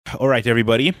All right,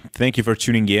 everybody. Thank you for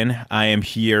tuning in. I am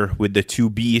here with the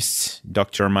two beasts,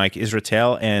 Dr. Mike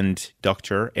Israetel and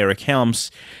Dr. Eric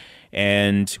Helms.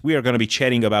 And we are going to be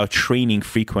chatting about training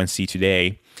frequency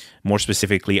today, more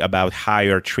specifically about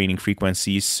higher training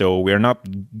frequencies. So we're not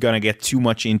going to get too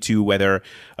much into whether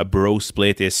a bro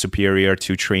split is superior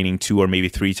to training 2 or maybe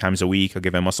 3 times a week a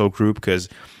given muscle group, because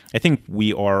I think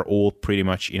we are all pretty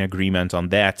much in agreement on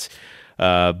that.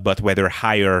 But whether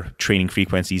higher training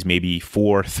frequencies, maybe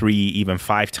 4, 3, even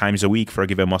 5 times a week for a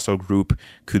given muscle group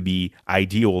could be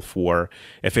ideal for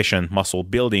efficient muscle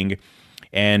building.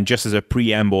 And just as a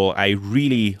preamble, I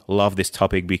really love this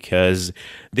topic because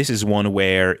this is one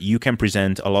where you can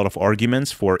present a lot of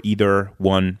arguments for either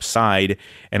one side,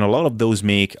 and a lot of those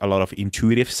make a lot of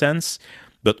intuitive sense.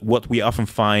 But what we often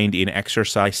find in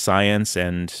exercise science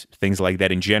and things like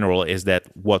that in general is that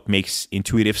what makes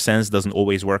intuitive sense doesn't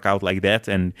always work out like that.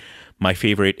 And my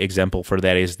favorite example for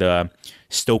that is the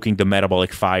stoking the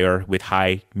metabolic fire with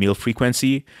high meal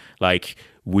frequency. Like,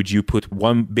 would you put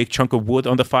one big chunk of wood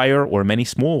on the fire or many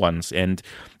small ones? And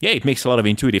yeah, it makes a lot of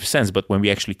intuitive sense, but when we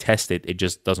actually test it, it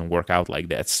just doesn't work out like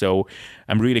that. So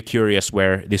I'm really curious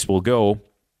where this will go.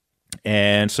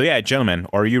 And so yeah, gentlemen,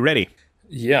 are you ready?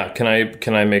 Yeah, can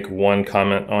I make one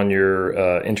comment on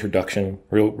your introduction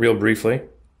real briefly?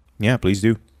 Yeah, please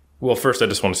do. Well, first, I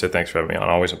just want to say thanks for having me on.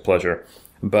 Always a pleasure.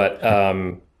 But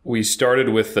we started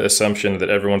with the assumption that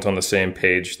everyone's on the same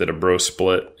page, that a bro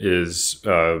split is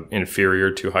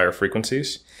inferior to higher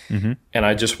frequencies. Mm-hmm. And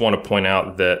I just want to point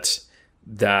out that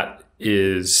that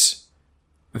is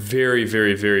very,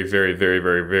 very, very, very, very,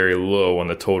 very, very low on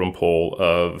the totem pole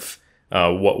of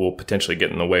what will potentially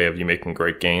get in the way of you making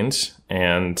great gains.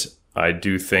 And I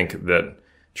do think that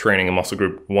training a muscle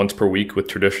group once per week with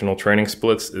traditional training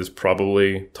splits is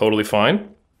probably totally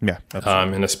fine. Yeah,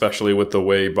 absolutely. And especially with the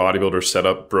way bodybuilders set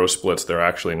up bro splits, they're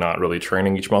actually not really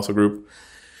training each muscle group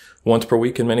once per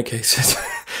week in many cases,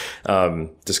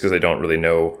 just because they don't really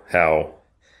know how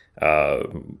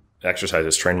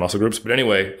exercises train muscle groups. But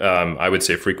anyway, I would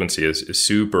say frequency is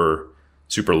super,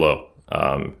 super low.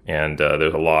 And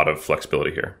there's a lot of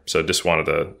flexibility here. So just wanted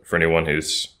to, for anyone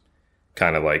who's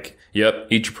kind of like, yep,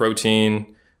 eat your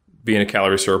protein, be in a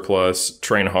calorie surplus,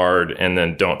 train hard, and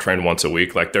then don't train once a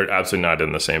week. Like, they're absolutely not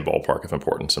in the same ballpark of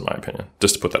importance, in my opinion.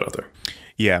 Just to put that out there.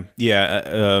 Yeah.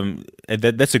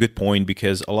 That's a good point,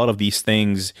 because a lot of these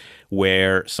things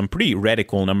where some pretty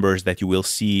radical numbers that you will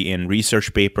see in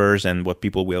research papers and what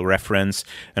people will reference.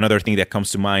 Another thing that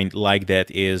comes to mind like that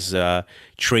is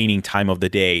training time of the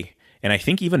day. And I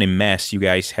think even in mass, you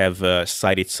guys have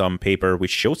cited some paper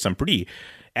which showed some pretty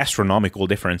astronomical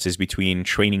differences between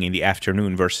training in the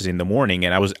afternoon versus in the morning.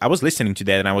 And I was listening to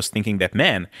that and I was thinking that,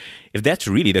 man, if that's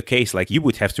really the case, like, you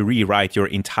would have to rewrite your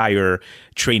entire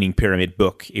training pyramid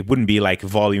book. It wouldn't be like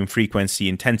volume, frequency,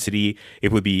 intensity.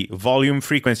 It would be volume,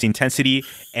 frequency, intensity,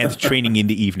 and training in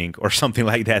the evening or something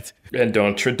like that. And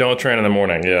don't train in the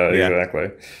morning. Yeah. Exactly.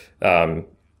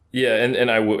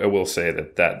 And I will say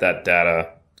that data,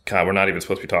 God, we're not even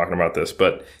supposed to be talking about this,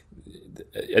 but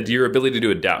your ability to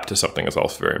adapt to something is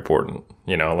also very important.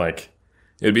 You know, like,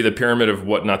 it would be the pyramid of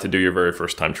what not to do your very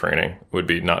first time training would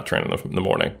be not training in the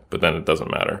morning, but then it doesn't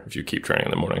matter if you keep training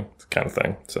in the morning, kind of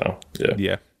thing. So,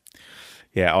 yeah.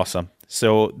 Awesome.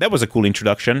 So that was a cool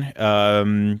introduction.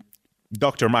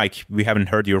 Dr. Mike, we haven't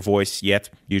heard your voice yet.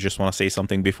 You just want to say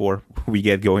something before we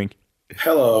get going?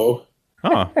 Hello.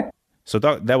 Oh, so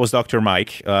that was Dr.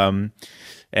 Mike.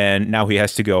 And now he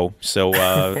has to go. So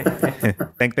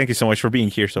thank you so much for being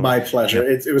here. So my pleasure.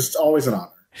 Yeah. It was always an honor.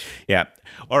 Yeah.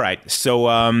 All right. So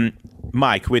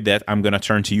Mike, with that, I'm going to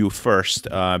turn to you first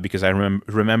because I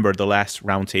remember the last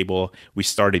roundtable we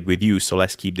started with you. So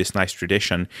let's keep this nice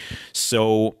tradition.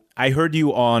 So I heard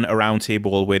you on a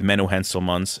roundtable with Menno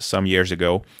Henselmans some years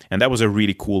ago, and that was a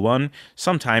really cool one.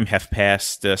 Some time have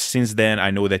passed since then.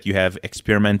 I know that you have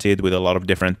experimented with a lot of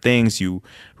different things. You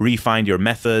refined your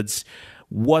methods.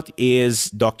 What is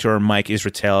Dr. Mike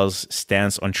Israetel's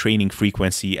stance on training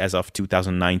frequency as of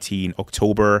 2019,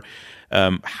 October?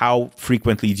 How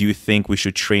frequently do you think we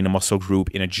should train a muscle group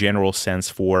in a general sense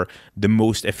for the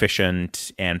most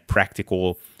efficient and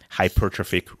practical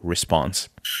hypertrophic response?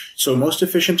 So most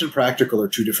efficient and practical are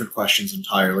two different questions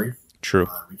entirely. True.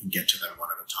 We can get to them one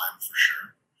at a time for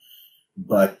sure.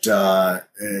 But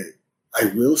I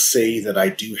will say that I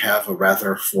do have a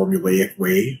rather formulaic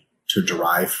way to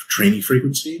derive training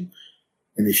frequency.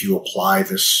 And if you apply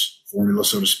this formula,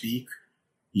 so to speak,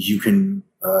 you can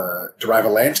derive a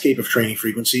landscape of training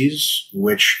frequencies,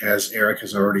 which, as Eric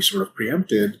has already sort of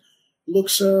preempted,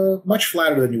 looks much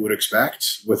flatter than you would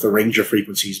expect, with a range of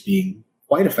frequencies being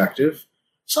quite effective,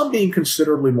 some being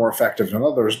considerably more effective than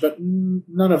others, but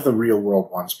none of the real-world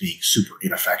ones being super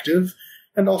ineffective,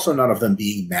 and also none of them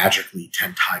being magically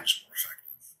 10 times more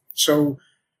effective. So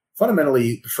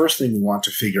fundamentally, the first thing we want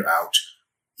to figure out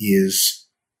is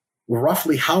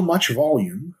roughly how much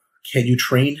volume can you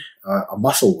train a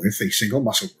muscle with, a single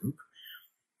muscle group,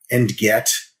 and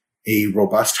get a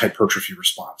robust hypertrophy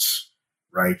response,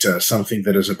 right? Something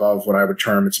that is above what I would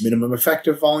term its minimum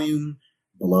effective volume,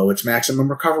 below its maximum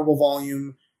recoverable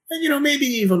volume, and, maybe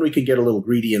even we could get a little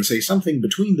greedy and say something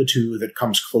between the two that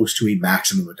comes close to a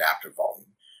maximum adaptive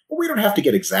volume. But we don't have to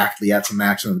get exactly at some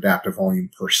maximum adaptive volume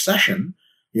per session.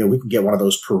 We can get one of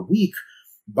those per week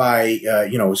by,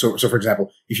 so for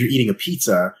example, if you're eating a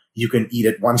pizza, you can eat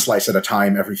it one slice at a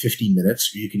time every 15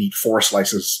 minutes. You can eat 4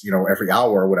 slices, every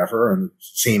hour or whatever. And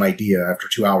same idea, after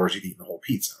 2 hours, you've eaten the whole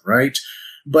pizza, right?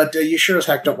 But you sure as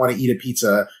heck don't want to eat a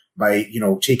pizza by,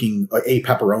 taking a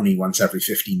pepperoni once every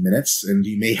 15 minutes. And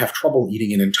you may have trouble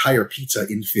eating an entire pizza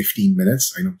in 15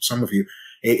 minutes. I know some of you,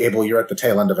 Abel, you're at the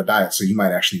tail end of a diet, so you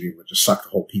might actually be able to just suck the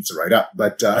whole pizza right up.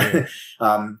 But,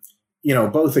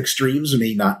 both extremes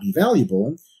may not be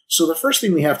valuable. So the first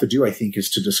thing we have to do, I think,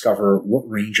 is to discover what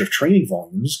range of training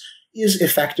volumes is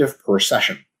effective per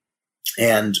session.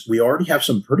 And we already have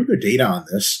some pretty good data on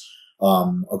this,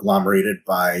 agglomerated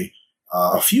by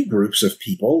a few groups of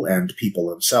people and people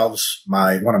themselves.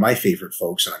 One of my favorite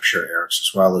folks, and I'm sure Eric's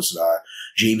as well, is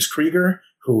James Krieger,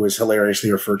 who is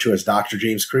hilariously referred to as Dr.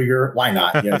 James Krieger. Why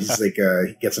not? He's like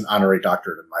he gets an honorary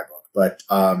doctorate in my book. But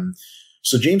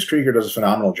so James Krieger does a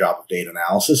phenomenal job of data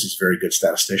analysis. He's a very good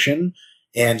statistician.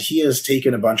 And he has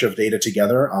taken a bunch of data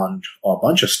together on a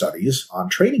bunch of studies on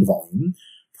training volume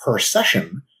per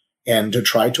session and to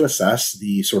try to assess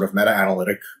the sort of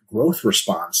meta-analytic growth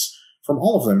response from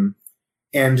all of them.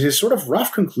 And his sort of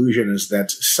rough conclusion is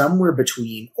that somewhere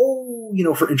between,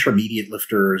 for intermediate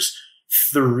lifters,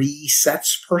 3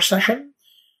 sets per session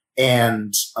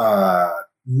and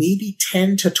maybe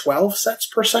 10 to 12 sets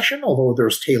per session, although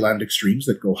there's tail end extremes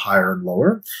that go higher and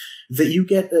lower, that you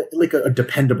get a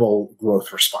dependable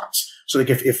growth response. So like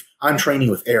if I'm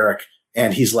training with Eric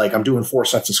and he's like, I'm doing 4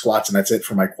 sets of squats and that's it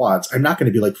for my quads, I'm not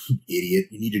going to be like, idiot,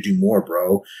 you need to do more,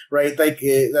 bro. Right? Like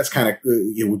that's kind of,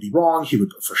 it would be wrong. He would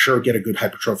for sure get a good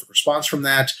hypertrophic response from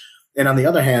that. And on the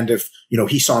other hand, if,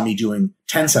 he saw me doing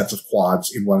 10 sets of quads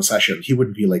in one session, he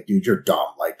wouldn't be like, dude, you're dumb.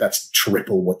 Like that's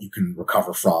triple what you can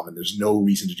recover from. And there's no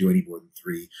reason to do any more than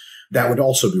 3. That would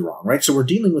also be wrong, right? So we're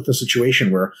dealing with a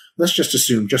situation where let's just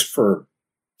assume, just for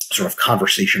sort of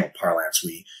conversational parlance,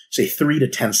 we say 3 to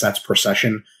 10 sets per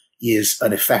session is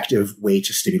an effective way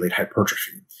to stimulate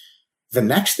hypertrophy. The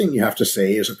next thing you have to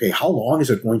say is, okay, how long is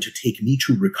it going to take me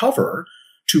to recover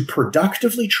to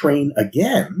productively train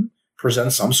again,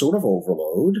 present some sort of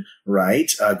overload,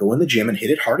 right? Go in the gym and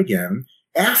hit it hard again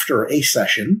after a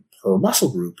session per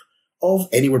muscle group of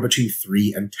anywhere between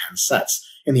 3 and 10 sets.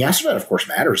 And the answer to that, of course,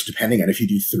 matters depending on if you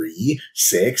do 3,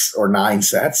 6, or 9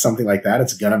 sets, something like that.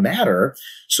 It's going to matter.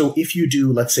 So if you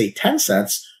do, let's say, 10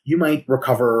 sets, you might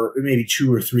recover maybe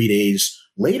 2 or 3 days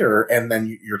later, and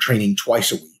then you're training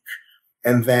twice a week.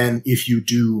 And then if you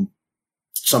do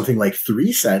something like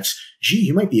 3 sets,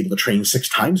 you might be able to train 6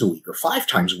 times a week or 5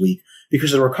 times a week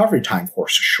because the recovery time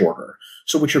course is shorter.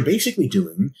 So what you're basically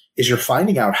doing is you're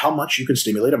finding out how much you can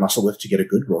stimulate a muscle with to get a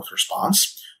good growth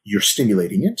response. You're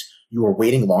stimulating it. You are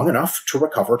waiting long enough to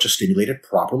recover to stimulate it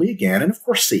properly again, and of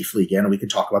course safely again. And we can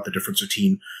talk about the difference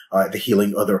between the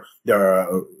healing,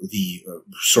 the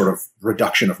sort of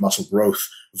reduction of muscle growth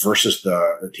versus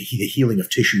the healing of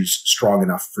tissues strong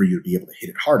enough for you to be able to hit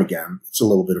it hard again. It's a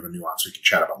little bit of a nuance we can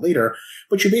chat about later,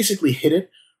 but you basically hit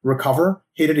it, recover,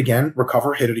 hit it again,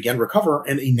 recover, hit it again, recover,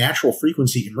 and a natural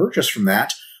frequency emerges from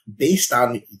that based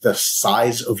on the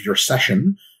size of your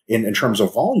session in terms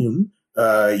of volume.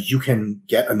 You can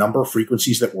get a number of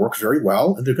frequencies that work very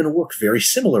well, and they're going to work very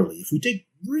similarly. If we dig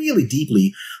really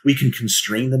deeply, we can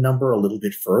constrain the number a little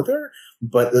bit further.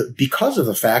 But because of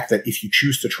the fact that if you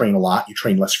choose to train a lot, you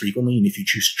train less frequently, and if you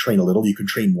choose to train a little, you can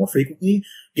train more frequently,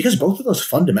 because both of those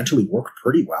fundamentally work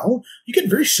pretty well, you get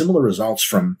very similar results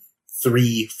from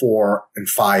 3, 4, and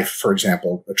 5, for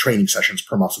example, training sessions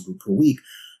per muscle group per week.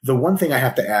 The one thing I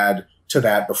have to add to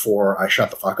that before I shut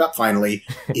the fuck up finally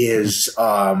is,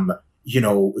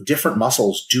 different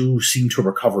muscles do seem to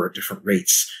recover at different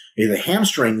rates. The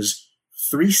hamstrings,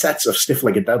 3 sets of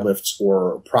stiff-legged deadlifts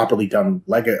or properly done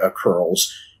leg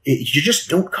curls, you just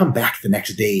don't come back the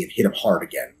next day and hit them hard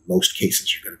again. In most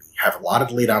cases, you're going to be have a lot of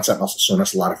delayed onset muscle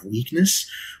soreness, a lot of weakness,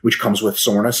 which comes with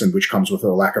soreness and which comes with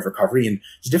a lack of recovery. And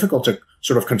it's difficult to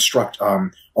sort of construct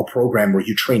a program where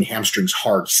you train hamstrings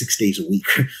hard 6 days a week.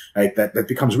 Right? That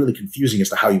becomes really confusing as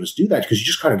to how you must do that, because you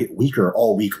just kind of get weaker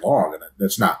all week long, and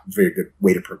that's not a very good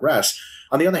way to progress.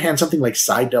 On the other hand, something like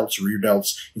side delts, rear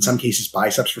delts, in some cases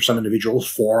biceps for some individuals,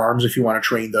 forearms if you want to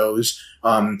train those,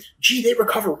 they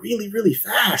recover really, really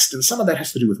fast. And some of that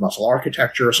has to do with muscle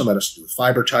architecture, some of that has to do with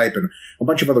fiber type, and a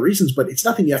bunch of other reasons, but it's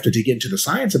nothing you have to dig into the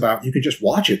science about. You can just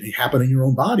watch it happen in your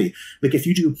own body. Like if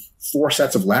you do 4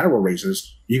 sets of lateral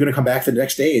raises, you're going to come back the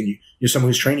next day and you're someone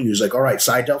who's training you is like, all right,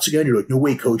 side delts again. You're like, no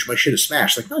way, coach, my shit is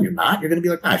smashed. Like, no, you're not. You're going to be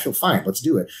like, I feel fine. Let's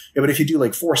do it. Yeah, but if you do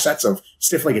like 4 sets of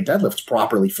stiff-legged deadlifts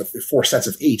properly for 4 sets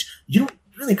of 8, you don't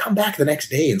really come back the next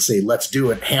day and say, let's do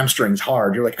it. Hamstrings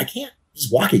hard. You're like, I can't.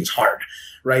 Just walking is hard.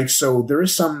 Right. So there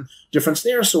is some difference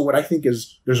there. So what I think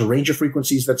is there's a range of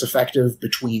frequencies that's effective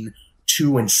between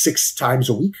 2 and 6 times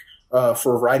a week.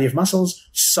 For a variety of muscles.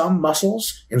 Some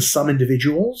muscles in some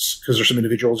individuals, because there's some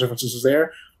individual differences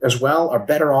there as well, are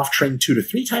better off trained 2 to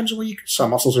 3 times a week. Some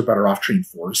muscles are better off trained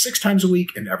 4 to 6 times a week,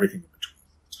 and everything in between.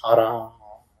 Ta-da!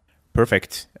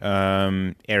 Perfect,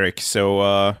 Eric.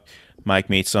 So Mike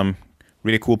made some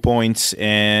really cool points,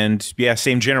 and yeah,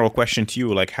 same general question to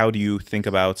you. Like, how do you think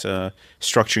about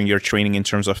structuring your training in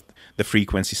terms of the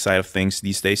frequency side of things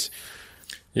these days?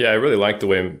 Yeah, I really like the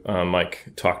way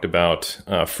Mike talked about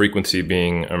frequency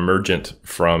being emergent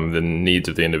from the needs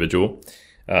of the individual,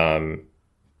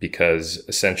 because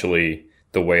essentially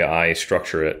the way I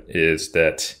structure it is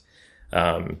that,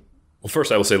 well,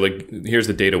 first I will say, like, here's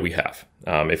the data we have.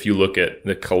 If you look at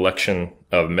the collection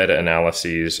of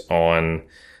meta-analyses on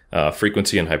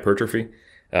frequency and hypertrophy,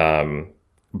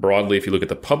 broadly, if you look at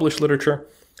the published literature,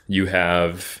 you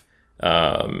have...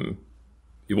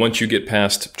 once you get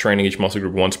past training each muscle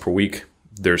group once per week,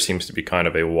 there seems to be kind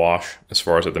of a wash as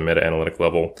far as at the meta-analytic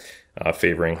level,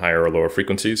 favoring higher or lower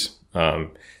frequencies.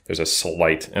 There's a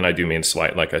slight, and I do mean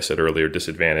slight, like I said earlier,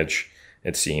 disadvantage,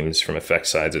 it seems, from effect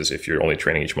sizes if you're only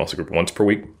training each muscle group once per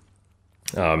week.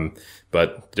 But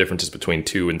the differences between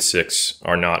 2 and 6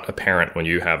 are not apparent when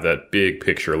you have that big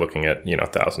picture looking at,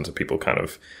 thousands of people kind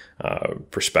of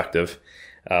perspective.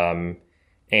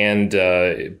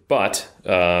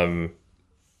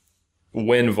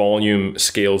 When volume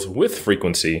scales with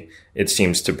frequency, it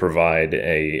seems to provide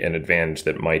an advantage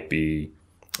that might be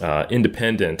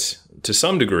independent to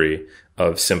some degree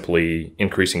of simply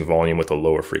increasing volume with a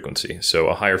lower frequency. So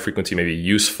a higher frequency may be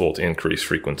useful to increase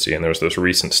frequency. And there's those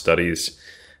recent studies,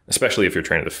 especially if you're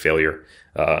training to failure,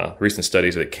 recent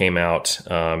studies that came out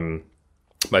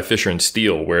by Fisher and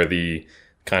Steele, where the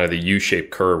kind of the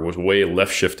U-shaped curve was way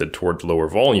left shifted towards lower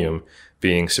volume,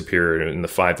 being superior in the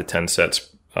 5 to 10 sets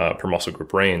per muscle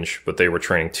group range, but they were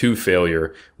training to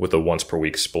failure with a once per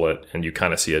week split. And you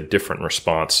kind of see a different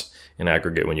response in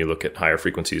aggregate when you look at higher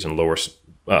frequencies and lower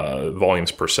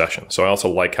volumes per session. So I also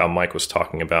like how Mike was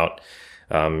talking about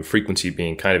frequency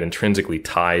being kind of intrinsically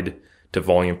tied to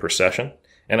volume per session.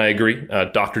 And I agree.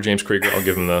 Dr. James Krieger, I'll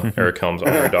give him the Eric Helms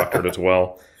honorary doctorate as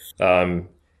well.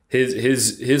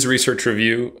 His research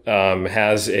review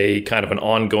has a kind of an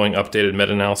ongoing updated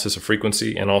meta-analysis of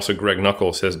frequency, and also Greg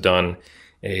Nuckols has done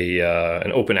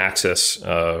an open access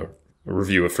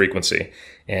review of frequency.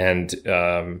 And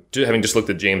having just looked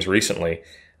at James recently,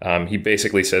 he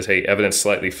basically says, hey, evidence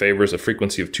slightly favors a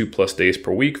frequency of 2+ days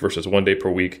per week versus 1 day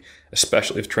per week,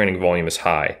 especially if training volume is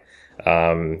high.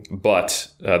 But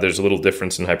there's a little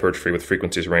difference in hypertrophy with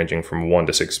frequencies ranging from 1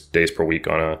 to 6 days per week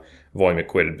on a volume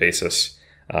equated basis,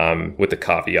 with the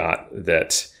caveat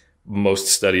that most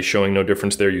studies showing no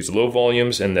difference there use low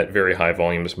volumes, and that very high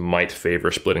volumes might favor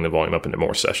splitting the volume up into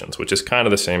more sessions, which is kind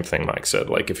of the same thing Mike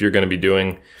said. Like, if you're going to be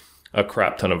doing a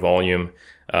crap ton of volume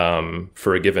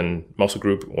for a given muscle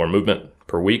group or movement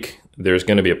per week, there's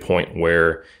going to be a point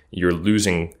where you're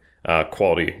losing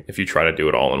quality if you try to do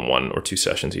it all in 1 or 2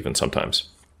 sessions even sometimes.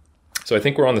 So I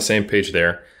think we're on the same page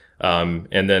there.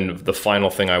 And then the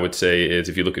final thing I would say is,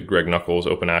 if you look at Greg Nuckols'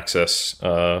 open access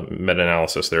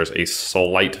meta-analysis, there's a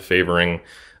slight favoring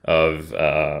of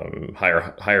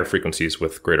higher frequencies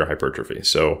with greater hypertrophy.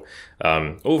 So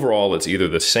overall, it's either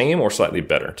the same or slightly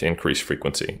better to increase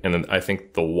frequency. And then I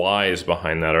think the whys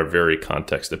behind that are very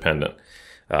context dependent.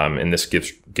 And this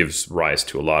gives rise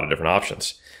to a lot of different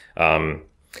options.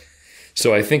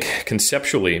 So I think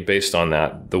conceptually, based on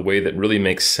that, the way that really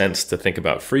makes sense to think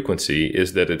about frequency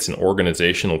is that it's an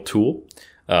organizational tool.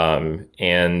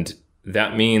 And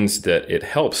that means that it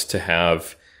helps to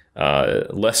have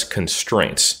less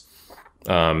constraints.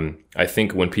 I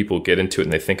think when people get into it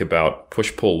and they think about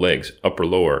push-pull legs,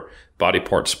 upper-lower, body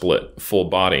part split, full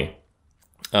body,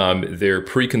 their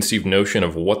preconceived notion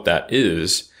of what that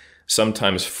is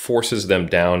sometimes forces them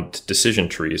down to decision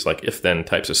trees, like if-then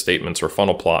types of statements or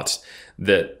funnel plots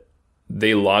that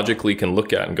they logically can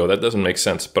look at and go, that doesn't make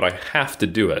sense, but I have to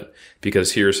do it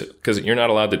because you're not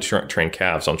allowed to train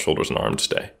calves on shoulders and arms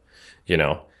day,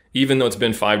 even though it's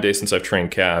been 5 days since I've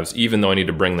trained calves, even though I need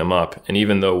to bring them up. And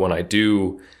even though when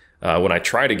I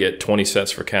try to get 20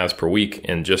 sets for calves per week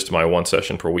in just my one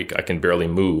session per week, I can barely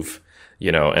move,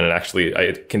 and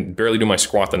I can barely do my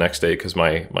squat the next day because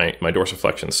my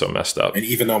dorsiflexion is so messed up. And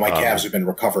even though my calves have been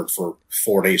recovered for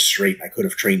 4 days straight, I could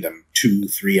have trained them 2,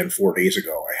 3, and 4 days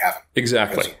ago. I haven't.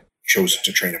 Exactly. I chose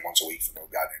to train them once a week for no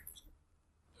goddamn reason.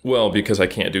 Well, because I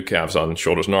can't do calves on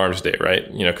shoulders and arms day, right?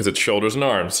 Because it's shoulders and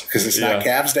arms. Because it's not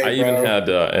calves day, I even had,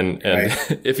 and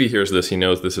right. If he hears this, he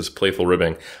knows this is playful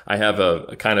ribbing. I have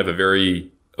a kind of a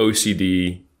very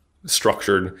OCD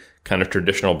structured kind of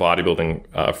traditional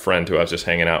bodybuilding friend who I was just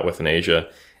hanging out with in Asia.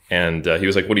 And he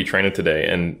was like, what are you training today?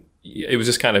 And it was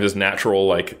just kind of his natural,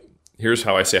 like, here's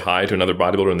how I say hi to another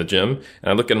bodybuilder in the gym.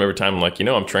 And I look at him every time, I'm like,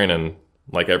 I'm training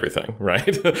like everything, right?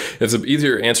 It's an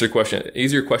easier question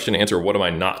to answer. What am I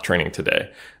not training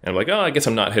today? And I'm like, I guess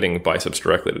I'm not hitting biceps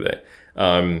directly today.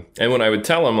 And when I would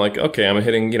tell him like, okay, I'm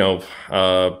hitting,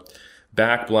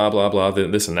 back, blah, blah, blah,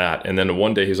 this and that. And then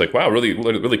one day he's like, wow, really,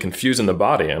 really confusing the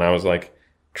body. And I was like,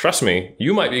 trust me,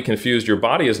 you might be confused. Your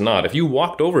body is not. If you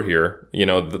walked over here,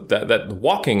 that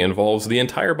walking involves the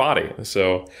entire body.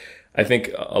 So I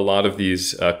think a lot of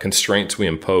these constraints we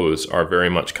impose are very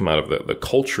much come out of the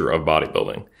culture of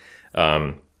bodybuilding.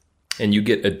 And you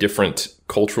get a different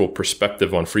cultural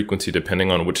perspective on frequency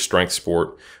depending on which strength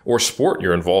sport or sport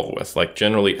you're involved with. Like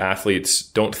generally athletes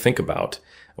don't think about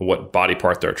what body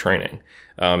part they're training.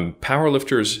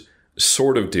 Powerlifters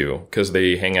sort of do because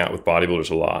they hang out with bodybuilders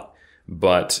a lot.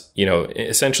 But,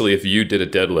 essentially if you did a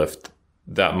deadlift,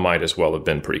 that might as well have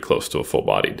been pretty close to a full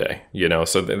body day,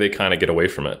 so they kind of get away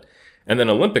from it. And then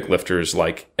Olympic lifters,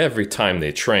 like every time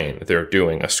they train, they're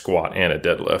doing a squat and a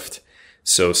deadlift.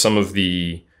 So some of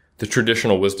the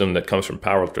traditional wisdom that comes from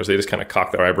powerlifters, they just kind of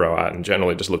cock their eyebrow at and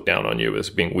generally just look down on you as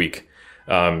being weak.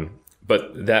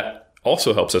 But that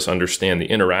also helps us understand the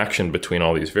interaction between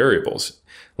all these variables.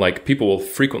 Like people will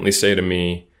frequently say to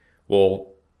me,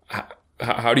 well,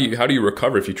 how do you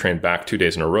recover if you train back 2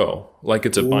 days in a row? Like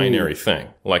it's a binary thing.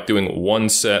 Like doing one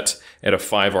set at a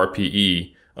 5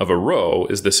 RPE of a row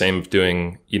is the same as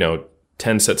doing,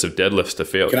 10 sets of deadlifts to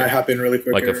failure. Can I hop in really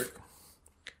quick?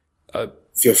 Like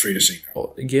feel free to say no.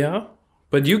 Well, yeah,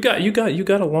 but you got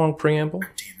a long preamble.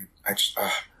 Damn it! I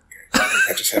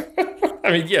just have.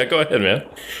 I mean, yeah, go ahead, man.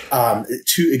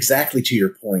 To your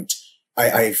point,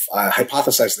 I've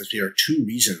hypothesized that there are two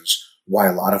reasons why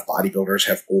a lot of bodybuilders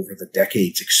have over the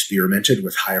decades experimented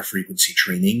with higher frequency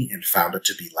training and found it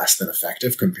to be less than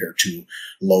effective compared to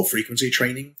low frequency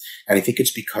training. And I think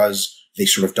it's because they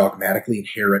sort of dogmatically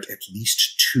inherit at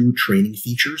least two training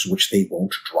features, which they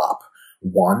won't drop.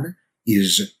 One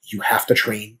is you have to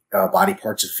train body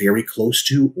parts very close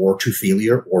to or to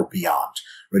failure or beyond.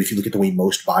 Right? If you look at the way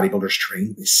most bodybuilders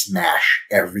train, they smash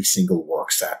every single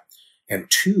work set. And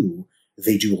two,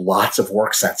 they do lots of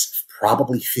work sets,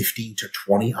 probably 15 to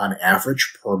 20 on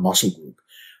average per muscle group,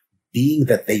 being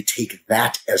that they take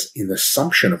that as an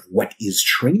assumption of what is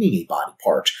training a body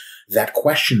part. That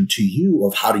question to you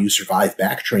of how do you survive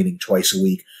back training twice a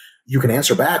week, you can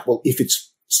answer back, well, if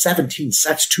it's 17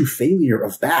 sets to failure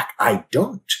of back, I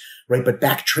don't, right? But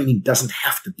back training doesn't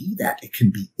have to be that. It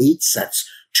can be 8 sets,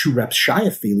 2 reps shy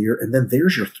of failure, and then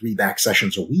there's your 3 back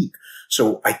sessions a week.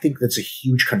 So I think that's a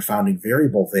huge confounding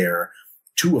variable there.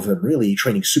 2 of them really,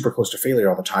 training super close to failure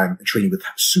all the time and training with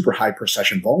super high per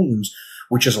session volumes,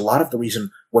 which is a lot of the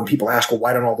reason when people ask, well,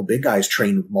 why don't all the big guys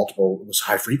train with multiple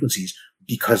high frequencies?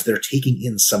 Because they're taking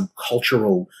in some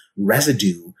cultural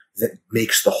residue that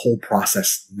makes the whole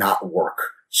process not work.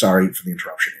 Sorry for the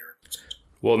interruption, Eric.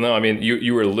 Well, no, I mean,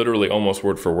 you were literally almost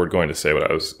word for word going to say what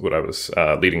I was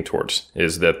leading towards,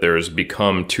 is that there's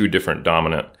become 2 different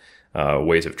dominant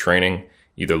ways of training,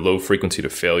 either low frequency to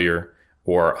failure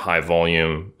or high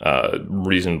volume,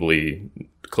 reasonably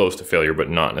close to failure, but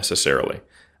not necessarily.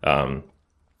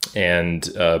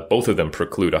 And both of them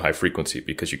preclude a high frequency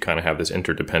because you kind of have this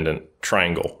interdependent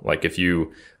triangle. Like if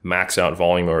you max out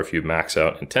volume or if you max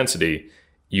out intensity,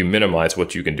 you minimize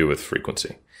what you can do with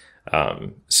frequency.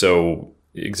 So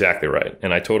exactly right.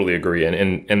 And I totally agree.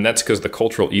 And that's because the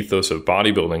cultural ethos of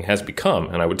bodybuilding has become,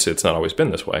 and I would say it's not always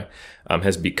been this way,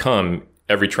 has become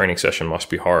every training session must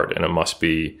be hard and there must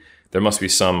be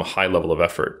some high level of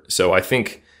effort. So I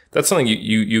think that's something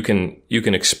you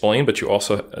can explain, but you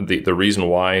also, the reason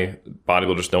why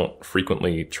bodybuilders don't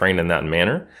frequently train in that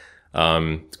manner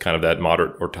kind of that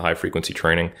moderate or to high frequency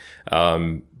training.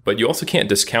 But you also can't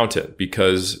discount it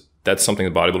because that's something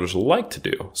the bodybuilders like to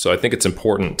do. So I think it's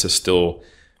important to still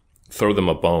throw them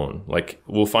a bone. Like,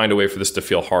 we'll find a way for this to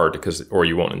feel hard or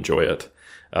you won't enjoy it.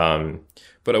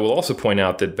 But I will also point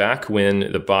out that back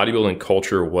when the bodybuilding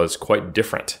culture was quite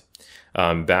different,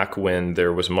 back when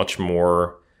there was much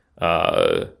more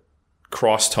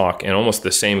crosstalk and almost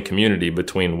the same community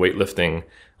between weightlifting,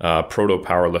 proto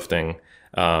powerlifting,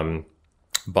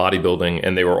 bodybuilding,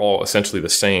 and they were all essentially the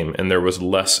same. And there was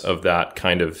less of that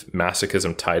kind of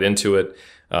masochism tied into it.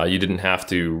 You didn't have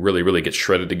to really get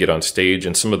shredded to get on stage.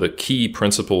 And some of the key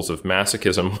principles of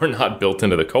masochism were not built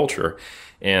into the culture.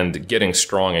 And getting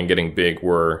strong and getting big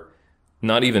were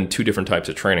not even two different types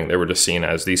of training. They were just seen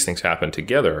as these things happen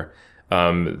together.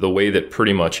 The way that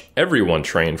pretty much everyone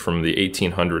trained from the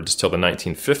 1800s till the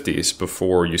 1950s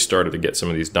before you started to get some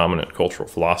of these dominant cultural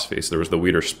philosophies. There was the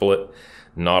Weider split,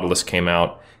 Nautilus came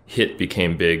out, HIIT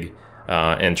became big,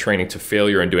 and training to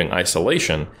failure and doing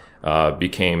isolation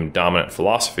became dominant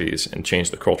philosophies and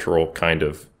changed the cultural kind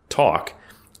of talk.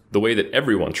 The way that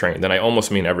everyone trained, and I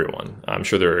almost mean everyone, I'm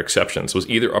sure there are exceptions, was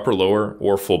either upper, lower,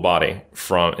 or full body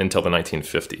until the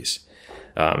 1950s.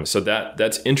 So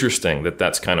that's interesting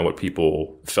that's kind of what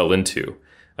people fell into,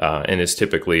 and is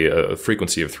typically a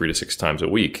frequency of 3 to 6 times a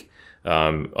week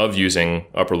of using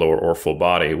upper, lower, or full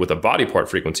body, with a body part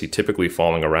frequency typically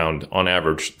falling around on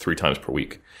average 3 times per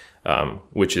week,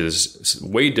 which is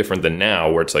way different than now,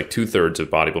 where it's like 2/3 of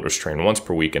bodybuilders train once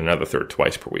per week and another third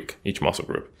twice per week, each muscle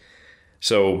group.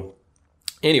 So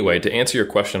anyway, to answer your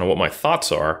question on what my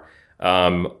thoughts are,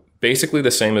 basically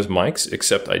the same as Mike's,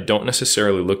 except I don't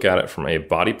necessarily look at it from a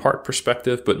body part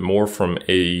perspective, but more from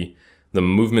the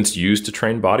movements used to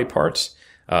train body parts.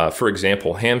 For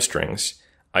example, hamstrings.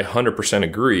 I 100%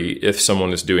 agree if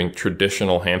someone is doing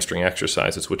traditional hamstring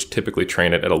exercises, which typically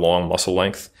train it at a long muscle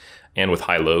length and with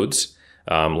high loads,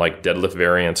 like deadlift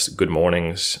variants, good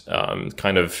mornings,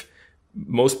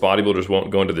 most bodybuilders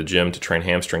won't go into the gym to train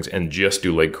hamstrings and just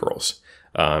do leg curls.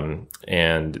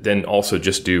 And then also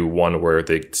just do one where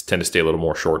they tend to stay a little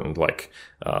more shortened, like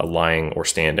lying or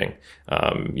standing.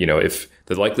 If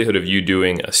the likelihood of you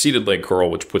doing a seated leg curl,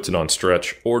 which puts it on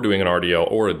stretch, or doing an RDL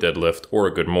or a deadlift or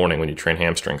a good morning when you train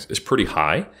hamstrings is pretty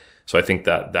high. So I think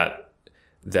that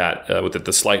with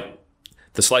the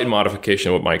slight modification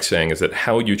of what Mike's saying is that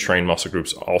how you train muscle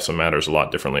groups also matters a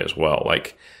lot differently as well.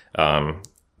 Like,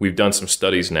 we've done some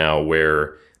studies now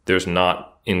where there's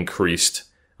not increased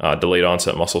delayed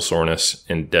onset muscle soreness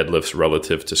in deadlifts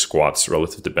relative to squats,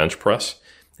 relative to bench press,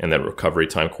 and that recovery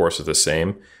time course is the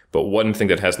same. But one thing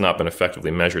that has not been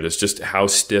effectively measured is just how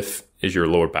stiff is your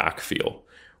lower back feel,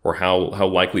 or how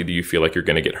likely do you feel like you're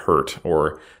going to get hurt,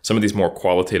 or some of these more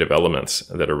qualitative elements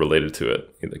that are related to it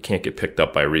that can't get picked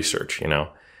up by research,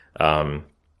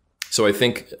 So I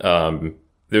think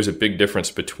there's a big difference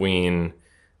between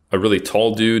a really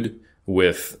tall dude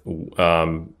with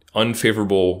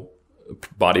unfavorable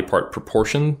body part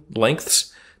proportion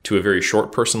lengths to a very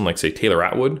short person, like say Taylor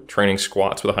Atwood, training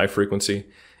squats with a high frequency.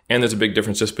 And there's a big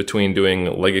difference just between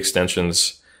doing leg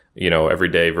extensions, every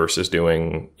day versus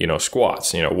doing,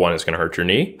 squats. One is going to hurt your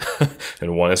knee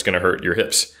and one is going to hurt your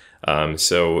hips.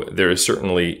 So there is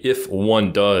certainly, if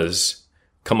one does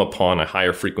come upon a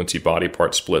higher frequency body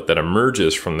part split that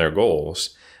emerges from their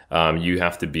goals, you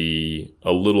have to be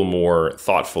a little more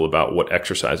thoughtful about what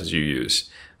exercises you use.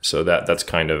 So that's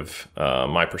kind of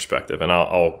my perspective. And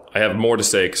I have more to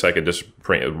say because I could just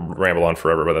ramble on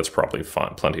forever, but that's probably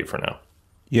plenty for now.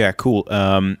 Yeah, cool.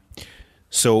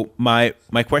 So my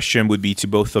question would be to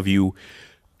both of you,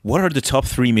 what are the top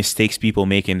 3 mistakes people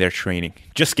make in their training?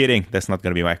 Just kidding. That's not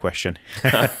going to be my question.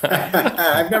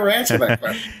 I've never answered that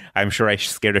question. I'm sure I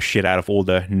scared the shit out of all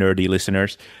the nerdy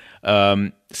listeners.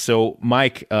 So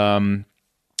Mike,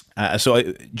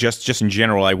 just in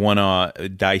general, I want to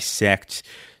dissect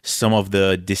some of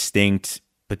the distinct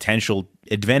potential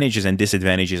advantages and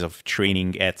disadvantages of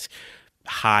training at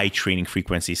high training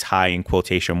frequencies, high in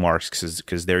quotation marks,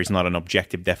 because there is not an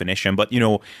objective definition, but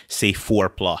say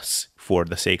 4+ for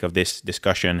the sake of this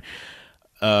discussion.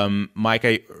 Mike,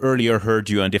 I earlier heard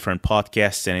you on different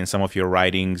podcasts and in some of your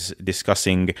writings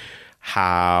discussing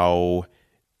how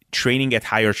training at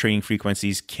higher training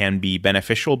frequencies can be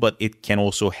beneficial, but it can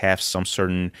also have some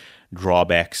certain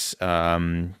drawbacks.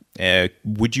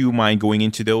 Would you mind going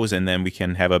into those, and then we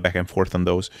can have a back and forth on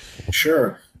those?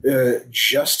 Sure.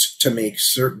 Just to make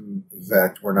certain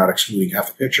that we're not excluding half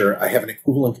the picture, I have an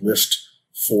equivalent list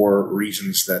for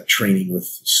reasons that training with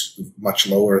much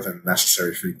lower than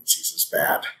necessary frequencies is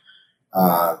bad.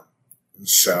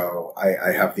 So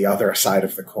I have the other side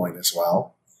of the coin as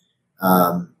well.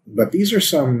 But these are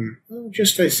some,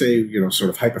 just I say, sort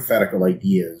of hypothetical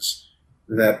ideas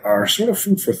that are sort of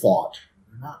food for thought.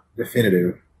 They're not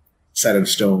definitive, set in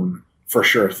stone, for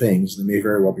sure things. They may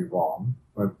very well be wrong.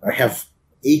 But I have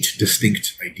 8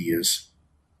 distinct ideas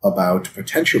about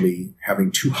potentially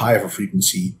having too high of a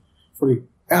frequency for the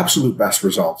absolute best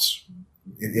results.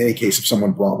 In any case, if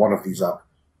someone brought one of these up,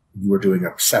 you were doing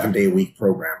a 7-day-a-week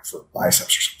program for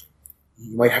biceps or something,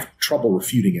 you might have trouble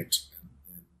refuting it.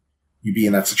 You'd be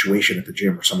in that situation at the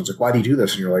gym where someone's like, why do you do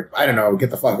this? And you're like, I don't know, get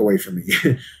the fuck away from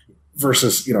me.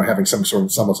 Versus, having some sort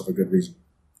of semblance of a good reason.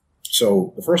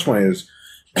 So the first one is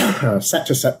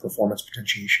set-to-set performance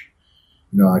potentiation.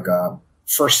 Like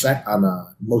first set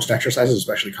on most exercises,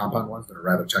 especially compound ones that are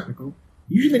rather technical,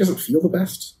 usually doesn't feel the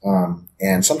best.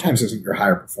 And sometimes isn't your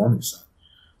higher performing set.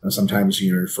 Sometimes,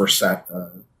 your first set,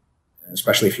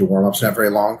 especially if your warm-up's not very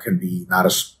long, can be not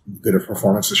as good a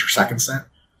performance as your second set.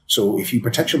 So if you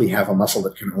potentially have a muscle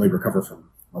that can only recover from,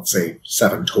 let's say,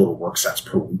 7 total work sets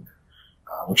per week,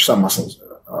 which some muscles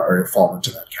fall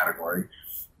into that category,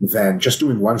 then just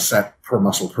doing 1 set per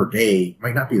muscle per day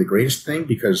might not be the greatest thing,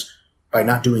 because by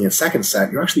not doing a second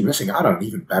set, you're actually missing out on an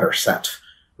even better set,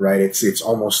 right? It's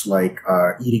almost like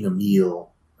eating a meal,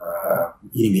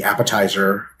 eating the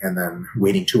appetizer and then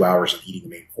waiting 2 hours and eating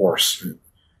the main course.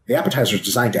 The appetizer is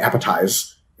designed to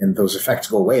appetize, and those effects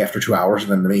go away after 2 hours,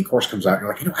 and then the main course comes out, and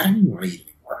you're like, I don't even want to eat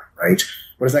anymore, right?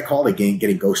 What is that called? Like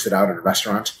getting ghosted out at a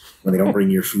restaurant when they don't bring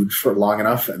you your food for long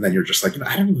enough, and then you're just like,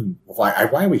 I don't even, why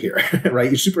are we here, right?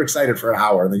 You're super excited for an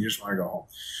hour, and then you just want to go home.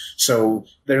 So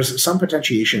there's some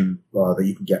potentiation that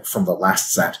you can get from the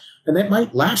last set, and that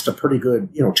might last a pretty good,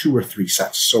 2 or 3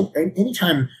 sets. So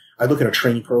anytime I look at a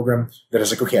training program that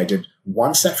is like, okay, I did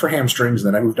 1 set for hamstrings,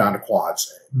 and then I moved on to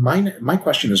quads. My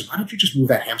question is, why don't you just move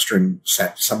that hamstring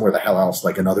set somewhere the hell else,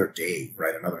 like another day,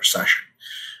 right? Another session.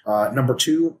 Number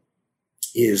 2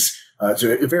 is, it's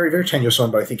a very, very tenuous one,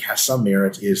 but I think has some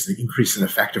merit, is the increase in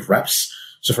effective reps.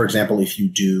 So, for example, if you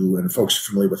do, and folks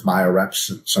familiar with Myo reps,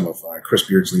 and some of Chris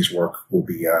Beardsley's work will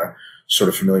be sort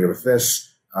of familiar with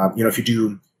this. If you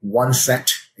do 1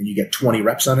 set and you get 20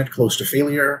 reps on it, close to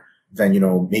failure, then,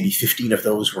 maybe 15 of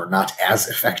those were not as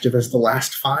effective as the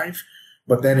last 5.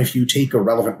 But then if you take a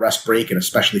relevant rest break, and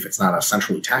especially if it's not a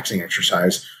centrally taxing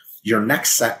exercise, your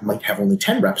next set might have only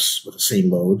 10 reps with the same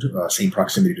load, same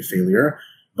proximity to failure.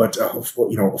 But,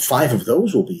 5 of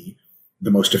those will be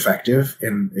the most effective.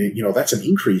 And, that's an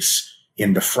increase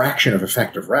in the fraction of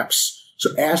effective reps.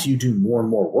 So as you do more and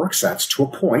more work sets to a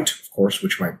point, of course,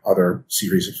 which my other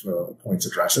series of points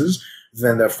addresses,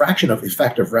 then the fraction of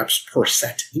effective reps per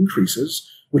set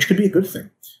increases, which could be a good thing,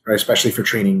 right? Especially for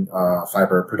training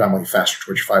predominantly faster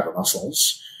twitch fiber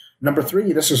muscles. Number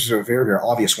 3, this is a very, very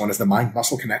obvious one, is the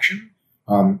mind-muscle connection.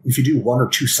 If you do 1 or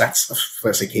 2 sets of,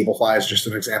 let's say, cable flies, just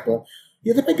an example,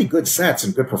 they might be good sets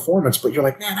and good performance, but you're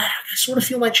like, man, I sort of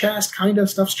feel my chest, kind of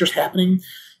stuff's just happening.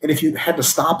 And if you had to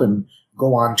stop and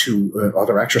go on to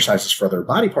other exercises for other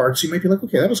body parts, you might be like,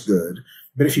 okay, that was good.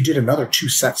 But if you did another 2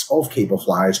 sets of cable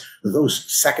flies, those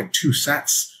second 2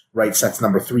 sets, right, sets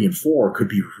number 3 and 4, could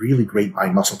be really great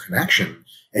mind-muscle connection,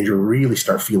 and you really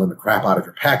start feeling the crap out of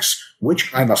your pecs,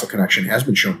 which mind-muscle connection has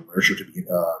been shown in the literature to be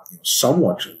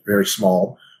somewhat very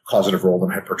small causative role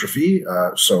in hypertrophy.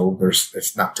 So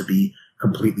it's not to be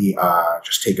completely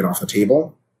just taken off the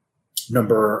table.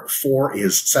 Number 4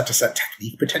 is set-to-set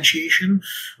technique potentiation.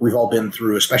 We've all been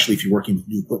through, especially if you're working with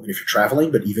new equipment, if you're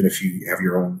traveling, but even if you have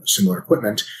your own similar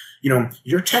equipment,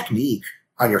 your technique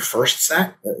on your first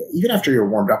set, even after you're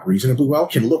warmed up reasonably well,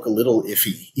 can look a little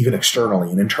iffy, even externally,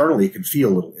 and internally it can feel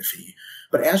a little iffy.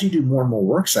 But as you do more and more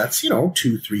work sets, 2,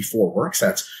 3, 4 work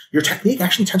sets, your technique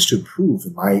actually tends to improve,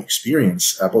 in my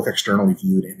experience, both externally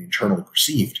viewed and internally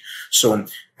perceived. So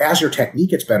as your technique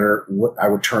gets better, what I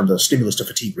would term the stimulus to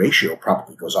fatigue ratio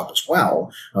probably goes up as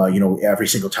well. Every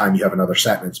single time you have another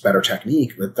set and it's better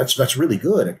technique, that's really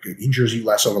good. It injures you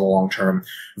less over the long term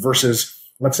versus,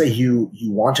 let's say you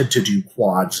wanted to do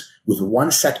quads with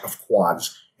 1 set of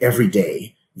quads every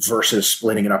day versus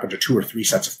splitting it up into 2 or 3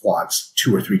 sets of quads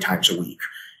 2 or 3 times a week.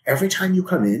 Every time you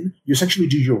come in, you essentially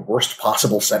do your worst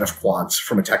possible set of quads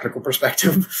from a technical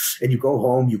perspective, and you go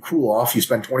home, you cool off, you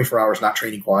spend 24 hours not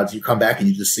training quads, you come back and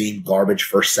you do the same garbage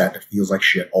first set that feels like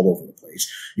shit all over the place.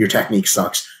 Your technique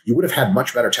sucks. You would have had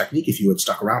much better technique if you had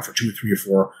stuck around for 2, 3, or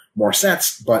 4 more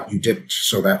sets, but you didn't.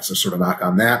 So that's a sort of knock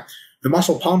on that. The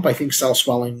muscle pump, I think cell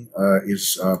swelling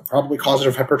is probably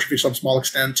causative hypertrophy to some small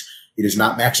extent. It is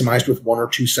not maximized with 1 or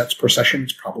 2 sets per session.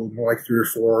 It's probably more like 3 or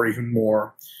 4 or even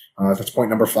more. That's point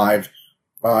number 5.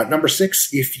 Number 6,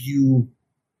 if you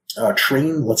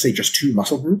train, let's say, just 2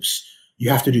 muscle groups, you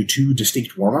have to do 2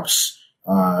 distinct warm-ups.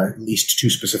 at least 2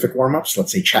 specific warm-ups,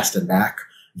 let's say chest and back.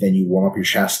 Then you warm up your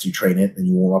chest, you train it. Then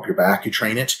you warm up your back, you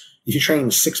train it. If you train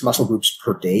 6 muscle groups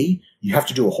per day, you have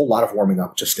to do a whole lot of warming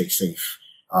up to stay safe.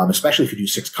 Especially if you do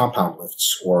 6 compound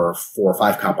lifts or 4 or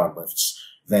 5 compound lifts,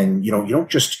 then, you don't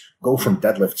just go from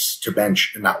deadlifts to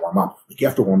bench and not warm up. You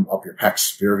have to warm up your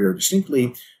pecs very, very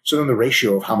distinctly. So then the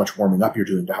ratio of how much warming up you're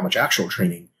doing to how much actual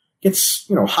training gets,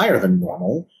 higher than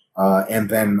normal. And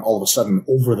then all of a sudden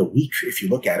over the week, if you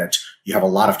look at it, you have a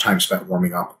lot of time spent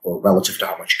warming up or relative to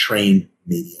how much you train,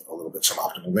 maybe a little bit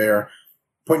suboptimal there.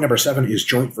 Point number 7 is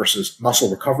joint versus muscle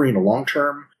recovery in the long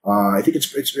term. I think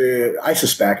I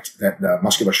suspect that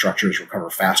muscular structures recover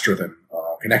faster than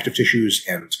connective tissues,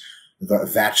 and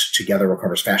that together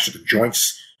recovers faster than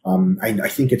joints. I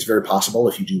think it's very possible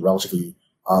if you do relatively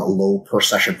low per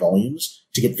session volumes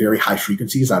to get very high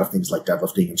frequencies out of things like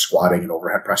deadlifting and squatting and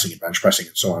overhead pressing and bench pressing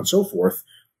and so on and so forth.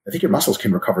 I think your muscles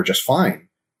can recover just fine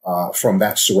from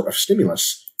that sort of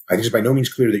stimulus. I think it's by no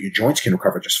means clear that your joints can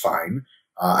recover just fine.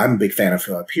 I'm a big fan of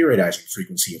periodizing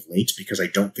frequency of late because I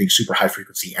don't think super high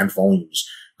frequency and volumes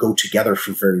go together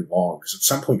for very long, because at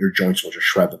some point your joints will just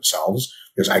shred themselves,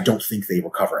 because I don't think they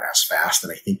recover as fast,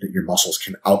 and I think that your muscles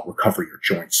can out-recover your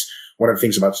joints. One of the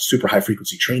things about super high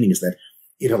frequency training is that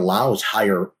it allows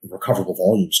higher recoverable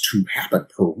volumes to happen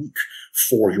per week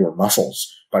for your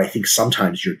muscles, but I think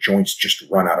sometimes your joints just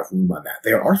run out of room on that.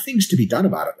 There are things to be done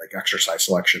about it, like exercise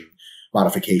selection,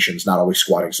 modifications, not always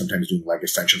squatting, sometimes doing leg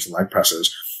extensions and leg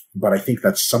presses. But I think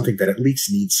that's something that at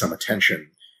least needs some attention.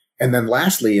 And then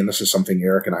lastly, and this is something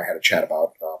Eric and I had a chat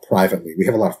about privately. We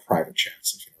have a lot of private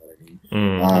chats, if you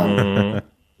know what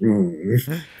I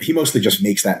mean. He mostly just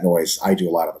makes that noise. I do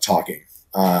a lot of the talking.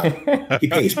 He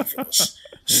pays me for this.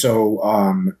 So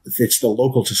it's the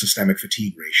local to systemic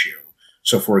fatigue ratio.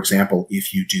 So for example,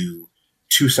 if you do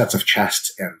 2 sets of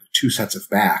chest and 2 sets of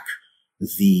back,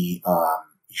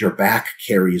 your back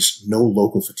carries no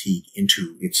local fatigue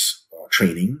into its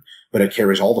training, but it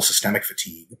carries all the systemic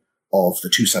fatigue of the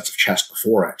 2 sets of chest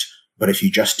before it. But if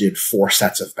you just did 4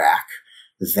 sets of back,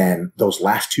 then those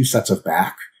last 2 sets of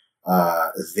back,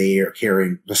 they are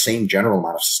carrying the same general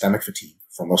amount of systemic fatigue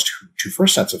from those two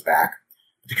first sets of back,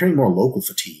 but they're carrying more local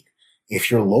fatigue.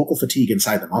 If your local fatigue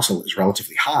inside the muscle is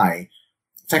relatively high,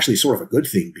 it's actually sort of a good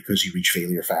thing because you reach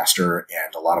failure faster,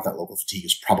 and a lot of that local fatigue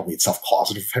is probably itself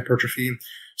causative of hypertrophy.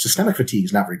 Systemic fatigue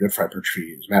is not very good for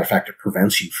hypertrophy. As a matter of fact, it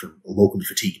prevents you from locally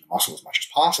fatiguing the muscle as much as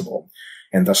possible,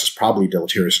 and thus is probably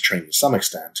deleterious to training to some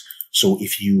extent. So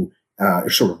if you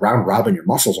sort of round robin your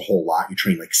muscles a whole lot, you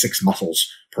train like 6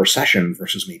 muscles per session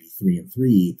versus maybe 3 and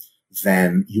 3,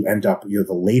 then you end up, the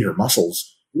later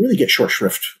muscles really get short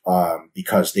shrift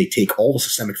because they take all the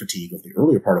systemic fatigue of the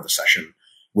earlier part of the session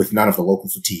with none of the local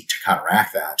fatigue to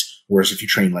counteract that. Whereas if you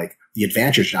train like the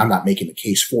advantage, I'm not making the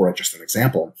case for it, just an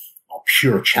example, a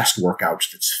pure chest workout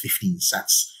that's 15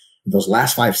 sets. In those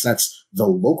last 5 sets, the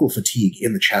local fatigue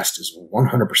in the chest is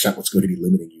 100% what's going to be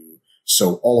limiting you.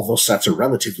 So all of those sets are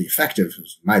relatively effective. In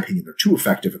my opinion, they're too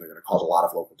effective and they're going to cause a lot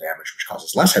of local damage, which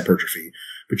causes less hypertrophy.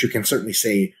 But you can certainly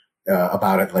say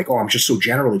about it like, oh, I'm just so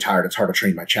generally tired, it's hard to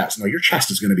train my chest. No, your chest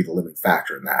is going to be the limiting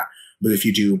factor in that. But if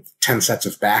you do 10 sets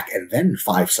of back and then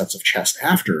 5 sets of chest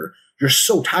after, you're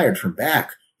so tired from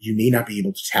back, you may not be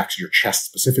able to tax your chest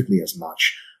specifically as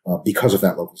much because of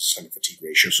that local systemic fatigue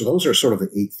ratio. So those are sort of the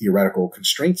 8 theoretical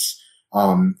constraints.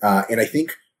 And I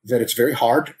think that it's very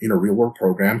hard in a real world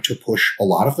program to push a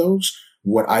lot of those.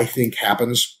 What I think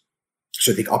happens,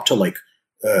 so I think up to like,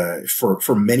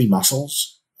 for many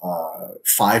muscles,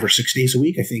 5 or 6 days a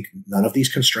week, I think none of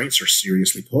these constraints are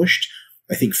seriously pushed.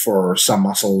 I think for some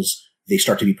muscles, they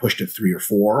start to be pushed at 3 or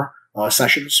 4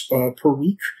 sessions per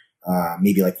week,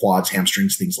 maybe like quads,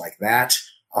 hamstrings, things like that.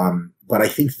 But I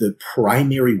think the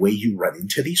primary way you run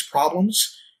into these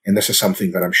problems, and this is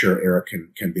something that I'm sure Eric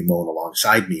can bemoan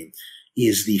alongside me,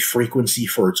 is the frequency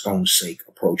for its own sake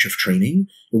approach of training,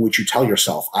 in which you tell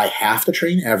yourself, I have to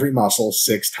train every muscle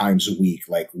 6 times a week,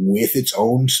 like with its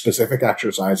own specific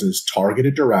exercises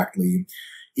targeted directly.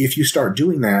 If you start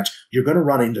doing that, you're going to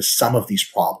run into some of these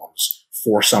problems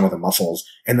for some of the muscles.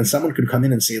 And then someone could come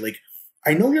in and say, like,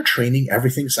 I know you're training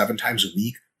everything 7 times a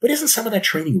week, but isn't some of that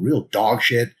training real dog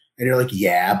shit? And you're like,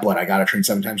 yeah, but I got to train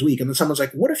 7 times a week. And then someone's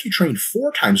like, what if you train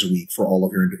 4 times a week for all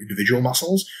of your individual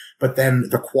muscles? But then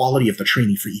the quality of the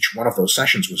training for each one of those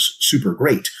sessions was super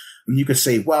great. And you could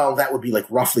say, well, that would be like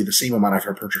roughly the same amount of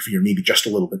hypertrophy or maybe just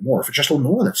a little bit more. If it's just a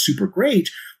little more, that's super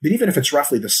great. But even if it's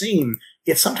roughly the same,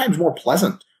 it's sometimes more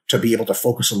pleasant to be able to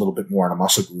focus a little bit more on a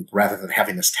muscle group rather than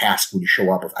having this task when you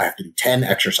show up of, I have to do 10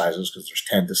 exercises because there's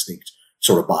 10 distinct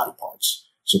sort of body parts.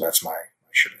 So that's my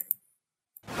shitting.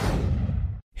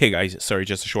 Hey guys, sorry,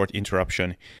 just a short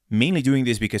interruption. Mainly doing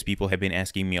this because people have been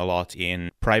asking me a lot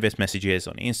in private messages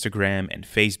on Instagram and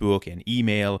Facebook and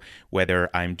email whether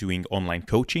I'm doing online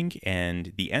coaching,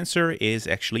 and the answer is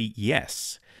actually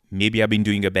yes. Maybe I've been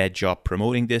doing a bad job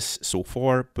promoting this so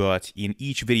far, but in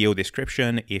each video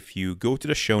description, if you go to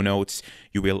the show notes,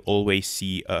 you will always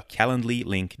see a Calendly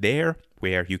link there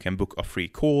where you can book a free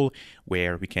call,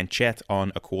 where we can chat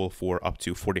on a call for up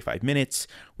to 45 minutes.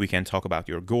 We can talk about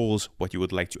your goals, what you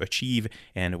would like to achieve,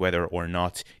 and whether or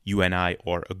not you and I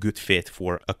are a good fit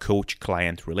for a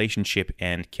coach-client relationship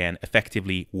and can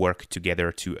effectively work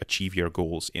together to achieve your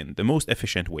goals in the most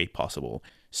efficient way possible.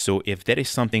 So if that is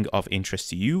something of interest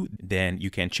to you, then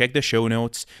you can check the show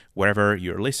notes wherever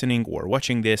you're listening or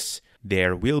watching this.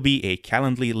 There will be a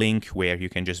Calendly link where you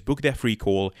can just book that free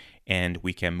call and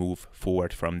we can move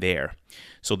forward from there.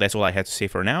 So that's all I had to say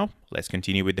for now. Let's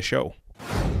continue with the show.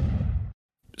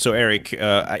 So Eric,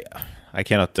 I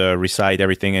cannot recite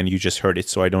everything and you just heard it,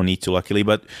 so I don't need to, luckily.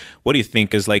 But what do you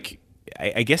think? Because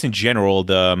I guess in general,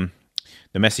 the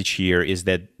message here is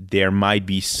that there might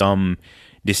be some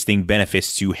distinct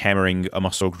benefits to hammering a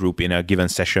muscle group in a given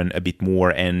session a bit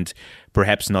more and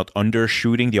perhaps not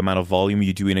undershooting the amount of volume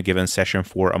you do in a given session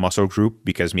for a muscle group,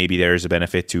 because maybe there is a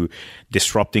benefit to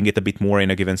disrupting it a bit more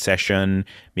in a given session,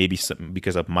 maybe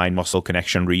because of mind-muscle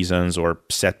connection reasons or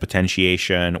set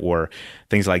potentiation or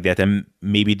things like that. And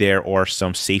maybe there are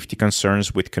some safety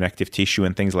concerns with connective tissue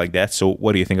and things like that. So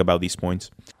what do you think about these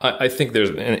points? I think there's,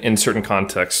 in certain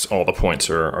contexts, all the points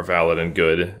are valid and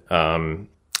good.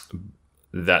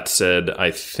 That said, I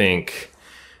think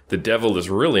the devil is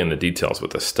really in the details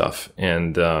with this stuff.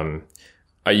 And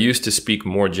I used to speak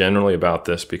more generally about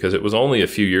this because it was only a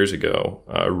few years ago,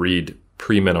 read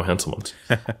pre-Menno Henselmans,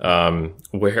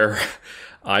 where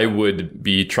I would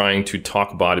be trying to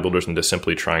talk bodybuilders into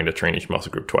simply trying to train each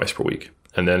muscle group twice per week.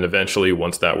 And then eventually,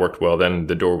 once that worked well, then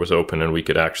the door was open and we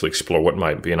could actually explore what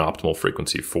might be an optimal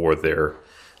frequency for their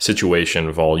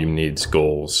situation, volume needs,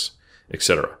 goals,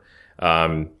 etc.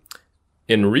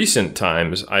 In recent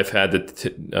times, I've had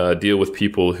to deal with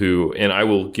people who, and I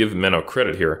will give Menno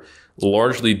credit here,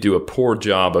 largely do a poor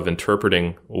job of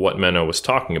interpreting what Menno was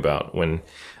talking about. When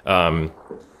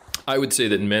I would say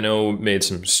that Menno made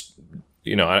some,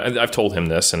 I've told him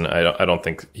this, and I don't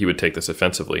think he would take this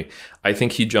offensively. I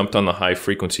think he jumped on the high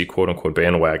frequency quote unquote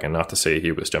bandwagon. Not to say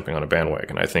he was jumping on a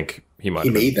bandwagon. I think he might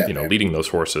have been, leading those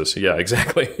horses. Yeah,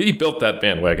 exactly. He built that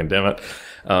bandwagon. Damn it.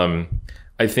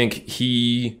 I think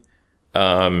he.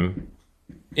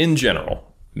 In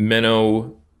general,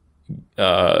 Menno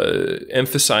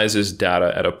emphasizes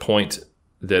data at a point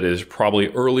that is probably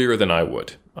earlier than I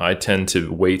would. I tend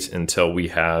to wait until we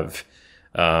have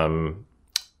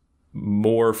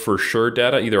more for sure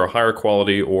data, either a higher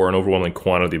quality or an overwhelming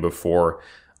quantity before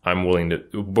I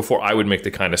would make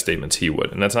the kind of statements he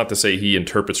would. And that's not to say he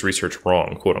interprets research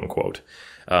wrong, quote unquote.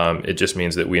 It just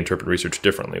means that we interpret research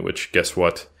differently, which, guess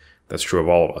what? That's true of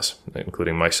all of us,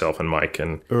 including myself and Mike.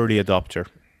 And early adopter.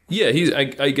 Yeah,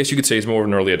 I guess you could say he's more of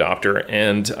an early adopter.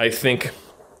 And I think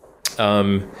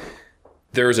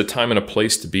there is a time and a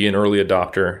place to be an early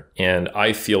adopter. And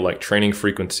I feel like training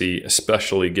frequency,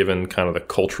 especially given kind of the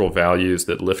cultural values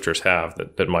that lifters have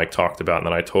that Mike talked about and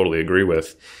that I totally agree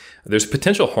with, there's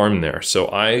potential harm there. So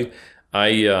I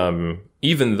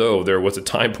even though there was a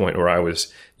time point where I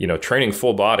was, training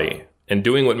full body and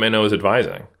doing what Menno is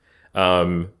advising,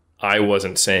 I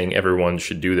wasn't saying everyone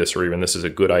should do this or even this is a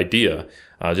good idea,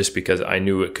 just because I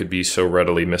knew it could be so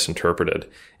readily misinterpreted.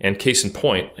 And case in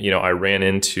point, I ran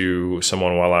into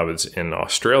someone while I was in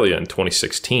Australia in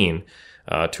 2016,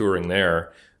 touring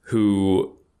there,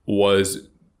 who was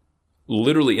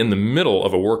literally in the middle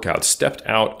of a workout, stepped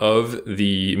out of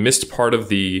missed part of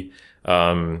the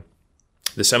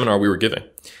seminar we were giving,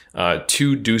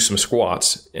 to do some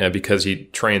squats, because he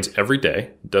trains every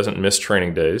day, doesn't miss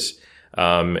training days.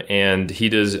 And he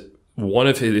does one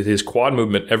of his quad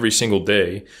movement every single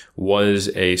day was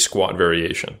a squat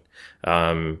variation.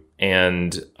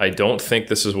 And I don't think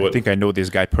this is what I think I know this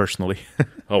guy personally.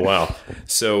 Oh, wow.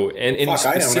 So, and Fuck,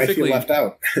 I don't. I feel left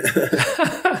out.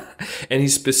 And he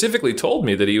specifically told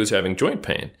me that he was having joint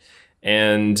pain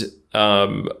and,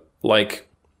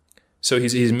 so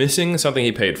he's missing something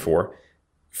he paid for,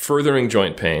 furthering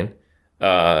joint pain,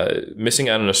 missing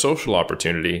out on a social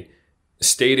opportunity,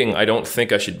 stating, I don't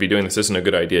think I should be doing this, isn't a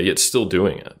good idea, yet still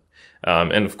doing it.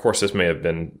 And of course, this may have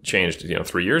been changed,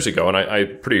 3 years ago. And I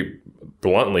pretty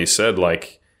bluntly said,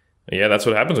 yeah, that's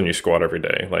what happens when you squat every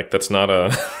day. That's not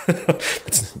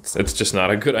it's just not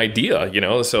a good idea,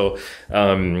 So,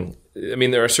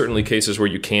 there are certainly cases where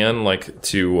you can,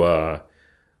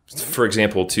 for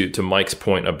example, to Mike's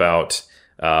point about,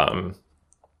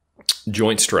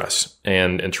 joint stress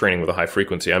and training with a high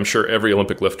frequency. I'm sure every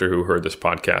Olympic lifter who heard this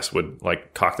podcast would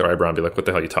like cock their eyebrow and be like, what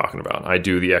the hell are you talking about? I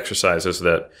do the exercises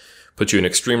that put you in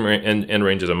extreme end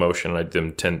ranges of motion, and I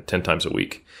do them 10 times a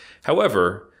week.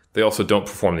 However, they also don't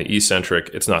perform the eccentric.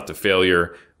 It's not the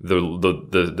failure.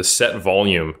 The set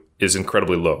volume is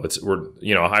incredibly low.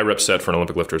 A high rep set for an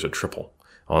Olympic lifter is a triple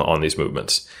on these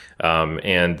movements.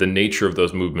 And the nature of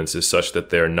those movements is such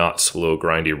that they're not slow,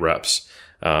 grindy reps.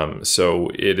 So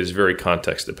it is very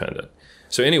context dependent.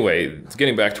 So anyway,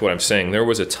 getting back to what I'm saying, there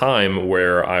was a time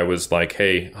where I was like,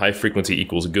 hey, high frequency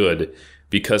equals good,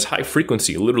 because high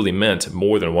frequency literally meant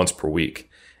more than once per week.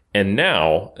 And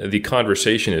now the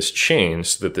conversation has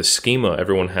changed, that the schema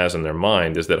everyone has in their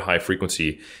mind is that high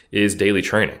frequency is daily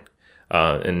training.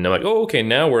 And I'm like, oh, okay,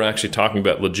 now we're actually talking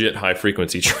about legit high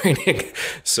frequency training.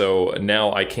 So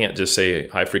now I can't just say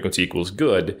high frequency equals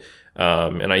good.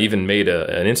 And I even made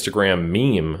an Instagram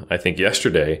meme, I think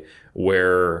yesterday,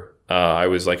 where I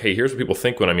was like, hey, here's what people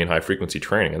think when I mean high frequency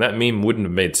training. And that meme wouldn't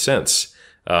have made sense,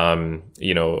 a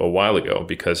while ago,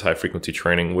 because high frequency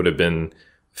training would have been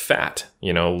fat.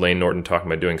 Lane Norton talking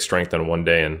about doing strength on one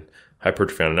day and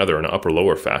hypertrophy on another in an upper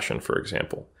lower fashion, for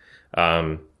example.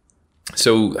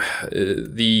 So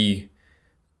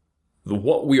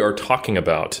what we are talking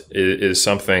about is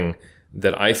something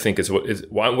that I think is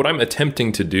what I'm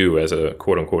attempting to do as a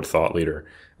quote unquote thought leader,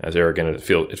 as arrogant as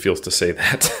it feels to say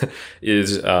that,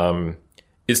 is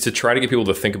to try to get people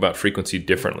to think about frequency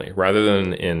differently, rather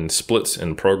than in splits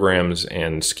and programs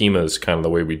and schemas, kind of the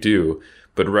way we do,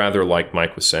 but rather, like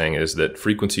Mike was saying, is that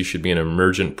frequency should be an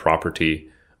emergent property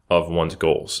of one's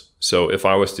goals. So if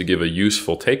I was to give a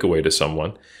useful takeaway to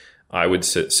someone, I would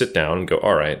sit down and go,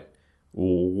 all right,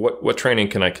 what training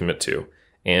can I commit to?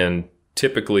 And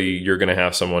typically you're going to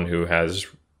have someone who has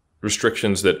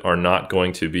restrictions that are not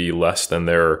going to be less than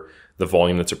the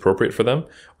volume that's appropriate for them,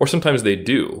 or sometimes they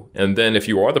do. And then if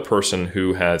you are the person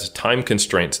who has time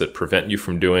constraints that prevent you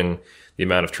from doing the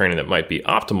amount of training that might be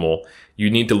optimal, you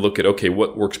need to look at, okay,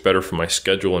 what works better for my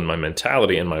schedule and my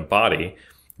mentality and my body,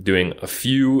 doing a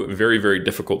few very, very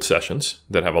difficult sessions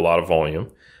that have a lot of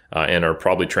volume, and are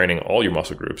probably training all your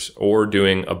muscle groups, or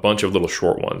doing a bunch of little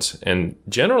short ones. And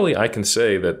generally, I can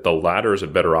say that the latter is a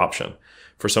better option.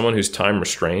 For someone who's time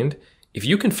restrained, if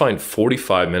you can find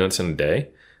 45 minutes in a day,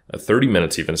 30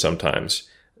 minutes even sometimes,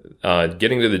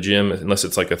 getting to the gym, unless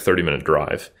it's like a 30-minute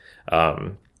drive,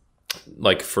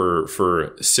 like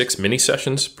for 6 mini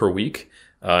sessions per week,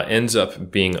 ends up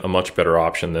being a much better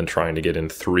option than trying to get in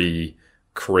 3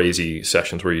 crazy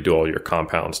sessions where you do all your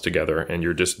compounds together and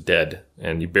you're just dead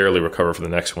and you barely recover for the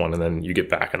next one, and then you get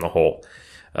back in the hole.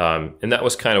 And that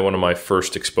was kind of one of my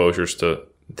first exposures to,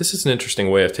 this is an interesting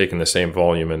way of taking the same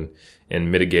volume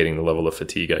and mitigating the level of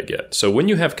fatigue I get. So when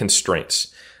you have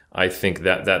constraints, I think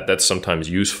that's sometimes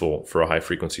useful for a high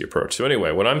frequency approach. So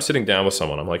anyway, when I'm sitting down with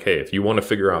someone, I'm like, hey, if you want to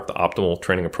figure out the optimal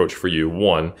training approach for you,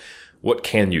 one, what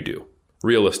can you do?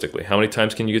 Realistically, how many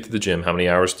times can you get to the gym? How many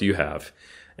hours do you have?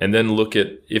 And then look at,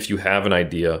 if you have an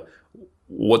idea,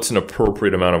 what's an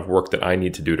appropriate amount of work that I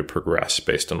need to do to progress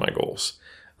based on my goals?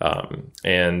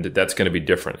 And that's going to be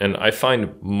different. And I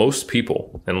find most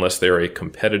people, unless they're a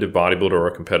competitive bodybuilder or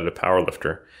a competitive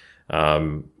powerlifter,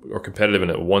 or competitive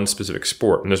in one specific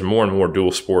sport, and there's more and more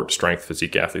dual sport strength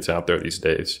physique athletes out there these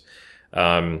days,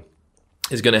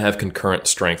 is going to have concurrent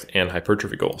strength and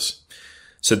hypertrophy goals.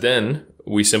 So then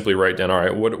we simply write down, all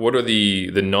right, what are the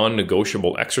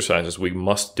non-negotiable exercises we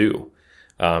must do?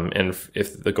 And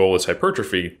if the goal is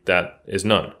hypertrophy, that is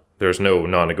none. There's no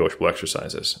non-negotiable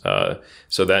exercises.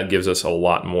 So that gives us a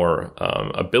lot more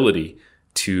ability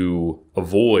to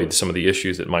avoid some of the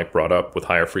issues that Mike brought up with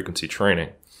higher frequency training.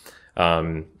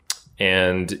 And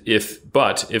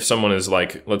if someone is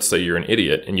like, let's say you're an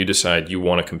idiot and you decide you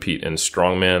want to compete in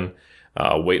strongman,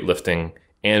 weightlifting,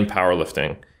 and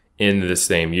powerlifting in the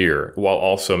same year, while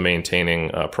also maintaining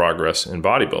progress in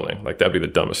bodybuilding, like that'd be the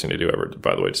dumbest thing to do ever,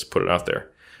 by the way, just put it out there.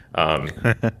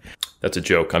 That's a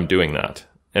joke. I'm doing that.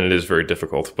 And it is very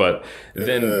difficult, but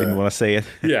then didn't want to say it.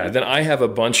 Yeah. Then I have a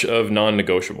bunch of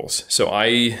non-negotiables. So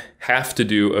I have to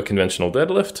do a conventional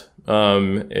deadlift,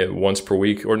 once per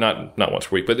week, or not once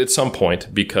per week, but at some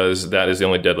point, because that is the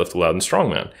only deadlift allowed in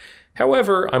strongman.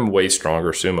 However, I'm way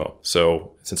stronger sumo.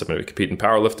 So since I'm going to be competing in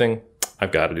powerlifting,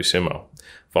 I've got to do sumo.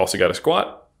 I've also got a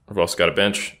squat. I've also got a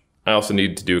bench. I also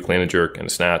need to do a clean and jerk and a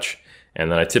snatch.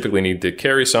 And then I typically need to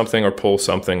carry something or pull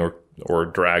something or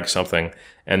drag something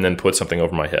and then put something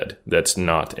over my head that's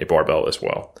not a barbell as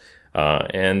well.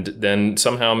 And then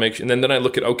somehow and then I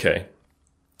look at, okay,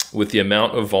 with the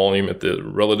amount of volume at the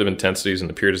relative intensities and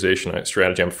the periodization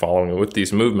strategy I'm following with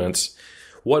these movements,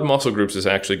 what muscle groups is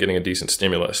actually getting a decent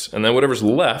stimulus? And then whatever's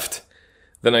left,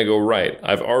 then I go, right,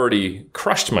 I've already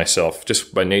crushed myself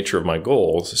just by nature of my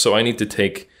goals. So I need to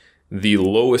take the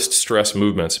lowest stress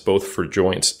movements, both for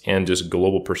joints and just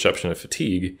global perception of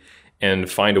fatigue, and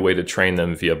find a way to train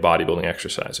them via bodybuilding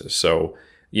exercises. So,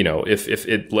 if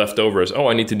it left over as,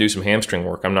 I need to do some hamstring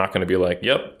work, I'm not going to be like,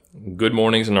 yep, good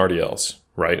mornings and RDLs,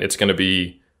 right? It's going to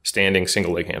be standing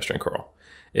single leg hamstring curl.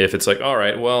 If it's like, all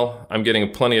right, well, I'm getting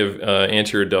plenty of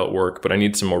anterior delt work, but I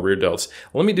need some more rear delts,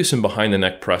 let me do some behind the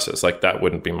neck presses. Like, that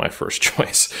wouldn't be my first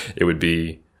choice. It would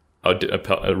be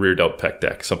a rear delt pec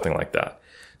deck, something like that.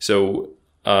 So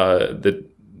the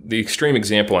extreme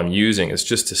example I'm using is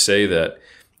just to say that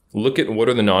look at what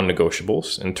are the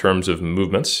non-negotiables in terms of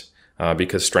movements,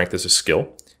 because strength is a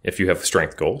skill if you have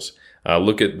strength goals.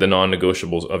 Look at the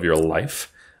non-negotiables of your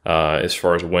life, as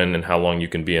far as when and how long you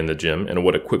can be in the gym and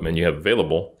what equipment you have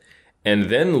available.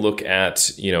 And then look at,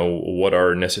 what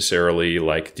are necessarily,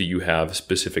 like, do you have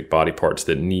specific body parts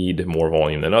that need more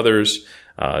volume than others,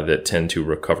 that tend to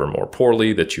recover more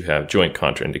poorly, that you have joint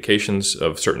contraindications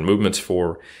of certain movements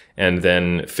for, and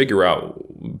then figure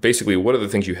out basically what are the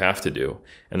things you have to do.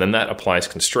 And then that applies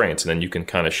constraints, and then you can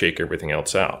kind of shake everything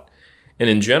else out. And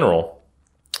in general,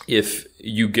 if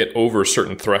you get over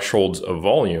certain thresholds of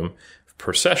volume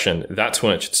per session, that's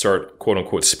when it should start, quote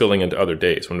unquote, spilling into other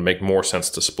days, when it make more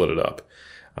sense to split it up.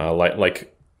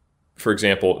 Like, for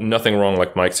example, nothing wrong,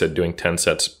 like Mike said, doing 10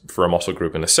 sets for a muscle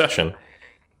group in a session,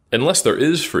 unless there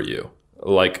is for you.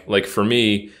 Like for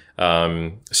me,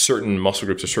 certain muscle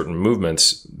groups or certain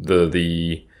movements,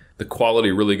 the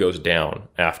quality really goes down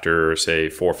after, say,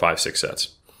 4, 5, 6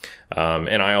 sets.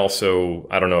 And I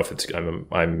don't know if it's,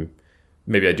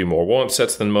 maybe I do more warm-up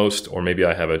sets than most, or maybe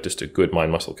I have just a good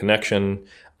mind-muscle connection.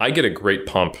 I get a great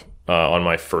pump on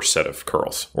my first set of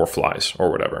curls or flies or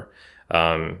whatever.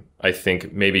 I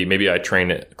think maybe I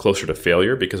train it closer to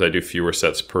failure because I do fewer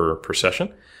sets per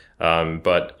session.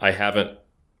 But I haven't.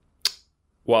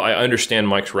 Well, I understand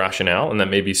Mike's rationale, and that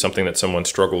may be something that someone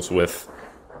struggles with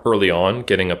early on,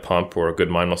 getting a pump or a good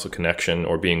mind-muscle connection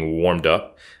or being warmed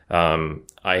up.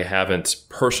 I haven't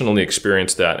personally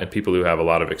experienced that, and people who have a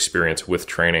lot of experience with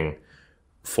training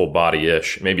full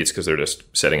body-ish, maybe it's because they're just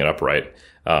setting it up right.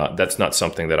 That's not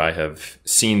something that I have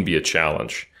seen be a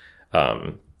challenge.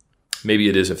 Maybe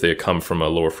it is if they come from a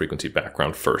lower frequency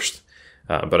background first.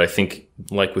 But I think,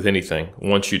 like with anything,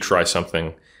 once you try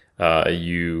something,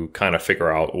 you kind of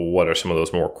figure out what are some of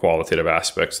those more qualitative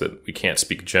aspects that we can't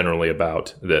speak generally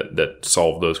about that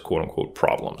solve those quote unquote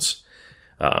problems.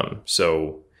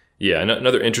 So yeah,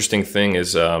 another interesting thing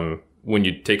is when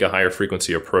you take a higher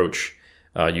frequency approach,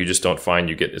 you just don't find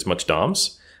you get as much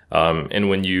DOMs. And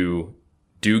when you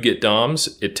do get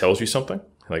DOMs, it tells you something.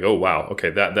 Like, oh, wow, okay,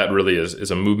 that really is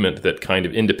a movement that kind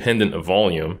of independent of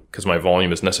volume, because my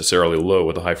volume is necessarily low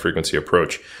with a high frequency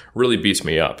approach, really beats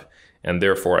me up. And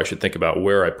therefore, I should think about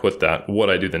where I put that, what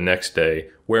I do the next day,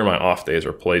 where my off days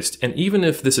are placed. And even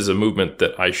if this is a movement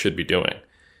that I should be doing,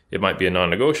 it might be a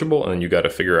non-negotiable, and then you got to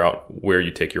figure out where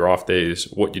you take your off days,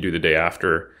 what you do the day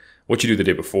after, what you do the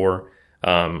day before.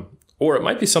 Or it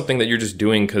might be something that you're just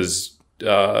doing because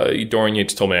Dorian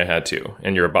Yates told me I had to,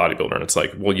 and you're a bodybuilder, and it's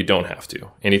like, well, you don't have to.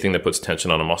 Anything that puts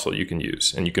tension on a muscle you can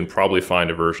use, and you can probably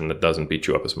find a version that doesn't beat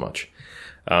you up as much.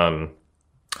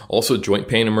 Also, joint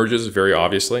pain emerges very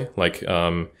obviously. Like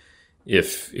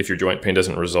if your joint pain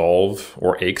doesn't resolve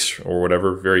or aches or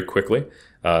whatever very quickly,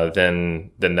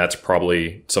 then that's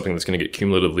probably something that's going to get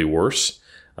cumulatively worse.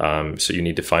 So you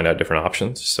need to find out different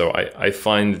options. So I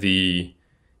find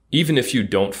even if you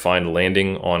don't find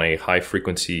landing on a high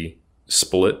frequency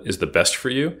split is the best for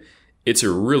you, it's a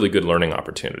really good learning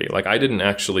opportunity. Like, I didn't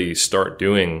actually start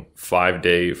doing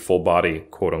 5-day full body,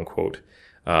 quote unquote,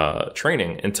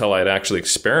 training until I'd actually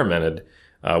experimented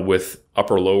with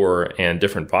upper, lower, and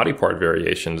different body part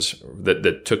variations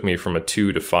that took me from a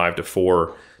 2 to 5 to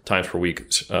 4 times per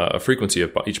week frequency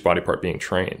of each body part being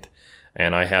trained.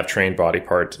 And I have trained body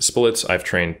part splits. I've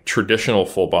trained traditional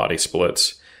full body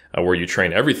splits where you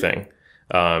train everything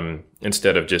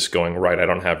instead of just going, right, I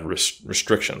don't have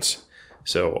restrictions.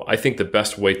 So I think the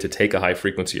best way to take a high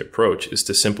frequency approach is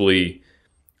to simply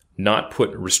not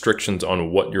put restrictions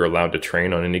on what you're allowed to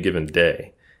train on any given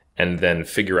day, and then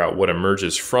figure out what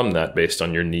emerges from that based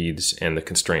on your needs and the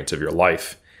constraints of your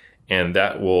life. And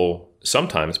that will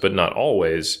sometimes, but not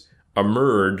always,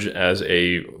 emerge as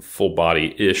a full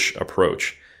body-ish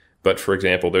approach. But for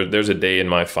example, there's a day in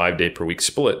my 5-day per week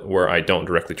split where I don't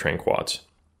directly train quads.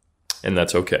 And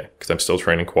that's okay, because I'm still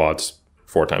training quads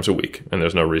 4 times a week. And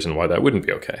there's no reason why that wouldn't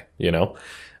be okay,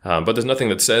 But there's nothing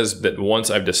that says that once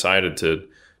I've decided to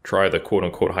try the quote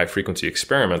unquote high frequency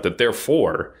experiment, that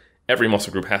therefore every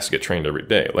muscle group has to get trained every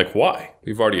day. Like, why?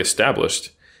 We've already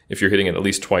established if you're hitting it at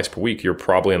least twice per week, you're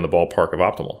probably in the ballpark of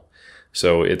optimal.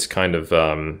 So it's kind of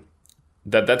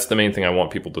that's the main thing I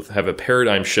want people to have a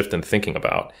paradigm shift in thinking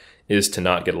about, is to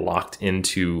not get locked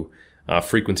into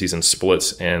frequencies and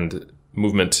splits and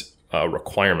movement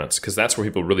requirements, because that's where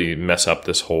people really mess up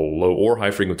this whole low or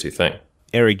high frequency thing.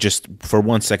 Eric, just for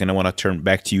 1 second, I want to turn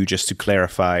back to you just to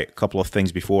clarify a couple of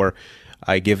things before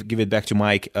I give it back to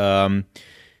Mike.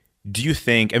 Do you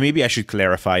think, and maybe I should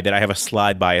clarify, that I have a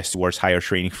slight bias towards higher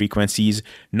training frequencies,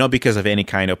 not because of any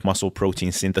kind of muscle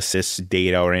protein synthesis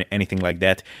data or anything like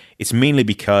that. It's mainly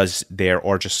because there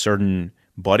are just certain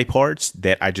body parts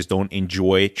that I just don't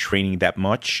enjoy training that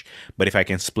much. But if I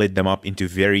can split them up into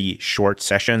very short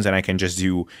sessions and I can just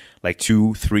do like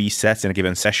 2-3 sets in a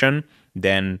given session,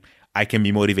 then I can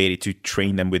be motivated to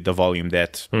train them with the volume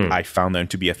that I found them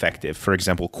to be effective. For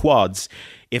example, quads,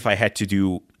 if I had to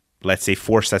do, let's say,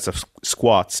 4 sets of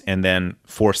squats and then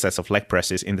 4 sets of leg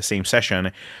presses in the same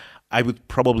session, I would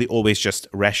probably always just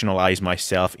rationalize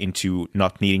myself into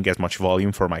not needing as much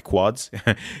volume for my quads,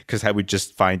 because I would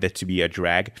just find that to be a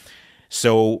drag.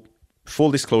 So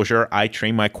full disclosure, I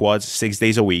train my quads 6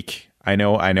 days a week. I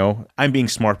know. I'm being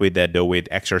smart with that, though, with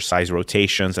exercise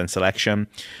rotations and selection.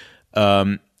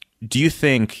 Do you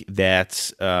think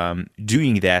that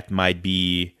doing that might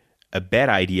be a bad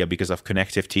idea because of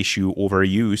connective tissue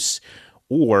overuse,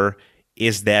 or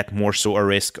is that more so a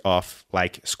risk of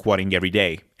like squatting every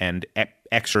day and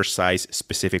exercise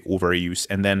specific overuse?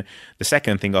 And then the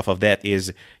second thing off of that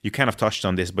is, you kind of touched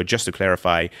on this, but just to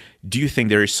clarify, do you think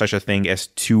there is such a thing as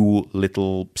too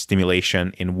little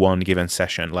stimulation in one given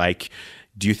session? Like,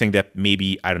 do you think that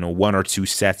maybe, I don't know, 1 or 2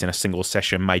 sets in a single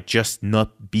session might just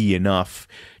not be enough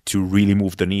to really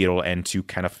move the needle and to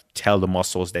kind of tell the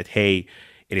muscles that, hey,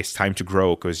 it is time to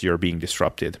grow because you're being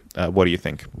disrupted? What do you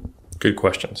think? Good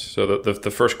questions. So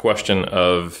the first question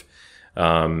of,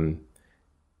 are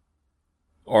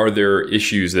there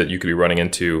issues that you could be running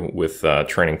into with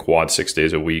training quad 6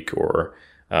 days a week? Or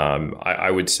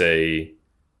I would say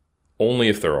only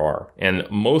if there are. And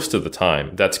most of the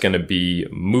time, that's going to be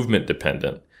movement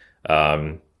dependent,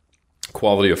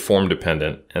 quality of form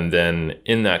dependent, and then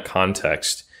in that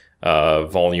context,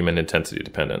 volume and intensity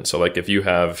dependent. So like if you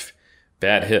have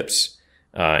bad hips,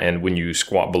 and when you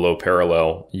squat below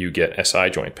parallel, you get SI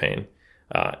joint pain,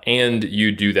 and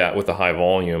you do that with a high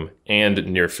volume and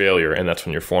near failure, and that's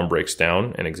when your form breaks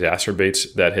down and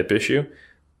exacerbates that hip issue,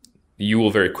 you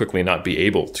will very quickly not be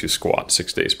able to squat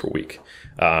 6 days per week.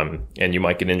 And you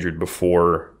might get injured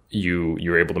before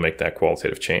you're able to make that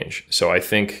qualitative change. So I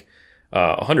think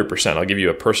 100%, I'll give you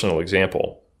a personal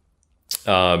example.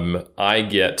 I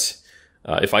get,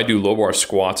 if I do low bar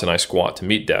squats and I squat to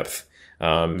meet depth,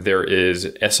 there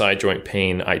is SI joint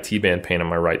pain, IT band pain on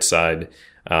my right side,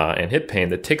 and hip pain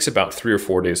that takes about 3 or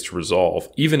 4 days to resolve,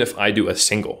 even if I do a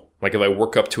single. Like if I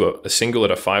work up to a single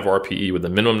at a 5 RPE with the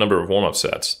minimum number of warm-up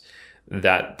sets,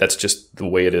 that's just the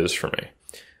way it is for me.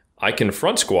 I can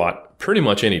front squat pretty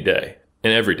much any day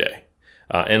and every day,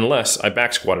 unless I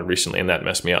back squatted recently and that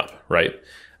messed me up, right?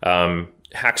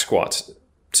 Hack squats,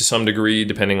 to some degree,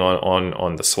 depending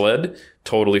on the sled,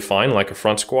 totally fine, like a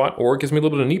front squat, or it gives me a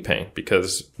little bit of knee pain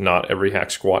because not every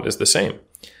hack squat is the same.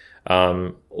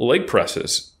 Leg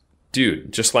presses,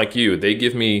 dude, just like you, they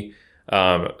give me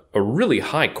a really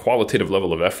high qualitative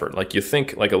level of effort. Like you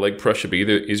think like a leg press should be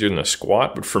easier than a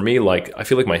squat, but for me, like I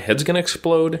feel like my head's gonna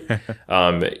explode.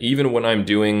 Even when I'm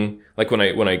doing, like when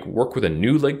I work with a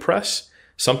new leg press,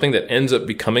 something that ends up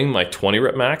becoming my 20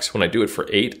 rep max, when I do it for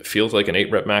 8, it feels like an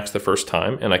 8 rep max the first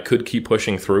time, and I could keep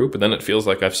pushing through, but then it feels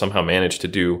like I've somehow managed to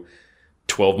do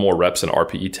 12 more reps in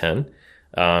RPE 10.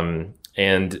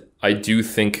 And I do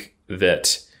think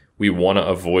that we want to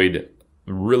avoid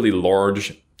really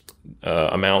large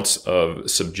amounts of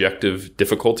subjective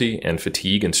difficulty and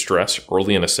fatigue and stress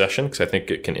early in a session, because I think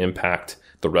it can impact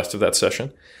the rest of that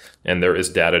session. And there is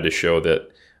data to show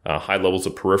that high levels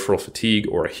of peripheral fatigue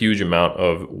or a huge amount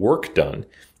of work done,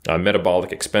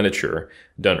 metabolic expenditure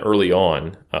done early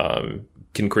on,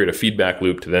 can create a feedback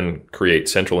loop to then create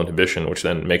central inhibition, which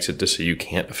then makes it just so you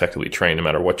can't effectively train no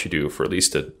matter what you do for at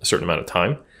least a certain amount of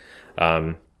time.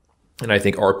 And I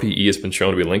think RPE has been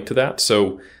shown to be linked to that.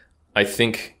 So I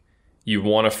think you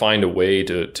want to find a way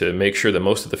to make sure that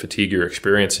most of the fatigue you're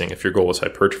experiencing, if your goal is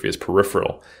hypertrophy, is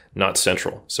peripheral, not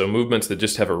central. So movements that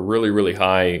just have a really, really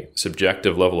high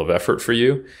subjective level of effort for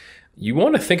you, you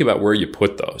want to think about where you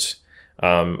put those.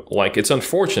 Like it's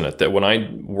unfortunate that when I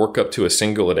work up to a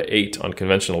single at an 8 on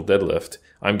conventional deadlift,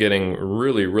 I'm getting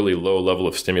really, really low level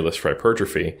of stimulus for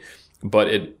hypertrophy, but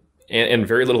and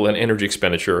very little in energy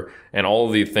expenditure and all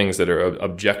of the things that are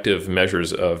objective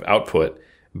measures of output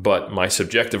but my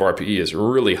subjective RPE is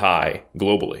really high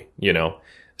globally,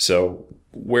 So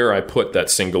where I put that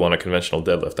single on a conventional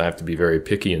deadlift, I have to be very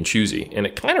picky and choosy. And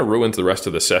it kind of ruins the rest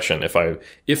of the session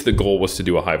if the goal was to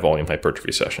do a high volume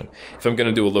hypertrophy session. If I'm going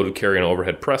to do a loaded carry and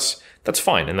overhead press, that's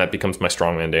fine. And that becomes my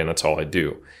strongman day, and that's all I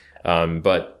do.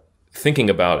 But thinking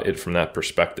about it from that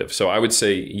perspective. So I would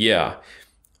say, yeah,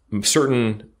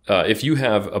 if you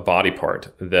have a body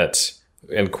part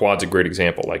and quad's a great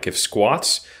example, like if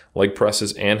squats, leg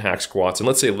presses, and hack squats, and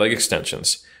let's say leg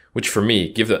extensions, which for me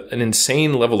give an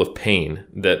insane level of pain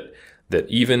that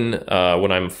even when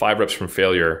I'm 5 reps from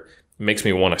failure makes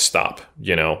me want to stop.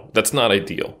 That's not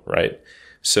ideal, right?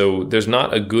 So there's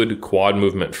not a good quad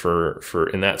movement for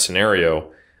in that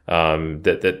scenario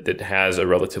that has a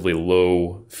relatively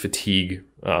low fatigue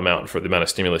amount for the amount of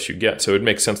stimulus you get. So it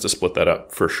makes sense to split that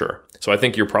up for sure. So I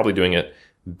think you're probably doing it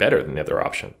better than the other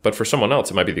option. But for someone else,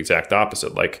 it might be the exact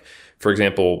opposite. Like, for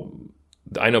example,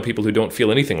 I know people who don't feel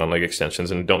anything on leg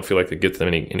extensions and don't feel like it gets them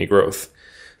any growth.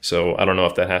 So I don't know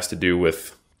if that has to do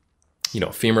with,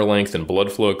 femur length and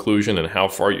blood flow occlusion and how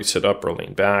far you sit up or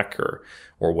lean back or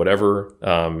whatever.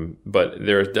 But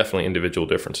there are definitely individual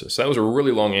differences. So that was a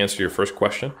really long answer to your first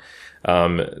question.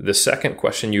 The second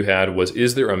question you had was,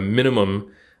 is there a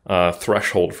minimum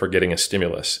threshold for getting a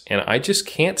stimulus? And I just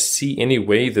can't see any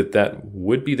way that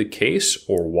would be the case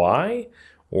or why,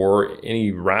 or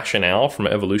any rationale from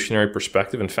an evolutionary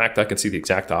perspective. In fact, I can see the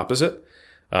exact opposite.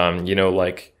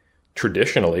 Like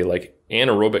traditionally, like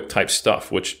anaerobic type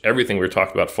stuff, which everything we're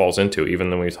talking about falls into, even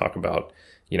when we talk about,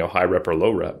 high rep or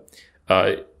low rep.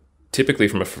 Typically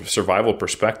from a survival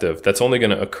perspective, that's only going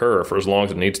to occur for as long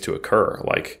as it needs to occur.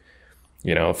 Like,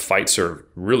 fights are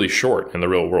really short in the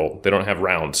real world. They don't have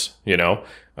rounds,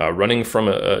 running from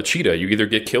a cheetah, you either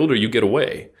get killed or you get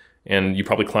away. And you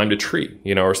probably climbed a tree,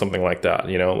 or something like that.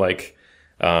 Anaerobic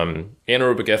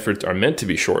efforts are meant to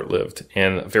be short-lived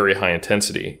and very high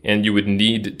intensity. And you would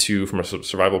need to, from a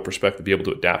survival perspective, be able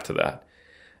to adapt to that.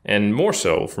 And more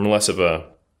so from less of a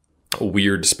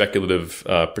weird speculative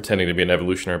pretending to be an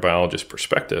evolutionary biologist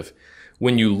perspective.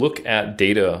 When you look at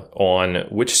data on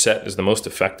which set is the most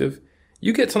effective,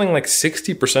 you get something like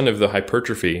 60% of the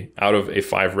hypertrophy out of a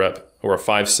 5 rep or a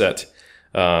 5 sets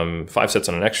on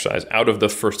an exercise out of the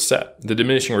first set. The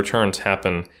diminishing returns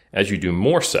happen as you do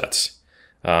more sets.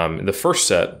 The first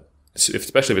set,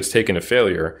 especially if it's taken to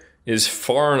failure, is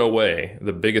far and away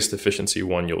the biggest efficiency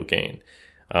one you'll gain.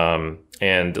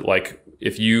 And like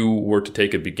if you were to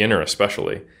take a beginner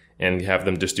especially and have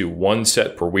them just do 1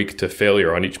 set per week to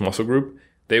failure on each muscle group,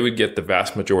 they would get the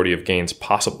vast majority of gains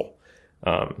possible.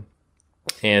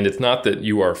 And it's not that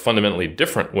you are fundamentally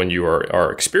different when you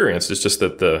are experienced. It's just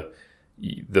that the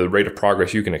rate of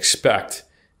progress you can expect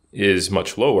is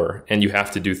much lower, and you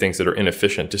have to do things that are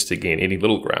inefficient just to gain any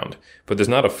little ground. But there's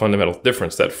not a fundamental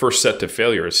difference. That first set to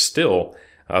failure is still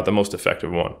the most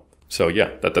effective one. So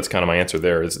yeah, that's kind of my answer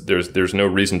there. Is there's no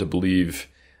reason to believe.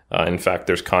 In fact,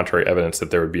 there's contrary evidence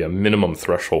that there would be a minimum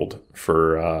threshold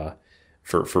for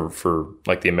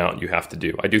like the amount you have to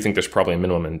do. I do think there's probably a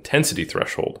minimum intensity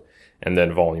threshold, and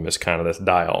then volume is kind of this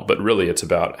dial. But really, it's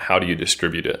about how do you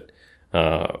distribute it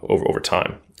over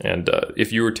time. And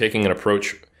if you were taking an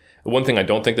approach, one thing I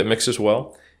don't think that mixes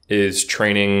well is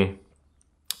training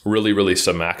really, really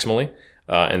submaximally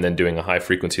and then doing a high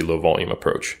frequency, low volume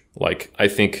approach. Like I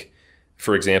think,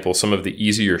 for example, some of the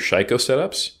easier Shiko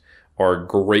setups are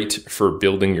great for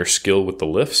building your skill with the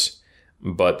lifts,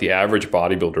 but the average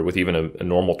bodybuilder with even a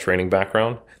normal training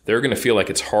background, they're going to feel like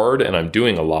it's hard and I'm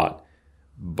doing a lot,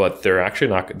 but they're actually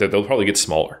not, they'll probably get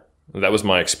smaller. That was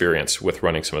my experience with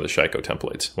running some of the Shiko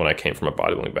templates when I came from a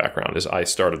bodybuilding background. Is I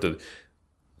started to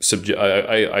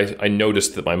I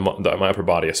noticed that my upper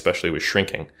body especially was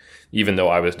shrinking, even though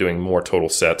I was doing more total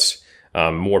sets,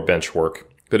 more bench work.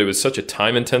 But it was such a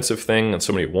time intensive thing and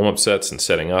so many warm up sets and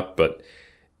setting up. But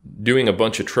doing a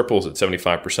bunch of triples at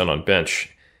 75% on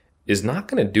bench is not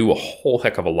going to do a whole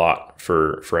heck of a lot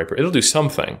for hyper. It'll do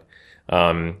something.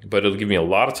 But it'll give me a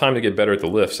lot of time to get better at the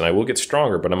lifts, and I will get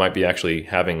stronger, but I might be actually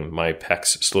having my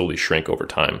pecs slowly shrink over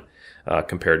time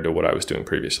compared to what I was doing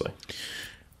previously.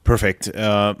 Perfect.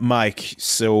 Mike,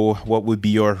 so what would be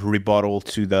your rebuttal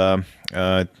to the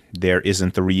there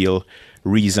isn't a real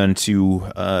reason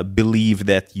to believe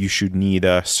that you should need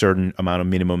a certain amount of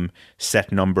minimum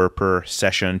set number per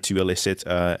session to elicit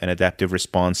an adaptive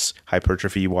response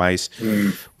hypertrophy-wise?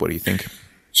 What do you think?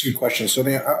 It's a good question. So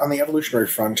on the evolutionary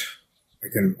front, I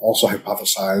can also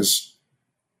hypothesize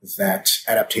that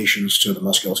adaptations to the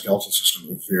musculoskeletal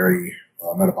system are very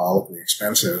metabolically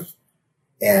expensive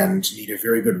and need a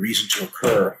very good reason to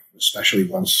occur, especially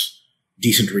once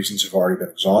decent reasons have already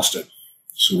been exhausted.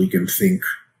 So we can think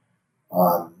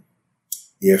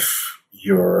If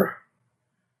you're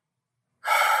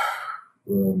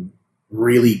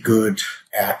really good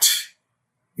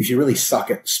if you really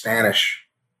suck at Spanish,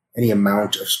 any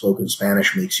amount of spoken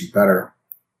Spanish makes you better.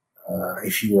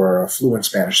 If you are a fluent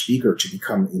Spanish speaker, to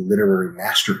become a literary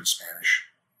master in Spanish,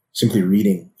 simply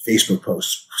reading Facebook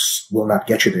posts will not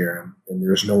get you there, and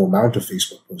there is no amount of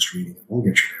Facebook post reading that will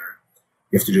get you there.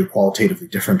 You have to do a qualitatively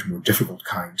different, more difficult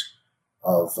kind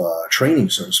of training,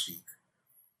 so to speak.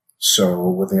 So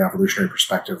with the evolutionary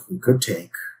perspective we could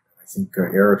take, I think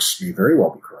Eric's may very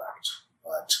well be correct,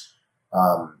 but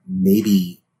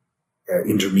maybe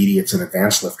intermediates and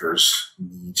advanced lifters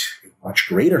need a much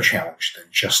greater challenge than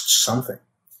just something,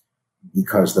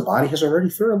 because the body has already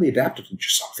thoroughly adapted to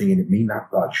just something, and it may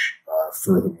not budge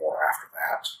furthermore after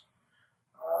that.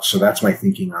 So that's my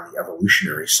thinking on the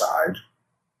evolutionary side.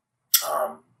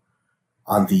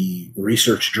 On the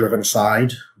research-driven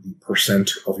side, the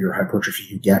percent of your hypertrophy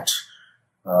you get,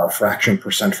 fraction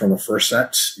percent from the first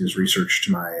set, is research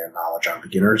to my knowledge on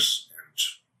beginners and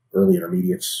early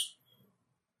intermediates.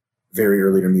 Very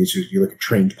early intermediates, you look at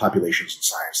trained populations in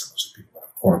science, and those are people that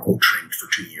have quote-unquote trained for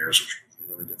 2 years, which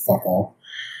really did fuck all.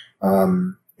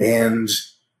 And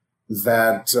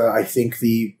that I think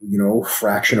the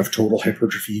fraction of total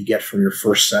hypertrophy you get from your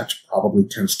first set probably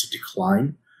tends to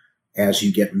decline as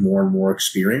you get more and more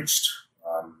experienced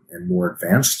and more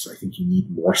advanced. I think you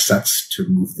need more sets to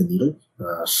move the needle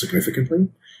significantly.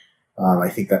 I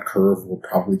think that curve will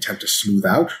probably tend to smooth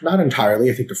out. Not entirely.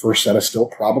 I think the first set is still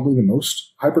probably the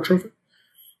most hypertrophic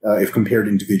if compared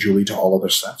individually to all other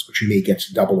sets, but you may get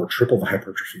double or triple the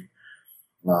hypertrophy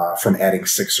from adding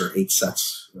 6 or 8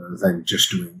 sets than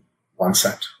just doing one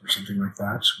set or something like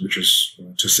that, which is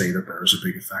to say that there is a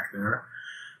big effect there.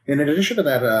 And in addition to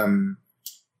that,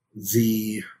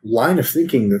 the line of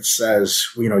thinking that says,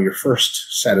 your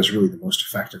first set is really the most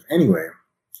effective anyway,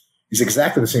 is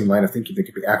exactly the same line of thinking that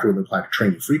can be accurately applied to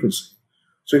training frequency.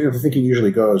 So the thinking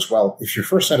usually goes, well, if your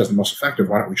first set is the most effective,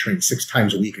 why don't we train 6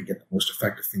 times a week and get the most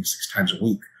effective thing 6 times a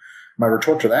week? My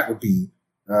retort to that would be,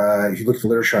 if you look at the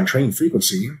literature on training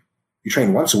frequency, you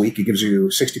train once a week, it gives you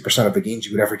 60% of the gains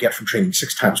you would ever get from training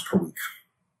 6 times per week.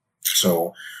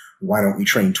 So why don't we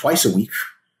train twice a week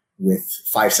with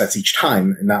 5 sets each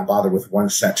time and not bother with 1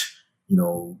 set,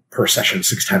 per session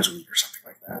 6 times a week or something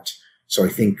like that? So I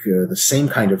think the same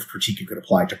kind of critique you could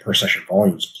apply to per session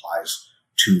volumes applies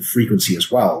to frequency as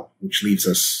well, which leaves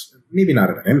us maybe not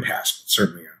at an impasse, but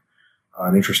certainly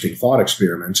an interesting thought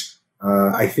experiment.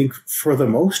 I think for the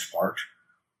most part,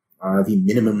 the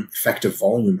minimum effective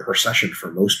volume per session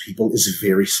for most people is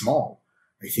very small.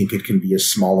 I think it can be as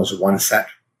small as 1 set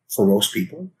for most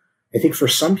people. I think for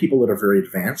some people that are very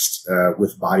advanced,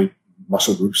 with body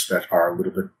muscle groups that are a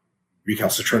little bit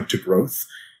recalcitrant to growth,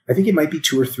 I think it might be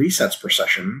 2 or 3 sets per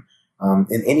session.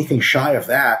 And anything shy of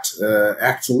that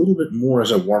acts a little bit more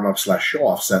as a warm-up /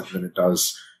 show-off set than it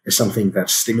does as something that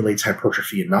stimulates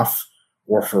hypertrophy enough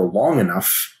or for long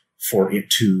enough for it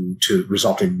to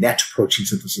result in net protein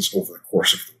synthesis over the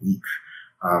course of the week.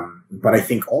 But I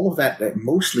think all of that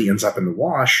mostly ends up in the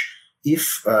wash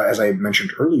if, as I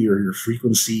mentioned earlier, your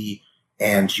frequency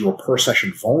and your per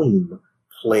session volume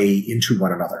play into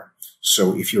one another.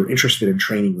 So if you're interested in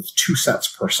training with 2 sets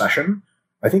per session,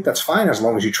 I think that's fine as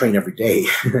long as you train every day,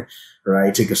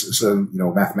 right? So,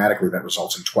 mathematically that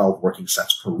results in 12 working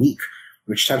sets per week,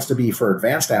 which tends to be for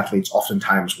advanced athletes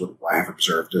oftentimes what I have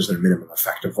observed as their minimum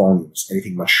effective volumes.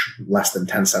 Anything much less than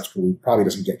 10 sets per week probably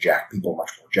doesn't get people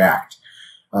much more jacked.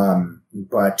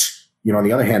 But, on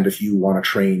the other hand, if you want to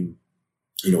train,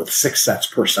 with 6 sets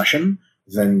per session,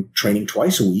 then training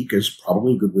twice a week is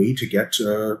probably a good way to get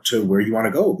to where you want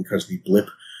to go, because the blip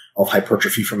of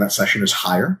hypertrophy from that session is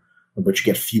higher, but you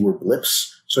get fewer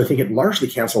blips. So I think it largely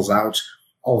cancels out.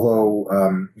 Although,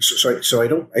 I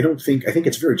think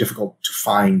it's very difficult to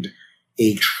find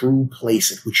a true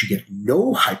place at which you get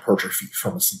no hypertrophy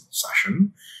from a single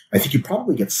session. I think you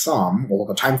probably get some,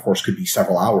 although the time course could be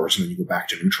several hours and then you go back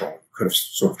to neutral. You could have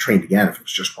sort of trained again if it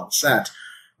was just 1 set.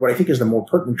 What I think is the more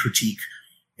pertinent critique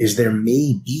is there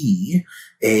may be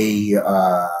a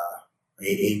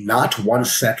not 1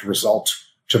 set result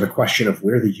to the question of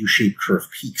where the U-shaped curve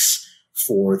peaks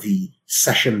for the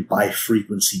session by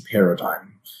frequency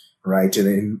paradigm, right?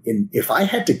 And if I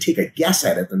had to take a guess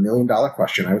at it, the $1 million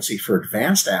question, I would say for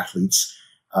advanced athletes,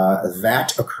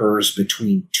 that occurs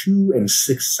between 2 and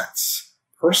 6 sets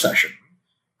per session,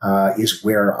 is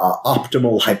where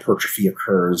optimal hypertrophy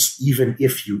occurs, even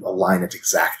if you align it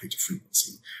exactly to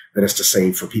frequency. That is to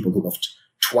say, for people who lift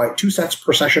 2 sets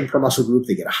per session per muscle group,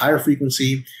 they get a higher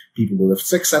frequency. People who lift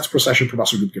 6 sets per session per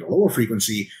muscle group get a lower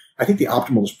frequency. I think the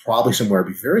optimal is probably somewhere.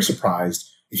 I'd be very surprised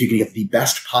if you can get the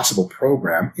best possible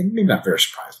program, and maybe not very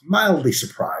surprised, mildly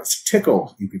surprised,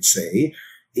 tickled, you could say,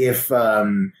 if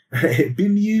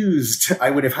bemused, I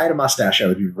would, if I had a mustache, I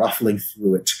would be ruffling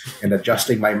through it and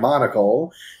adjusting my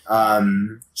monocle.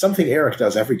 Something Eric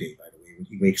does every day, by the way, when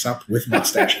he wakes up with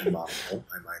mustache and monocle,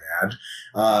 I might add.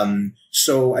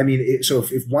 So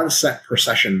if one set per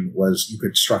session was, you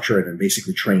could structure it and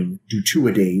basically do 2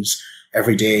 a days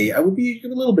every day, I would be a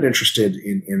little bit interested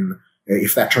in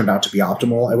if that turned out to be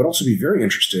optimal. I would also be very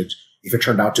interested if it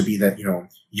turned out to be that,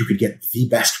 you could get the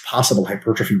best possible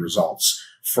hypertrophy results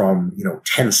from,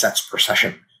 10 sets per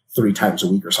session 3 times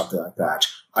a week or something like that.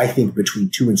 I think between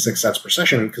 2 and 6 sets per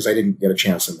session, because I didn't get a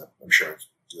chance, and I'm sure I'll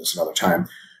do this another time,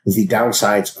 the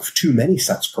downsides of too many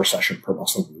sets per session per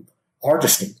muscle group are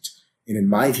distinct. And in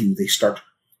my view, they start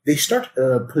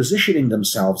positioning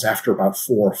themselves after about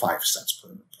 4 or 5 sets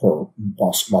per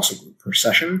muscle group per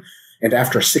session. And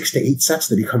after 6 to 8 sets,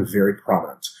 they become very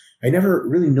prominent. I never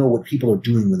really know what people are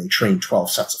doing when they train 12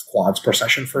 sets of quads per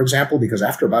session, for example, because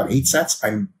after about 8 sets,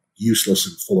 I'm useless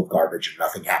and full of garbage and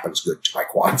nothing happens good to my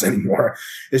quads anymore.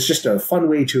 It's just a fun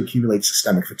way to accumulate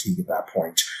systemic fatigue at that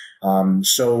point.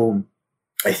 So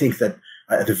I think that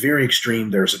at the very extreme,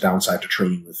 there's a downside to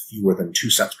training with fewer than 2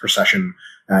 sets per session.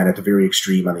 And at the very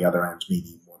extreme, on the other end,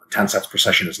 maybe more than 10 sets per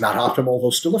session is not optimal,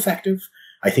 though still effective.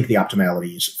 I think the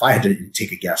optimality is, if I had to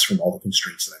take a guess from all the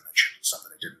constraints that I mentioned,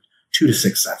 something I didn't, 2 to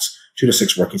 6 sets, 2 to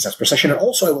 6 working sets per session. And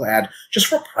also I will add, just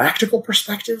from a practical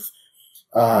perspective,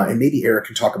 and maybe Eric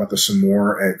can talk about this some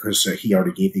more, because he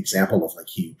already gave the example of, like,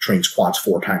 he trains quads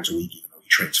 4 times a week, even though he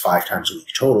trains 5 times a week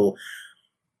total.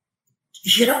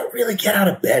 You don't really get out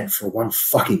of bed for one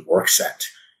fucking work set.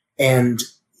 And,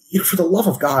 for the love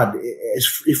of God,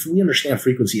 if we understand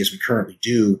frequency as we currently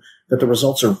do, that the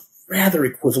results are rather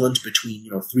equivalent between,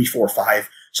 3, 4, 5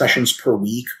 sessions per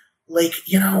week. Like,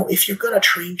 if you're going to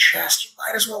train chest, you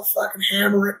might as well fucking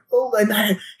hammer it. Oh,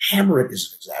 hammer it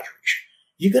is an exaggeration.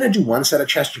 You're going to do 1 set of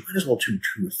chest, you might as well do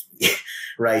 2 or 3,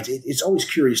 right? It's always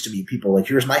curious to me, people like,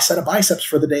 here's my set of biceps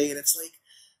for the day. And it's like,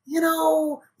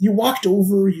 you walked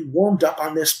over, you warmed up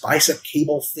on this bicep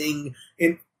cable thing.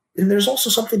 And there's also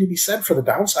something to be said for the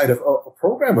downside of a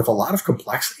program with a lot of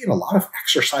complexity and a lot of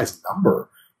exercise number.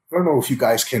 I don't know if you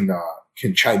guys can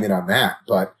chime in on that,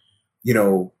 but,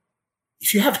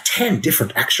 if you have 10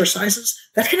 different exercises,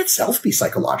 that can itself be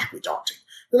psychologically daunting.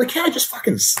 You're like, can't I just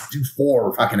fucking do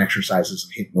 4 fucking exercises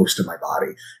and hit most of my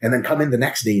body, and then come in the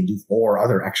next day and do 4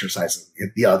 other exercises and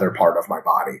hit the other part of my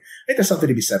body? I think there's something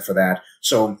to be said for that.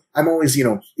 So I'm always,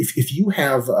 if you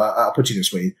have, I'll put it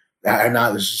this way,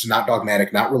 this is not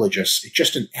dogmatic, not religious. It's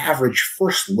just an average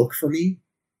first look for me.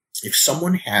 If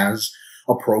someone has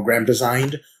a program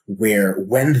designed where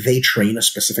when they train a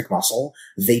specific muscle,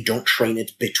 they don't train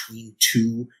it between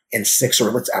 2 and 6,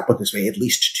 or let's put it this way, at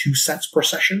least 2 sets per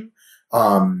session,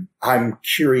 I'm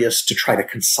curious to try to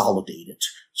consolidate it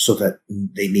so that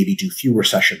they maybe do fewer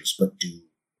sessions, but do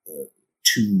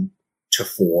 2 to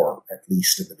 4 at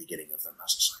least in the beginning of their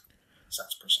mesocycle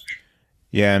sets per session.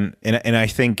 Yeah, and I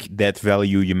think that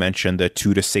value you mentioned, the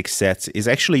 2 to 6 sets, is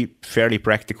actually fairly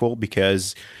practical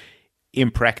because in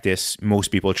practice, most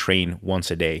people train once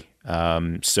a day.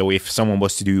 So if someone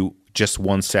was to do just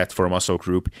 1 set for a muscle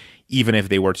group, even if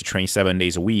they were to train 7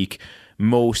 days a week,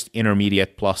 most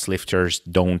intermediate plus lifters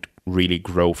don't really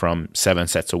grow from 7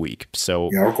 sets a week. So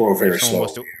I'll grow very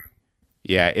slowly.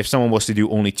 If someone was to do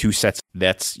only 2 sets,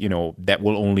 that's, that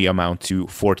will only amount to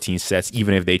 14 sets,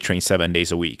 even if they train 7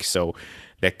 days a week. So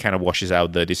that kind of washes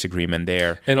out the disagreement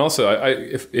there. And also,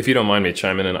 if you don't mind me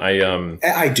chiming in,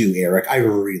 I do, Eric. I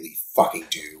really fucking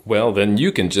do. Well, then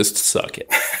you can just suck it.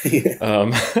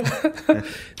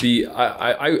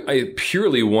 I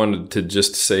purely wanted to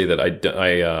just say that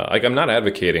I'm not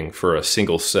advocating for a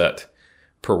single set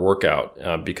per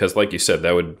workout, because, like you said,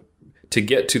 that would, to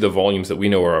get to the volumes that we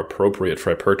know are appropriate for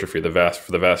hypertrophy,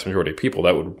 for the vast majority of people,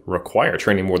 that would require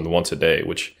training more than once a day.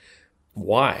 Which,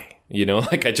 why?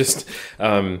 I just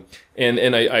and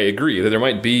I agree that there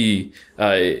might be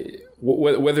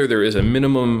whether there is a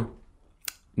minimum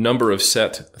number of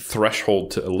set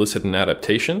threshold to elicit an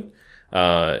adaptation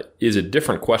is a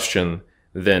different question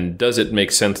than does it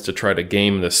make sense to try to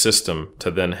game the system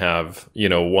to then have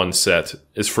 1 set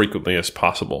as frequently as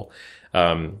possible.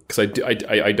 Because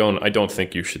I don't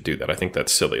think you should do that. I think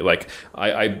that's silly. Like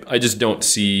I just don't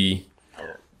see,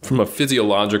 from a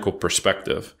physiological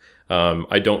perspective,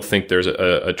 I don't think there's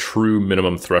a true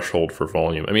minimum threshold for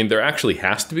volume. I mean, there actually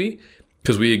has to be,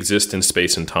 because we exist in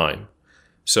space and time.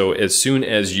 So as soon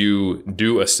as you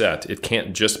do a set, it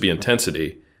can't just be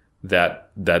intensity that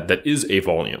is a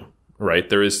volume, right?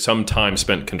 There is some time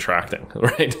spent contracting,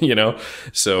 right?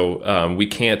 So we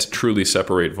can't truly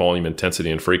separate volume,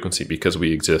 intensity, and frequency because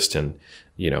we exist in,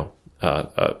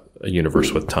 a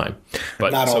universe with time.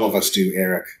 But not all of us do,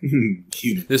 Eric.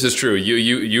 This is true.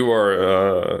 You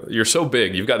are you're so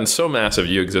big. You've gotten so massive.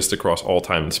 You exist across all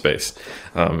time and space.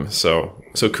 So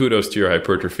kudos to your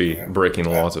hypertrophy, breaking the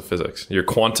laws of physics. Your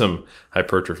quantum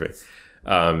hypertrophy.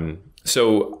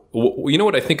 So you know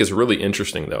what I think is really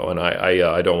interesting, though, and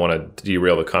I don't want to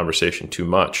derail the conversation too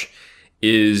much,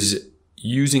 is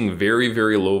using very,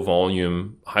 very low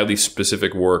volume, highly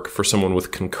specific work for someone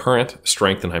with concurrent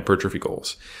strength and hypertrophy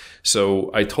goals.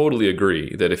 So I totally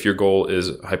agree that if your goal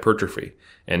is hypertrophy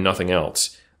and nothing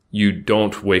else, you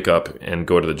don't wake up and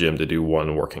go to the gym to do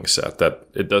one working set. That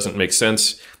it doesn't make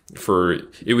sense.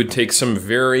 It would take some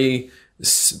very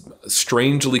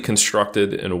strangely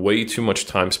constructed and way too much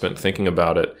time spent thinking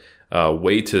about it,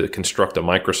 way to construct a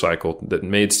microcycle that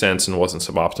made sense and wasn't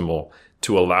suboptimal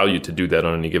to allow you to do that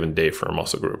on any given day for a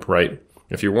muscle group, right?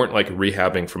 If you weren't like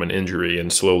rehabbing from an injury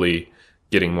and slowly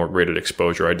getting more graded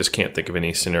exposure, I just can't think of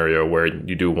any scenario where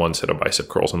you do one set of bicep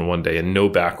curls in one day and no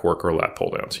back work or lat pull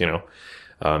downs,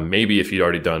 Maybe if you'd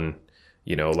already done,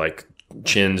 like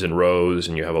chins and rows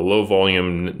and you have a low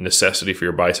volume necessity for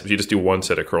your biceps, you just do one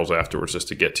set of curls afterwards just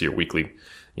to get to your weekly,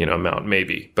 amount,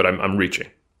 maybe, but I'm reaching.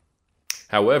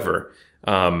 However,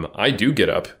 I do get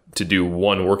up to do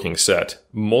one working set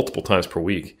multiple times per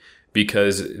week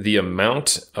because the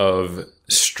amount of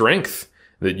strength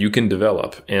that you can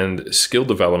develop and skill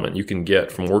development you can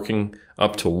get from working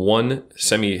up to one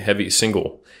semi-heavy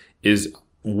single is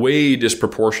way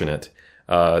disproportionate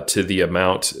to the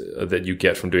amount that you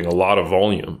get from doing a lot of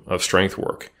volume of strength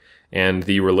work. And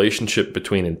the relationship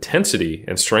between intensity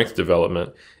and strength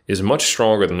development is much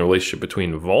stronger than the relationship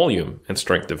between volume and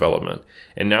strength development.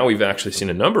 And now we've actually seen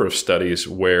a number of studies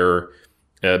where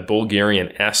a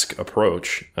Bulgarian-esque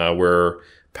approach, where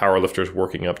powerlifters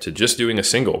working up to just doing a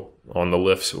single on the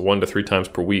lifts 1 to 3 times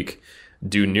per week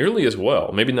do nearly as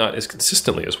well, maybe not as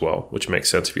consistently as well, which makes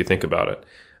sense if you think about it,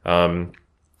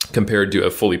 compared to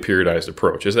a fully periodized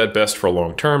approach. Is that best for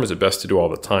long term? Is it best to do all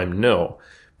the time? No.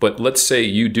 But let's say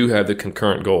you do have the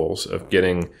concurrent goals of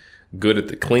getting good at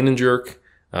the clean and jerk,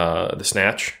 the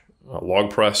snatch,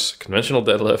 log press, conventional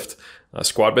deadlift,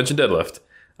 squat, bench, and deadlift,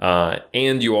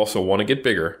 and you also want to get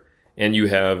bigger, and you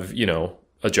have,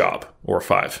 a job or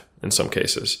 5 in some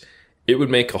cases. It would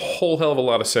make a whole hell of a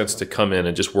lot of sense to come in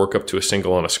and just work up to a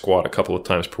single on a squat a couple of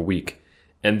times per week,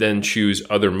 and then choose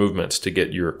other movements to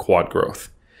get your quad growth,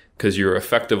 because you're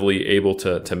effectively able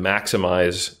to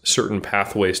maximize certain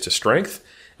pathways to strength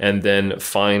and then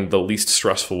find the least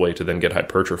stressful way to then get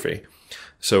hypertrophy.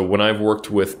 So when I've worked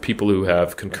with people who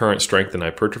have concurrent strength and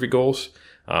hypertrophy goals,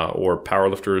 or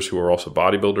powerlifters who are also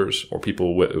bodybuilders, or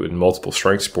people in multiple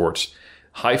strength sports,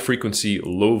 high frequency,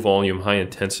 low volume, high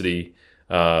intensity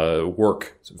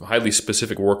work, highly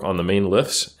specific work on the main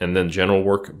lifts, and then general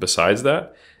work besides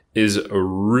that is a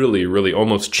really, really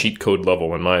almost cheat code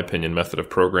level, in my opinion, method of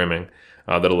programming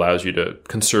that allows you to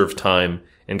conserve time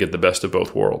and get the best of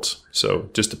both worlds. So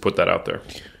just to put that out there.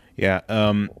 Yeah.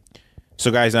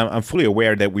 So guys, I'm fully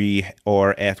aware that we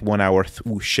are at 1 hour,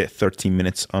 13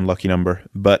 minutes, unlucky number.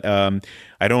 But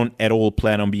I don't at all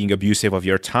plan on being abusive of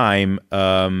your time.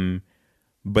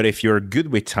 But if you're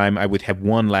good with time, I would have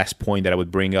one last point that I would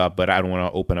bring up, but I don't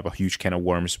want to open up a huge can of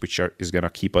worms, which is going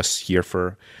to keep us here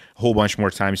for a whole bunch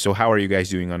more time. So how are you guys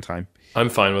doing on time? I'm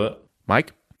fine with it.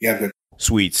 Mike? Yeah, good.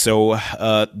 Sweet. So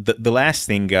the last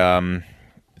thing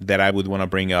that I would want to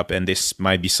bring up, and this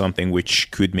might be something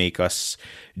which could make us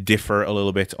differ a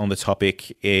little bit on the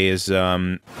topic, is...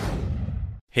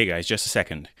 Hey guys, just a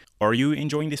second. Are you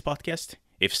enjoying this podcast?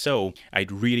 If so,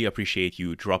 I'd really appreciate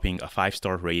you dropping a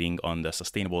 5-star rating on the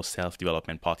Sustainable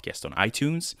Self-Development Podcast on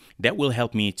iTunes. That will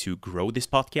help me to grow this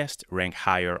podcast, rank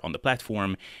higher on the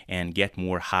platform, and get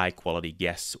more high-quality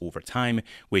guests over time,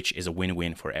 which is a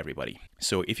win-win for everybody.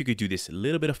 So if you could do this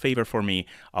little bit of favor for me,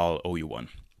 I'll owe you one.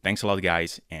 Thanks a lot,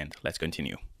 guys, and let's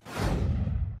continue.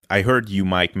 I heard you,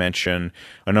 Mike, mention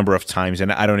a number of times,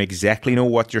 and I don't exactly know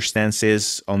what your stance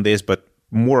is on this, but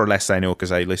more or less I know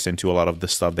because I listen to a lot of the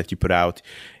stuff that you put out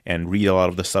and read a lot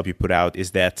of the stuff you put out,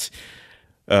 is that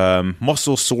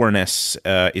muscle soreness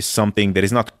is something that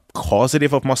is not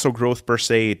causative of muscle growth per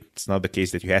se. It's not the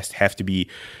case that you have to be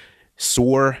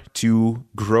sore to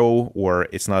grow, or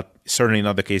it's certainly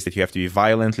not the case that you have to be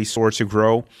violently sore to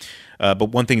grow. But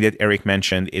one thing that Eric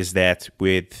mentioned is that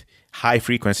with high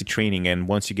frequency training, and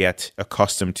once you get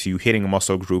accustomed to hitting a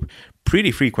muscle group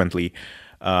pretty frequently,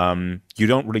 you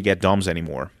don't really get DOMs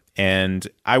anymore. And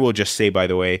I will just say, by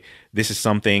the way, this is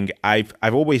something I've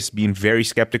always been very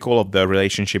skeptical of the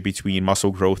relationship between muscle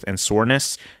growth and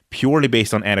soreness, purely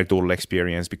based on anecdotal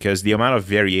experience, because the amount of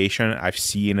variation I've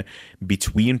seen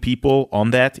between people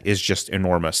on that is just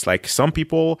enormous. Like, some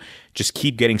people just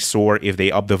keep getting sore if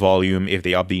they up the volume, if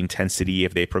they up the intensity,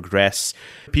 if they progress.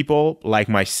 People like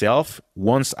myself,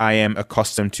 once I am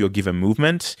accustomed to a given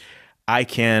movement, I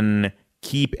can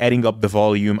keep adding up the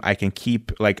volume. I can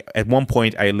keep, like, at one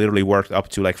point I literally worked up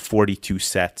to like 42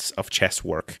 sets of chest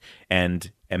work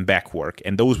and back work,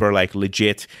 and those were like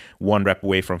legit 1 rep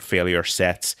away from failure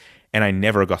sets, and I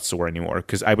never got sore anymore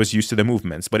because I was used to the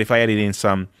movements. But if I added in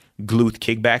some glute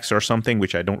kickbacks or something,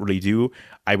 which I don't really do,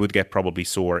 I would get probably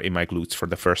sore in my glutes for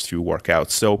the first few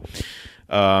workouts. So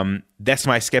that's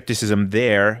my skepticism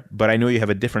there, but I know you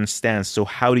have a different stance. So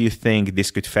how do you think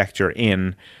this could factor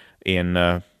in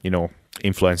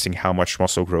influencing how much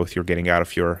muscle growth you're getting out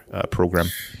of your program?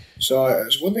 So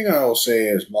one thing I will say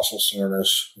is muscle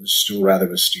soreness is still rather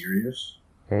mysterious.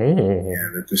 Oh.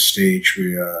 And at this stage,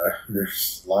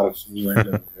 there's a lot of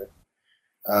innuendo there.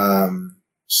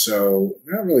 So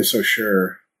we're not really so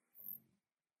sure.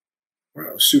 We're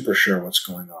not super sure what's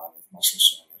going on with muscle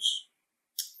soreness.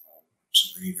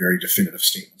 So any very definitive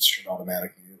statements should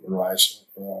automatically arouse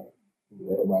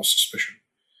suspicion.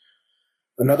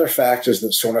 Another fact is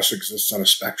that soreness exists on a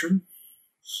spectrum.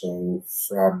 So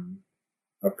from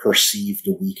a perceived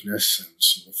weakness and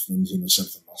sort of flimsiness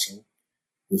of the muscle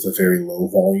with a very low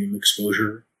volume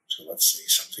exposure to, let's say,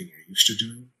 something you're used to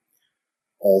doing,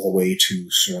 all the way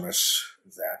to soreness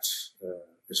that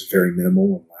is very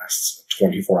minimal and lasts a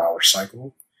 24-hour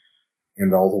cycle,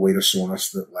 and all the way to soreness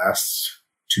that lasts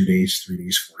 2 days, 3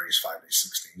 days, 4 days, 5 days,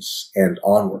 6 days, and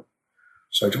onward.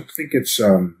 So I don't think it's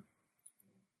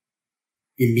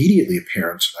immediately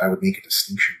apparent that I would make a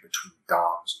distinction between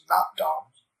DOMs and not DOMs.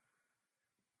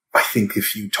 I think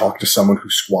if you talk to someone who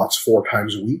squats 4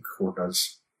 times a week or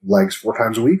does legs 4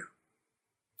 times a week,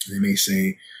 they may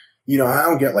say, I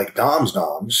don't get like DOMs,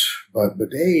 but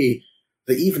the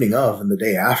evening of and the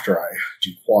day after I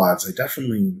do quads, I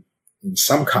definitely, in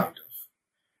some kind of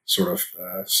sort of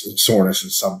soreness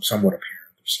is somewhat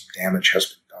apparent, or some damage has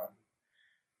been done.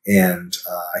 And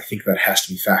I think that has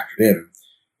to be factored in.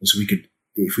 So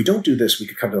if we don't do this, we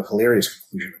could come to a hilarious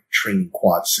conclusion of training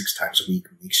quads 6 times a week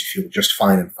makes you feel just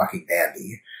fine and fucking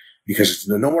dandy because it's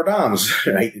no more DOMs,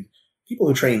 right? People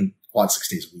who train quads 6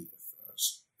 days a week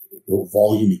with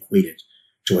volume equated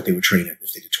to what they would train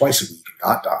if they did twice a week and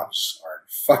got DOMs are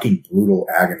in fucking brutal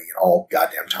agony at all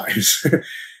goddamn times.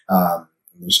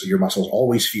 So your muscles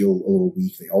always feel a little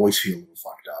weak. They always feel a little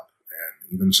fucked up.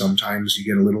 And even sometimes you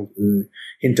get a little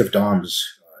hint of DOMs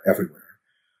everywhere.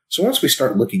 So once we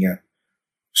start looking at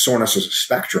soreness as a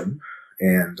spectrum,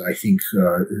 and I think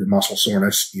muscle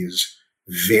soreness is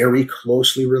very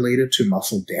closely related to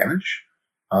muscle damage.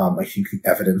 I think the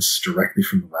evidence directly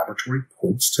from the laboratory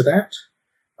points to that.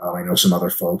 I know some other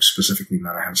folks, specifically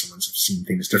meta-Hanselmans, have seen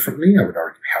things differently. I would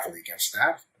argue heavily against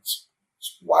that. It's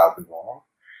wildly wrong.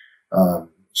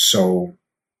 So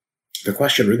the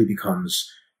question really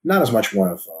becomes not as much one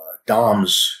of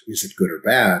DOMs, is it good or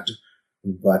bad,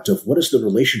 but of what is the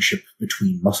relationship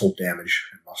between muscle damage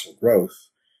and muscle growth.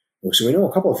 So we know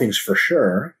a couple of things for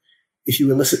sure. If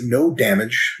you elicit no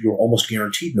damage, you're almost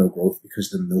guaranteed no growth because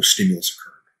then no stimulus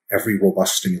occurred. Every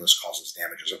robust stimulus causes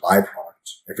damage as a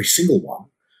byproduct. Every single one,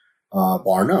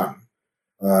 bar none.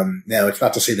 Now, it's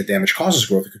not to say that damage causes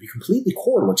growth. It could be completely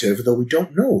correlative, though we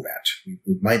don't know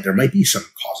that. There might be some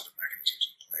causative mechanisms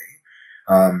in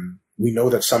play. We know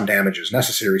that some damage is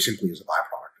necessary simply as a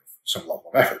byproduct of some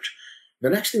level of effort. The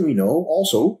next thing we know,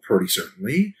 also pretty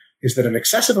certainly, is that an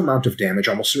excessive amount of damage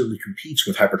almost certainly competes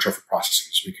with hypertrophic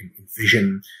processes. We can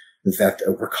envision that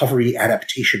a recovery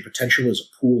adaptation potential is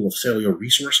a pool of cellular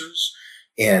resources,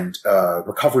 and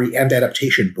recovery and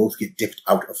adaptation both get dipped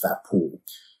out of that pool.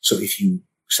 So if you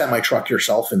semi-truck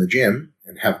yourself in the gym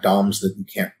and have DOMs that you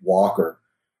can't walk, or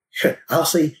I'll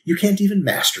say you can't even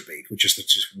masturbate, which is the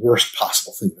just worst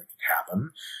possible thing that could happen,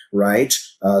 right?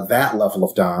 That level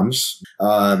of DOMs.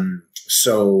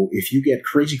 So if you get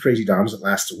crazy DOMs that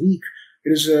last a week,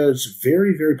 it's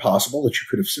very, very possible that you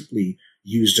could have simply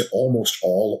used almost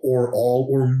all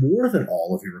or more than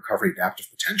all of your recovery adaptive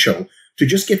potential to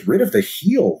just get rid of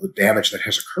the damage that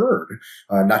has occurred,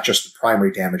 not just the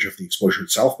primary damage of the exposure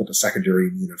itself, but the secondary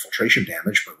immune infiltration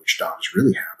damage by which DOMs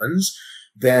really happens,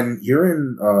 then you're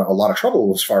in a lot of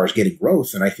trouble as far as getting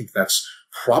growth. And I think that's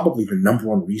probably the number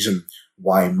one reason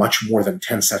why much more than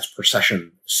 10 sets per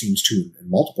session seems to, in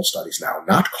multiple studies now,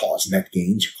 not cause net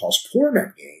gains or cause poor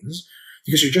net gains,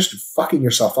 because you're just fucking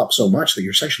yourself up so much that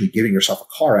you're essentially giving yourself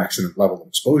a car accident level of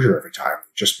exposure every time.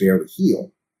 You just barely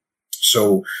heal.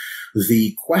 So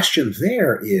the question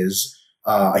there is,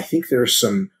 I think there's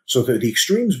so the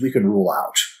extremes we can rule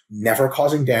out: never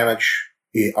causing damage,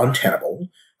 untenable,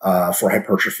 for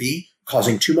hypertrophy;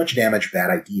 causing too much damage,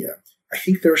 bad idea. I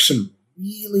think there's some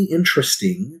really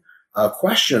interesting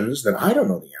questions that I don't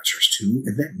know the answers to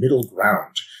in that middle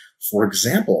ground. For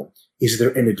example, is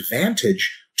there an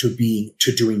advantage to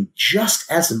doing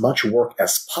just as much work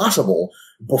as possible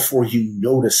before you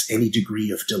notice any degree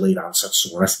of delayed onset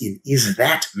soreness? Is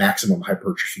that maximum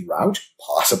hypertrophy route?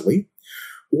 Possibly.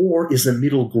 Or is the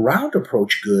middle ground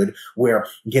approach good, where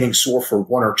getting sore for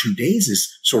 1 or 2 days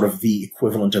is sort of the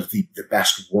equivalent of the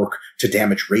best work to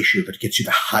damage ratio that gets you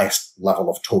the highest level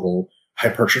of total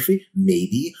hypertrophy?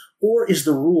 Maybe. Or is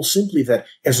the rule simply that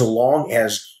as long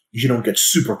as you don't get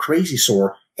super crazy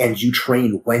sore and you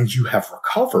train when you have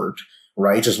recovered,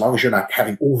 right? As long as you're not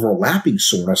having overlapping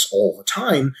soreness all the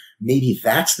time, maybe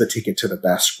that's the ticket to the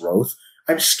best growth.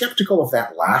 I'm skeptical of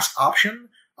that last option.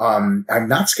 I'm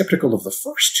not skeptical of the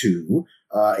first two,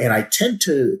 and I tend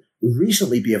to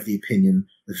recently be of the opinion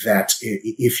that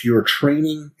if you're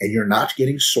training and you're not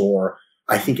getting sore,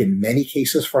 I think in many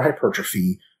cases for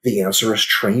hypertrophy, the answer is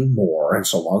train more. And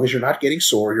so long as you're not getting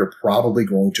sore, you're probably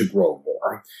going to grow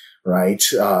more, right?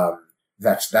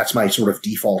 That's my sort of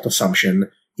default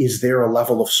assumption. Is there a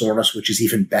level of soreness which is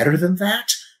even better than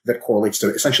that correlates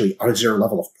to essentially, is there a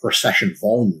level of per session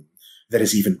volume that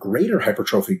is even greater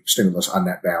hypertrophic stimulus on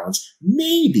that balance?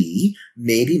 Maybe,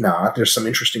 maybe not. There's some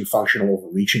interesting functional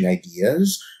overreaching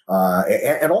ideas.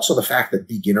 And also the fact that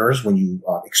beginners, when you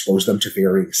expose them to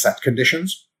varying set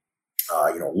conditions,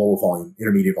 lower volume,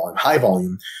 intermediate volume, high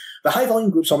volume, the high volume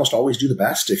groups almost always do the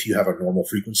best if you have a normal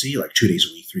frequency, like 2 days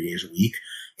a week, 3 days a week.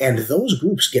 And those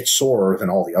groups get sorer than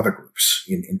all the other groups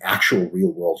in actual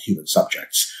real world human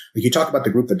subjects. Like you talk about the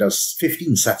group that does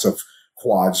 15 sets of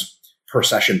quads per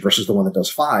session versus the one that does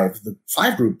 5. The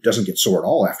 5 group doesn't get sore at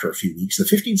all after a few weeks. The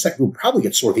 15 set group probably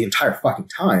gets sore the entire fucking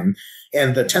time.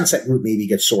 And the 10 set group maybe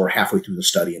gets sore halfway through the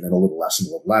study and then a little less and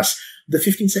a little less. The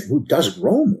 15 set group does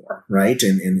grow more, right?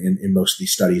 In most of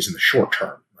these studies in the short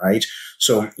term, right?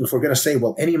 So if we're going to say,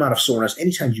 well, any amount of soreness,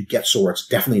 anytime you get sore, it's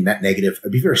definitely net negative,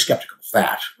 I'd be very skeptical of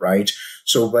that, right?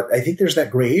 So, but I think there's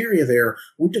that gray area there.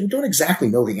 We don't exactly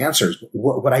know the answers. But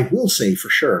what I will say for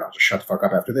sure, and I'll just shut the fuck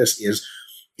up after this, is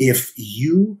if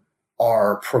you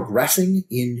are progressing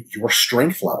in your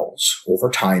strength levels over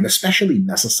time, especially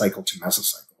mesocycle to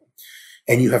mesocycle,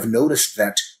 and you have noticed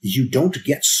that you don't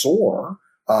get sore,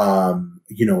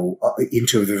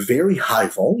 into the very high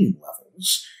volume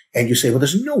levels, and you say, well,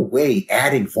 there's no way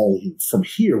adding volume from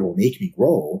here will make me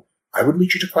grow, I would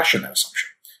lead you to question that assumption.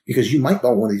 Because you might be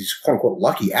one of these quote unquote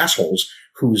lucky assholes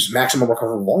whose maximum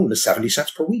recoverable volume is 70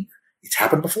 sets per week. It's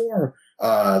happened before.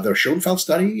 The Schoenfeld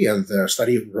study and the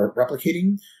study of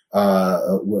replicating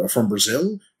from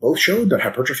Brazil both showed that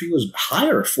hypertrophy was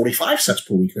higher at 45 sets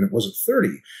per week than it was at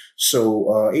 30.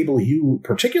 So, Abel, you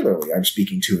particularly, I'm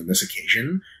speaking to in this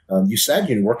occasion, you said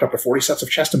you worked up to 40 sets of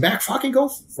chest and back. Fucking go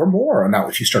for more. Now,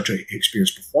 if you start to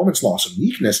experience performance loss and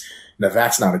weakness, now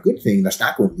that's not a good thing. That's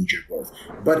not going to lead you to growth.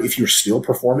 But if you're still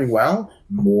performing well,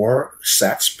 more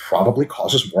sets probably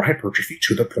causes more hypertrophy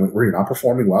to the point where you're not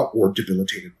performing well or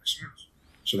debilitated by soreness.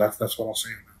 So that's what I'll say.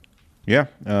 Yeah.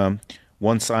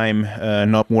 Once I'm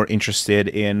not more interested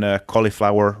in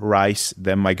cauliflower rice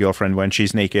than my girlfriend when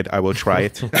she's naked, I will try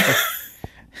it.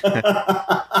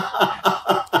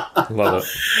 Love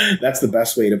it. That's the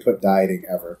best way to put dieting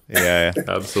ever. Yeah.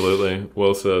 Absolutely.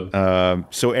 Well said.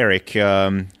 So, Eric,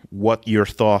 what your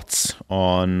thoughts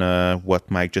on what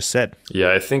Mike just said?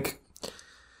 Yeah, I think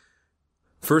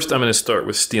first I'm going to start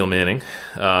with Steel Manning.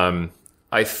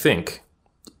 I think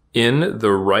in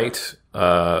the right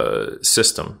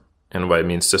system, and what I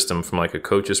mean system from like a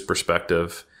coach's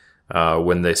perspective,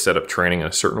 when they set up training in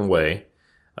a certain way,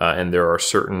 and there are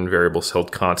certain variables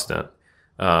held constant,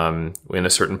 in a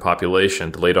certain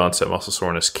population, delayed onset muscle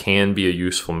soreness can be a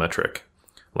useful metric.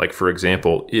 Like, for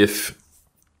example, if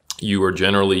you are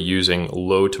generally using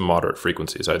low to moderate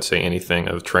frequencies, I'd say anything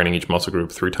of training each muscle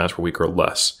group 3 times per week or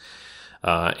less.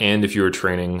 And if you are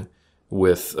training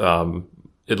with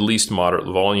at least moderate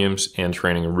volumes and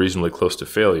training reasonably close to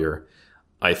failure,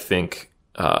 I think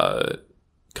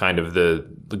kind of the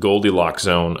Goldilocks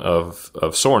zone of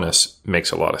soreness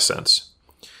makes a lot of sense.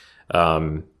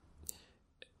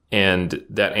 And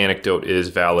that anecdote is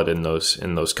valid in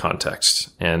those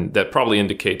contexts. And that probably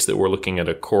indicates that we're looking at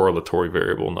a correlatory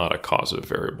variable, not a causative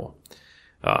variable.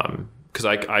 Because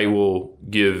I will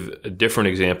give a different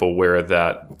example where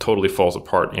that totally falls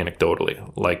apart anecdotally.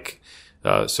 Like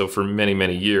So for many,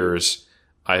 many years,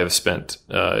 I have spent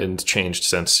and changed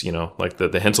since, like the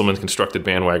Henselman constructed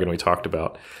bandwagon we talked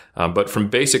about. But from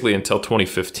basically until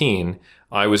 2015,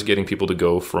 I was getting people to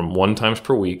go from 1 times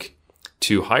per week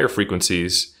to higher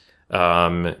frequencies,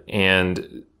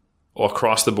 and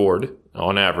across the board,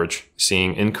 on average,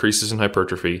 seeing increases in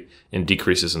hypertrophy and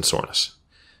decreases in soreness.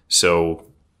 So,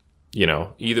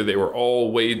 either they were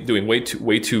all doing way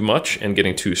too much and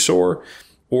getting too sore,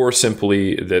 or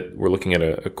simply that we're looking at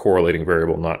a correlating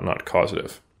variable, not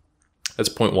causative. That's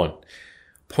point 1.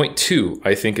 Point 2,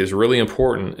 I think, is really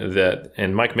important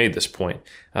and Mike made this point,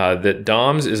 that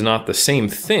DOMS is not the same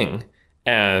thing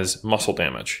as muscle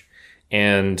damage.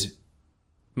 And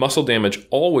muscle damage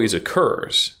always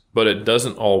occurs, but it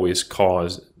doesn't always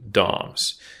cause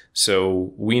DOMS.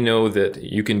 So we know that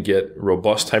you can get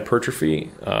robust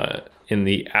hypertrophy in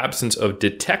the absence of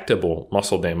detectable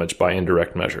muscle damage by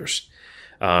indirect measures.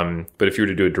 But if you were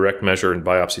to do a direct measure and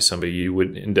biopsy somebody, you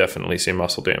would indefinitely see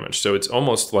muscle damage. So it's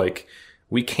almost like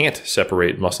we can't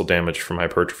separate muscle damage from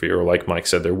hypertrophy, or like Mike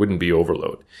said, there wouldn't be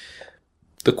overload.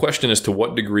 The question is, to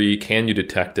what degree can you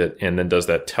detect it, and then does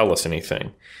that tell us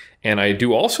anything? And I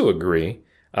do also agree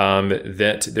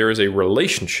that there is a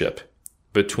relationship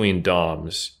between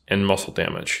DOMS and muscle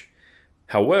damage.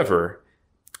 However,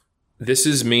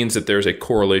 this means that there's a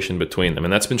correlation between them,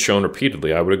 and that's been shown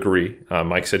repeatedly. I would agree.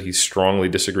 Mike said he strongly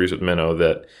disagrees with Menno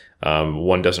that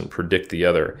one doesn't predict the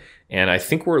other. And I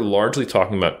think we're largely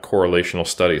talking about correlational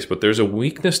studies, but there's a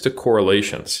weakness to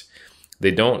correlations.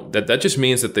 That just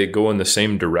means that they go in the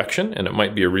same direction, and it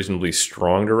might be a reasonably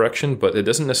strong direction, but it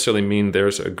doesn't necessarily mean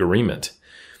there's agreement.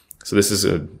 So this is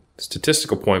a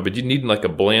statistical point, but you need like a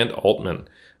Bland-Altman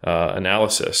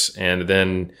analysis, and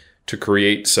then to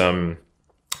create some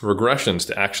regressions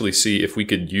to actually see if we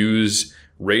could use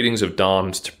ratings of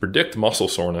DOMS to predict muscle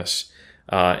soreness.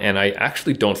 And I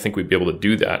actually don't think we'd be able to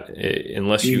do that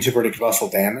unless you... to predict muscle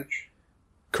damage?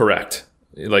 Correct.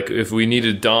 Like if we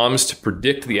needed DOMS to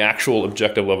predict the actual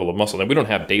objective level of muscle, then we don't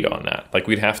have data on that. Like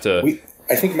we'd have to...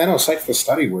 I think Menno cites the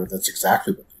study where that's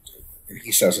exactly what they do. And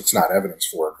he says it's not evidence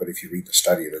for it, but if you read the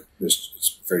study,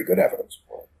 it's very good evidence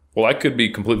for it. Well, I could be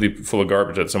completely full of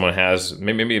garbage that someone has...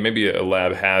 Maybe a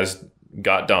lab has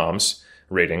got DOMS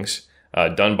ratings,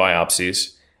 done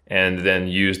biopsies, and then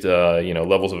used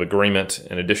levels of agreement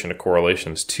in addition to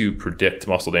correlations to predict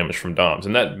muscle damage from DOMS.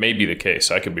 And that may be the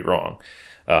case. I could be wrong.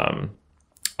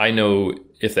 I know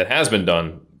if that has been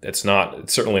done, it's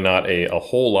certainly not a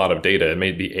whole lot of data. It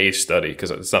may be a study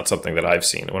because it's not something that I've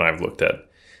seen when I've looked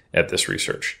at this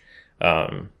research.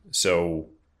 So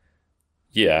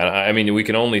yeah, I mean, we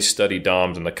can only study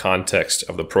DOMS in the context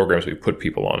of the programs we put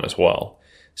people on as well.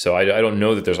 So I don't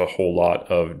know that there's a whole lot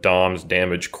of DOMS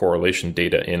damage correlation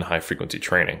data in high frequency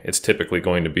training. It's typically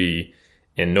going to be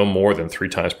in no more than 3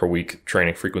 times per week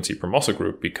training frequency per muscle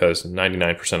group, because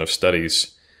 99% of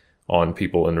studies on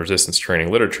people in resistance training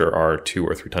literature are 2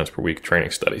 or 3 times per week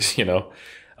training studies, and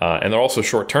they're also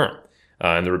short term.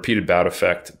 And the repeated bout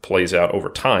effect plays out over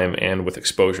time and with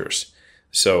exposures.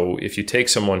 So if you take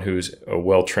someone who's a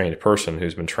well-trained person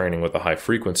who's been training with a high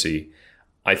frequency,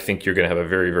 I think you're going to have a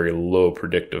very, very low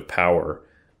predictive power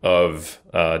of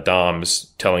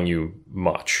DOMS telling you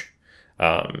much.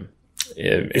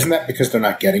 Isn't that because they're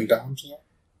not getting DOMS though?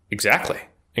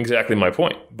 Exactly my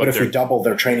point. But if we double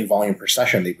their training volume per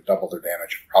session, they would double their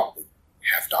damage and probably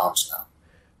have DOMS now.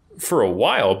 For a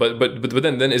while, but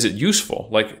then is it useful?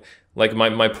 Like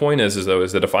my point is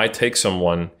that if I take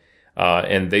someone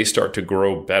and they start to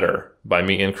grow better by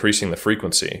me increasing the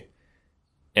frequency,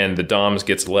 and the DOMS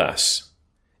gets less,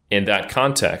 in that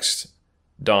context,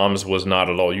 DOMS was not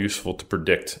at all useful to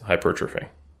predict hypertrophy.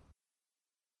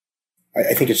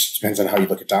 I think it just depends on how you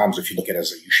look at DOMS. If you look at it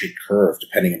as a U-shaped curve,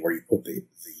 depending on where you put the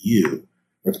U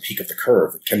or the peak of the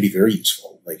curve, it can be very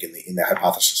useful. Like in the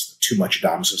hypothesis that too much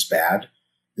DOMS is bad,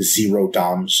 the 0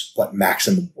 DOMS, what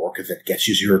maximum work that gets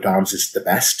you 0 DOMS is the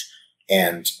best,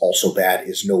 and also bad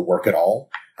is no work at all.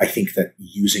 I think that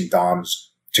using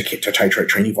DOMS to titrate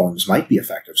training volumes might be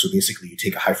effective. So basically you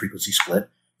take a high frequency split,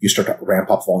 you start to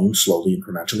ramp up volume slowly,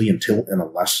 incrementally, until and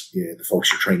unless the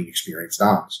folks you're training experience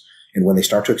DOMS. And when they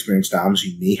start to experience DOMS,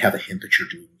 you may have a hint that you're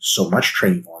doing so much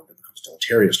training volume that becomes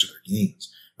deleterious to their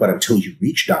gains. But until you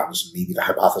reach DOMS, maybe the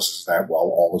hypothesis is that, well,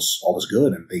 all is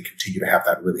good, and they continue to have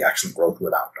that really excellent growth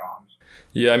without DOMS.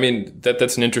 Yeah, I mean,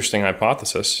 that's an interesting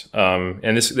hypothesis.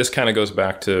 And this kind of goes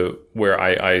back to where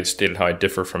I stated how I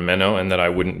differ from Menno, and that I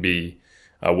wouldn't be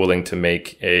willing to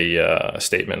make a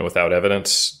statement without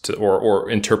evidence or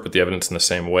interpret the evidence in the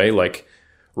same way. Like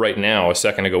right now, a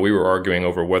second ago, we were arguing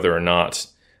over whether or not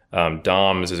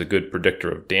DOMS is a good predictor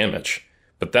of damage.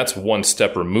 But that's one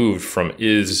step removed from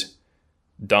is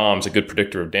DOM's a good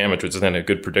predictor of damage, which is then a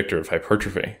good predictor of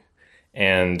hypertrophy.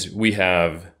 And we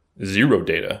have zero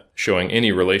data showing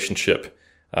any relationship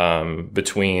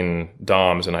between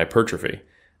DOMs and hypertrophy.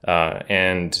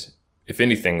 And if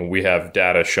anything, we have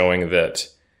data showing that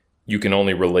you can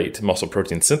only relate muscle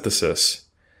protein synthesis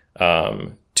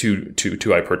to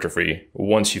hypertrophy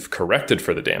once you've corrected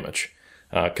for the damage,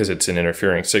 because it's an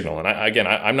interfering signal. And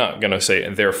I'm not going to say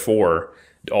therefore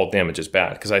all damage is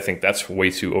bad, because I think that's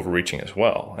way too overreaching as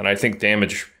well. And I think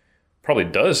damage probably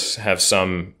does have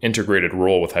some integrated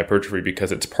role with hypertrophy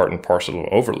because it's part and parcel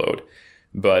of overload.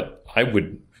 But I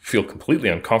would feel completely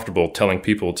uncomfortable telling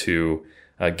people to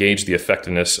gauge the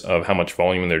effectiveness of how much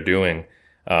volume they're doing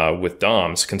with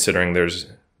DOMs, considering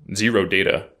there's zero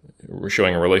data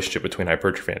showing a relationship between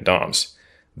hypertrophy and DOMs.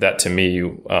 That to me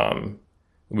would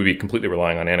be completely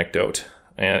relying on anecdote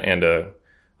and a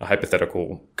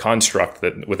hypothetical construct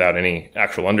that without any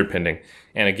actual underpinning.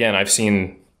 And again, I've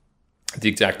seen the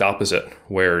exact opposite,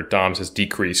 where DOMs has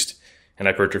decreased and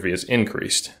hypertrophy has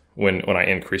increased when I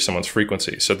increase someone's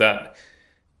frequency. So that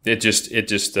it just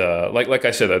like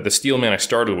I said, the steel man I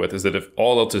started with is that if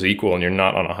all else is equal and you're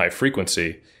not on a high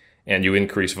frequency and you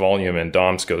increase volume and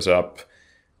DOMs goes up,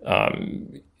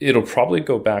 it'll probably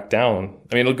go back down.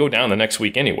 I mean, it'll go down the next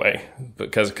week anyway,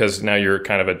 because now you're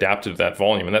kind of adapted to that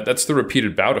volume. And that's the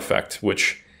repeated bout effect,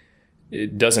 which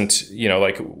it doesn't,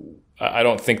 I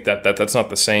don't think that's not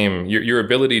the same. Your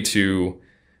ability to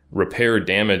repair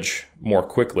damage more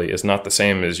quickly is not the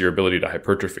same as your ability to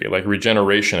hypertrophy. Like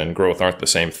regeneration and growth aren't the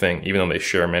same thing, even though they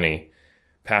share many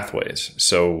pathways.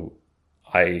 So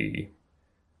I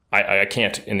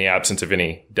can't, in the absence of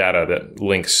any data that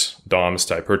links DOMs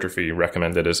to hypertrophy,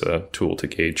 recommend it as a tool to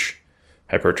gauge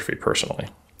hypertrophy personally.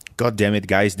 God damn it,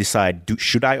 guys, decide,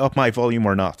 should I up my volume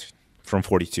or not from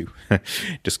 42?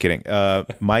 Just kidding.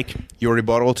 Mike, your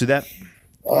rebuttal to that?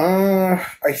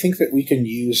 I think that we can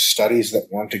use studies that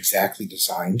weren't exactly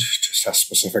designed to test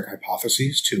specific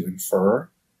hypotheses to infer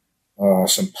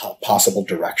some possible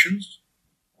directions.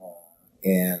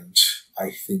 And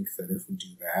I think that if we do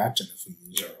that, and if we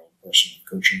use our own personal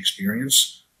coaching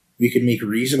experience, we can make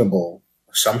reasonable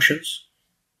assumptions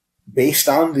based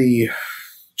on the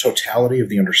totality of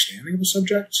the understanding of the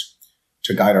subject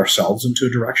to guide ourselves into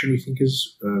a direction we think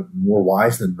is more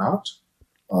wise than not,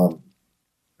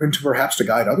 and to perhaps to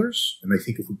guide others. And I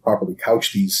think if we properly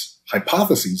couch these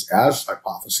hypotheses as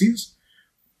hypotheses,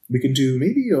 we can do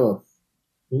maybe a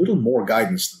little more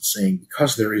guidance than saying,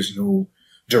 because there is no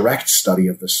direct study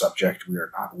of the subject, we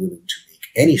are not willing to make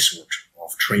any sort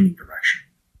of training direction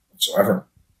whatsoever.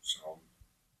 So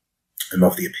I'm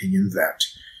of the opinion that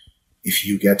if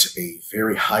you get a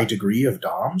very high degree of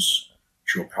DOMs,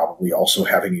 you're probably also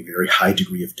having a very high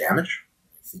degree of damage.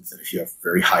 I think that if you have a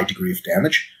very high degree of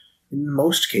damage, in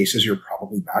most cases, you're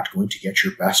probably not going to get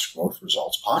your best growth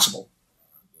results possible.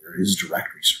 There is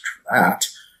direct research for that,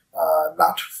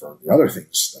 not for the other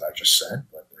things that I just said,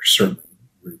 but there's certainly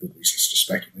really good reasons to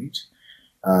speculate.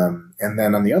 And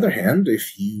then on the other hand,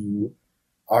 if you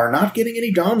are not getting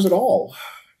any DOMs at all,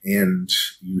 and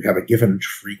you have a given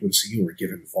frequency or a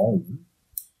given volume,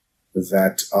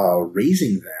 that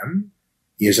raising them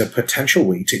is a potential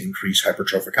way to increase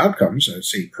hypertrophic outcomes. I'd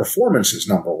say performance is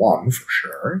number one for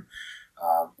sure.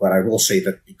 But I will say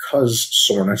that because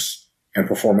soreness and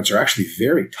performance are actually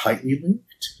very tightly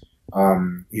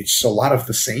linked, it's a lot of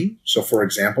the same. So for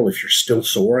example, if you're still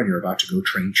sore and you're about to go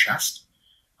train chest,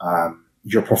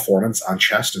 your performance on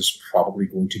chest is probably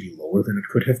going to be lower than it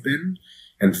could have been.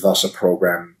 And thus a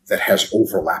program that has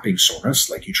overlapping soreness,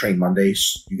 like you train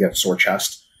Mondays, you get sore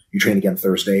chest. You train again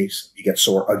Thursdays, you get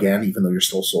sore again, even though you're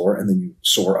still sore, and then you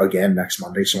sore again next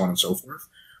Monday, so on and so forth.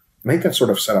 I think that sort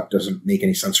of setup doesn't make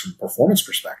any sense from a performance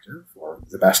perspective, or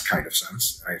the best kind of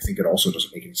sense. And I think it also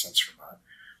doesn't make any sense from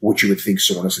what you would think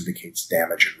soreness indicates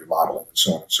damage and remodeling and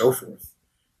so on and so forth.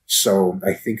 So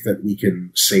I think that we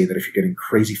can say that if you're getting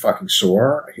crazy fucking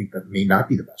sore, I think that may not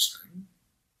be the best thing.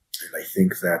 And I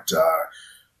think that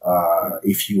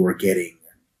if you are getting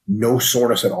no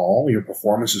soreness at all, your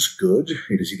performance is good,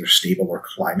 it is either stable or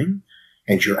climbing,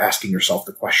 and you're asking yourself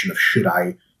the question of, should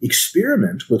I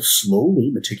experiment with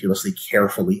slowly, meticulously,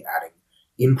 carefully adding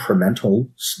incremental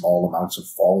small amounts of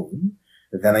volume,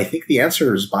 then I think the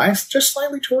answer is biased just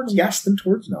slightly towards yes than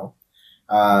towards no.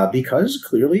 Because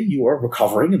clearly you are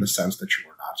recovering in the sense that you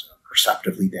are not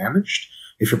perceptively damaged.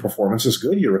 If your performance is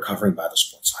good, you're recovering by the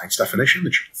sports science definition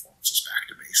that your performance is back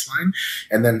to baseline.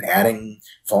 And then adding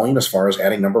volume as far as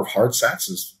adding number of hard sets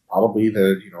is probably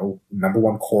the number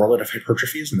one correlate of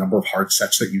hypertrophy is the number of hard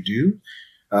sets that you do.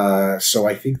 So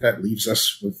I think that leaves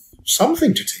us with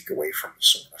something to take away from the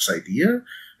soreness idea.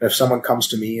 If someone comes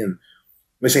to me and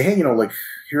They say, hey, like,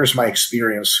 here's my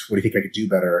experience. What do you think I could do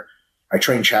better? I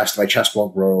train chest. My chest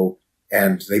won't grow.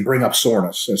 And they bring up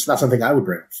soreness. It's not something I would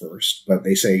bring up first, but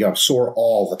they say, I'm sore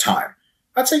all the time.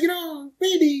 I'd say,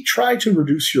 maybe try to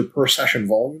reduce your per session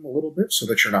volume a little bit so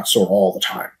that you're not sore all the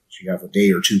time. If you have a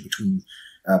day or two between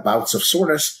bouts of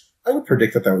soreness, I would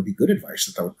predict that would be good advice,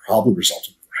 that would probably result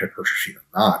in hypertrophy or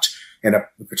not. And a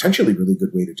potentially really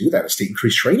good way to do that is to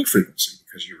increase training frequency,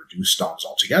 because you reduce DOMs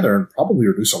altogether and probably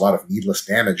reduce a lot of needless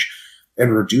damage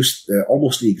and reduce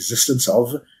almost the existence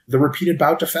of the repeated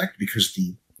bout effect, because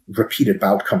the repeated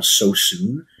bout comes so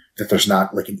soon that there's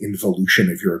not like an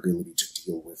involution of your ability to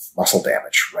deal with muscle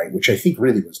damage, right? Which I think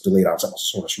really was delayed onset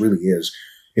muscle soreness really is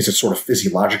it's sort of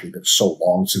physiologically been so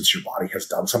long since your body has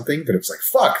done something that it's like,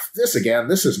 fuck this again.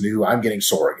 This is new. I'm getting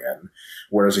sore again.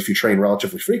 Whereas if you train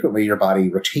relatively frequently, your body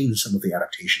retains some of the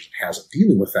adaptations it has of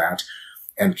dealing with that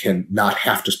and can not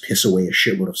have to piss away a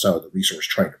shitload of some of the resource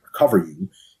trying to recover you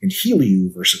and heal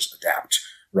you versus adapt,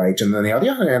 right? And then on the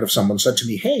other hand, if someone said to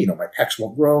me, hey, my pecs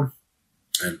won't grow,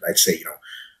 and I'd say,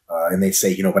 and they'd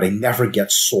say, but I never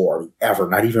get sore, ever,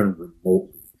 not even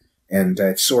remotely. And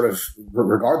it's sort of,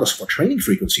 regardless of what training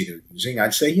frequency they're using,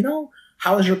 I'd say,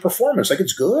 how is your performance? Like,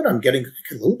 it's good. I'm getting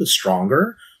a little bit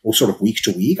stronger, or sort of week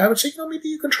to week. I would say, maybe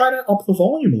you can try to up the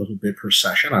volume a little bit per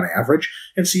session on average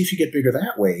and see if you get bigger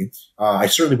that way. I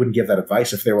certainly wouldn't give that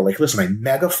advice if they were like, listen, I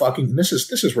mega fucking, and this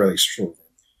is really sort of,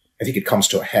 I think it comes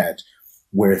to a head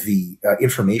where the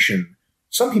information,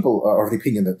 some people are of the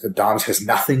opinion that the DOMS has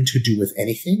nothing to do with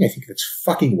anything. I think that's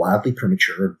fucking wildly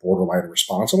premature and borderline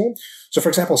irresponsible. So, for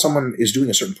example, someone is doing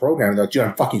a certain program, and they're like, dude,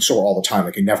 I'm fucking sore all the time.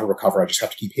 I can never recover. I just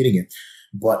have to keep hitting it.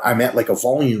 But I'm at like a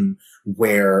volume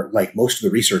where like most of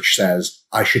the research says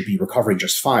I should be recovering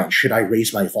just fine. Should I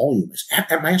raise my volume?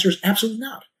 My answer is absolutely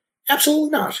not. Absolutely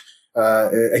not.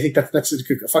 I think that's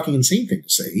a fucking insane thing to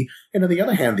say. And on the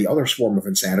other hand, the other form of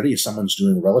insanity is someone's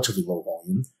doing a relatively low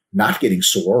volume, not getting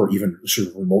sore or even sort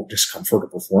of remote discomfort or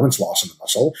performance loss in the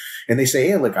muscle. And they say,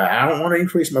 hey, look, I don't want to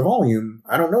increase my volume.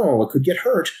 I don't know. It could get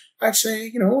hurt. I'd say,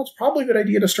 it's probably a good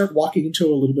idea to start walking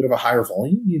into a little bit of a higher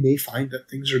volume. You may find that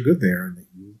things are good there and that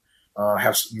you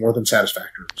have more than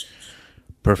satisfactory results.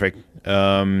 Perfect.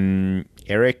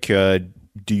 Eric,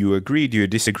 do you agree? Do you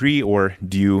disagree? Or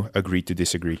do you agree to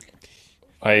disagree?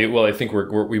 I think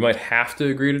we might have to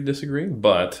agree to disagree,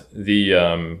 but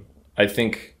I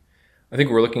think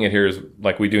we're looking at here is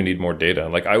like we do need more data.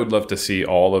 Like I would love to see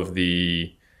all of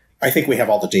the. I think we have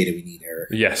all the data we need, Eric.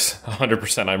 Yes,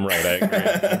 100%. I'm right. I agree.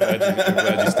 I'm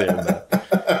glad you stated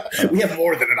that. We have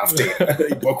more than enough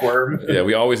data. Bookworm. Yeah,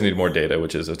 we always need more data,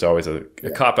 it's always a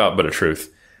cop out, but a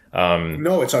truth.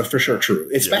 No, it's for sure true,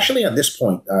 especially on this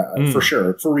point. For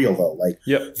sure, for real though. Like,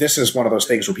 This is one of those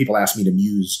things where people ask me to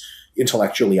muse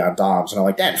intellectually on DOMs, and I'm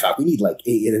like, in fact, we need like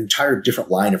an entire different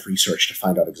line of research to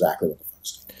find out exactly what the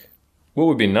fuck's doing. What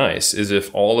would be nice is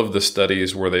if all of the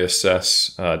studies where they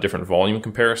assess different volume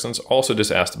comparisons also just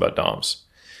asked about DOMs.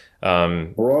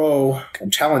 Bro,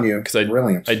 I'm telling you,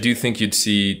 brilliant. I do think you'd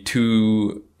see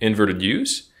two inverted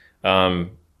U's,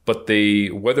 but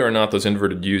whether or not those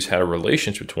inverted U's had a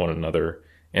relationship to one another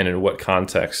and in what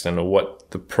context and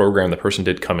what the program the person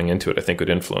did coming into it, I think would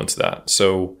influence that.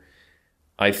 So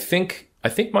I think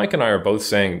Mike and I are both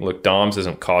saying, look, DOMS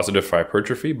isn't causative for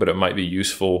hypertrophy, but it might be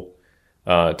useful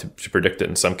to predict it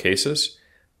in some cases.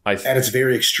 At its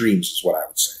very extremes is what I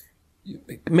would say.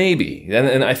 Maybe.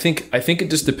 And I think it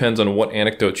just depends on what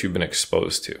anecdotes you've been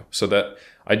exposed to. So that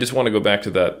I just want to go back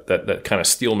to that kind of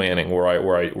steel manning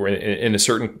where in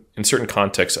certain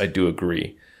contexts, I do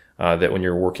agree that when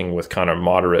you're working with kind of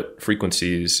moderate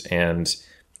frequencies and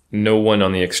no one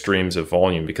on the extremes of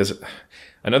volume, because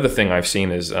another thing I've seen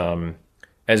is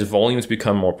as volumes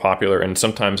become more popular, and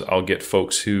sometimes I'll get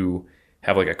folks who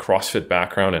have like a CrossFit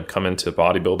background and come into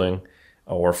bodybuilding,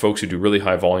 or folks who do really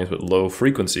high volumes with low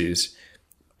frequencies.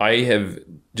 I have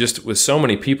just, with so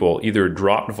many people, either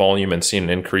dropped volume and seen an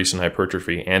increase in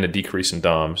hypertrophy and a decrease in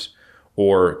DOMs,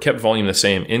 or kept volume the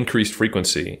same, increased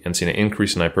frequency and seen an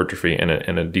increase in hypertrophy and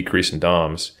a decrease in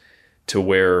DOMs, to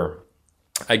where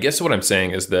I guess what I'm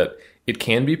saying is that it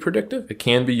can be predictive, it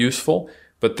can be useful,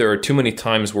 but there are too many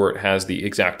times where it has the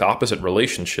exact opposite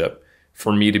relationship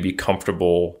for me to be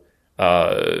comfortable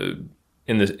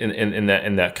in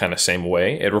that kind of same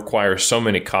way. It requires so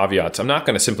many caveats. I'm not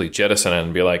going to simply jettison it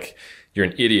and be like, you're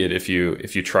an idiot if you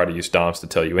try to use DOMs to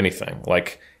tell you anything.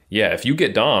 Like, yeah, if you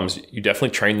get DOMs, you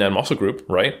definitely train that muscle group,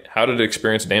 right? How did it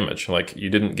experience damage? Like, you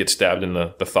didn't get stabbed in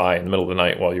the thigh in the middle of the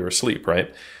night while you were asleep,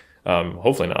 right?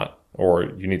 Hopefully not. Or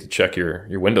you need to check your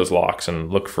Windows locks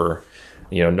and look for,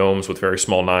 gnomes with very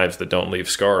small knives that don't leave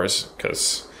scars,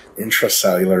 because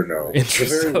Intracellular gnomes.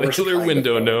 Intracellular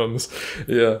window gnomes.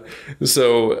 Yeah.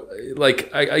 So,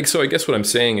 I guess what I'm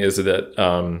saying is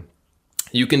that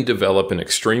you can develop an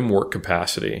extreme work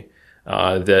capacity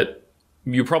that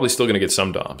you're probably still going to get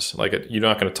some DOMs. Like, you're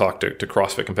not going to talk to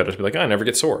CrossFit competitors and be like, I never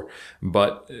get sore.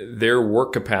 But their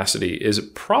work capacity is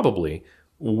probably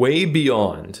way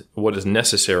beyond what is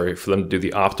necessary for them to do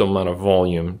the optimal amount of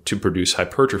volume to produce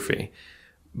hypertrophy.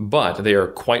 But they are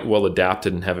quite well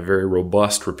adapted and have a very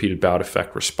robust repeated bout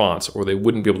effect response, or they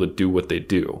wouldn't be able to do what they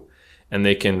do. And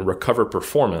they can recover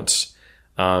performance.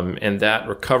 And that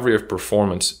recovery of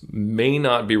performance may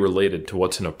not be related to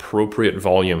what's an appropriate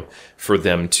volume for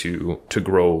them to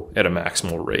grow at a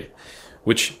maximal rate,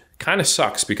 which kind of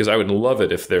sucks, because I would love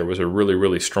it if there was a really,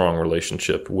 really strong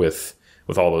relationship with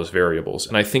all those variables.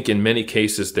 And I think in many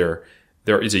cases there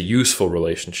is a useful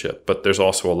relationship, but there's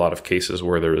also a lot of cases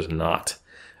where there is not.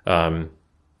 Because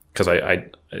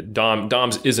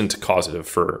DOMS isn't causative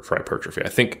for hypertrophy. I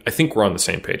think we're on the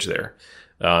same page there.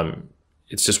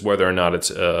 It's just whether or not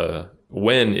it's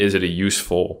when is it a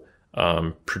useful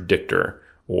predictor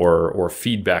or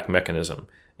feedback mechanism.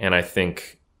 And I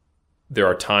think there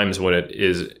are times when it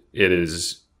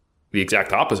is the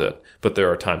exact opposite, but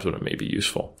there are times when it may be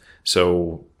useful.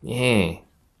 So,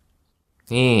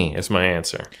 that's my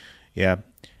answer. Yeah.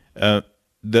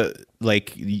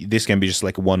 This can be just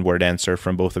like a one-word answer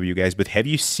from both of you guys, but have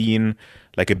you seen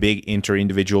like a big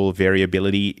inter-individual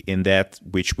variability in that,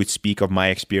 which would speak of my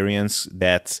experience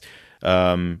that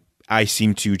I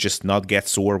seem to just not get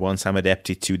sore once I'm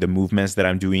adapted to the movements that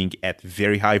I'm doing at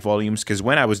very high volumes? Because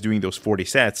when I was doing those 40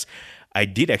 sets, I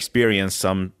did experience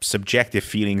some subjective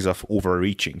feelings of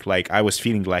overreaching. Like, I was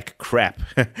feeling like crap,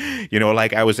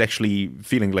 like I was actually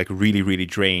feeling like really, really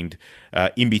drained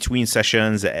in between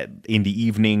sessions, in the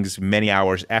evenings, many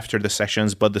hours after the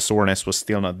sessions, but the soreness was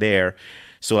still not there.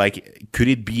 So like, could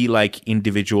it be like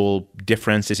individual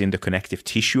differences in the connective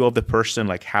tissue of the person,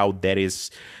 like how that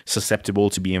is susceptible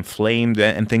to be inflamed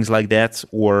and things like that?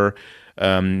 Or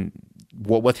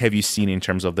what have you seen in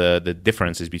terms of the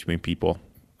differences between people?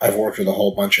 I've worked with a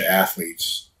whole bunch of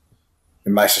athletes,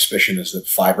 and my suspicion is that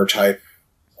fiber type,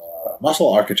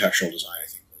 muscle architectural design, I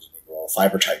think, plays a big role.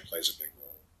 Fiber type plays a big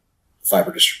role.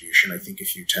 Fiber distribution, I think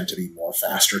if you tend to be more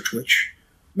faster twitch,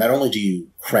 not only do you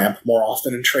cramp more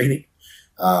often in training,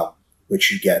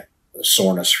 which you get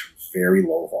soreness from very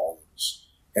low volumes,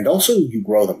 and also you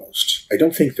grow the most. I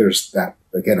don't think there's that,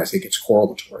 again, I think it's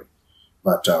correlatory,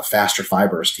 but faster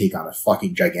fibers take on a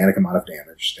fucking gigantic amount of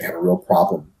damage. They have a real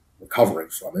problem recovering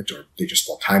from it, or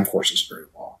the time course is very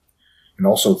long. And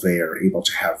also they are able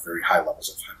to have very high levels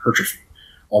of hypertrophy.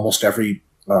 Almost every,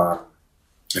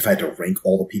 if I had to rank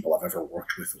all the people I've ever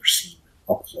worked with or seen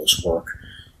up close work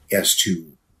as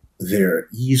to their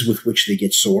ease with which they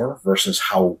get sore versus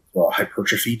how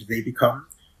hypertrophied they become,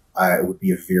 it would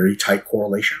be a very tight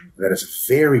correlation. That is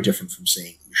very different from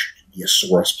saying you should be as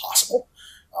sore as possible.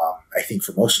 I think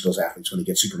for most of those athletes, when they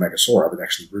get super mega sore, I would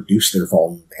actually reduce their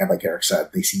volume. And like Eric said,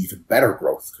 they see even better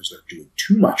growth because they're doing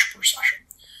too much per session.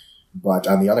 But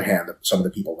on the other hand, some of the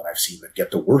people that I've seen that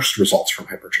get the worst results from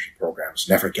hypertrophy programs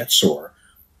never get sore.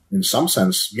 In some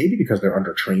sense, maybe because they're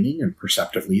under training and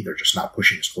perceptively they're just not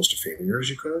pushing as close to failure as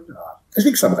you could. I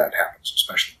think some of that happens,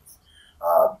 especially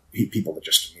with people that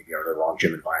just maybe are in the wrong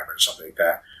gym environment or something like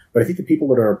that. But I think the people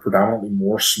that are predominantly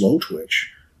more slow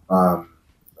twitch,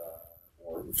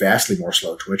 vastly more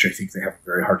slow twitch, I think they have a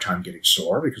very hard time getting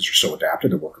sore because they're so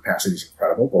adapted. Their work capacity is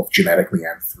incredible, both genetically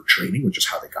and through training, which is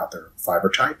how they got their fiber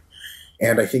type.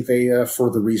 And I think they, for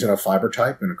the reason of fiber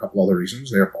type and a couple other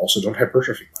reasons, they also don't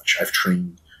hypertrophy much. I've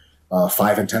trained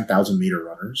 5,000 and 10,000 meter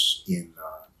runners in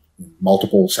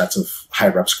multiple sets of high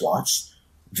rep squats.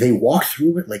 They walk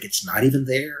through it like it's not even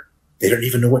there. They don't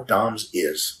even know what DOMS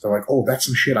is. They're like, oh, that's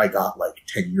some shit I got like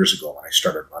 10 years ago when I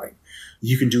started running.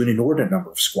 You can do an inordinate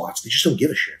number of squats. They just don't give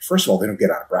a shit. First of all, they don't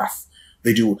get out of breath.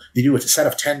 They do a set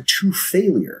of 10 to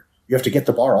failure. You have to get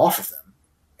the bar off of them.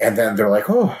 And then they're like,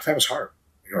 oh, that was hard.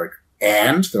 And you're like,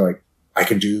 and they're like, I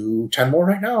can do 10 more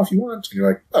right now if you want. And you're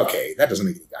like, okay, that doesn't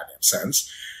make any goddamn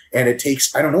sense. And it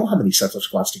takes, I don't know how many sets of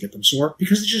squats to get them sore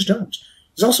because they just don't.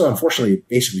 There's also, unfortunately,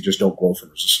 basically just don't grow from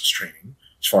resistance training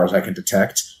as far as I can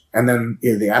detect. And then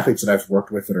the athletes that I've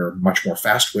worked with that are much more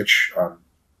fast twitch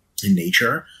in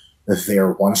nature,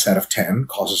 their one set of 10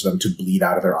 causes them to bleed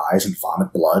out of their eyes and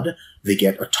vomit blood. They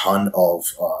get a ton of,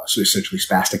 so essentially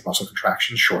spastic muscle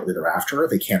contractions shortly thereafter.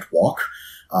 They can't walk.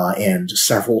 And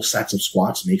several sets of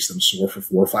squats makes them sore for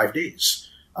 4 or 5 days.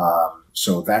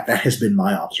 So that has been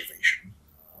my observation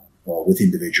with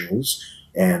individuals.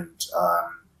 And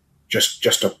just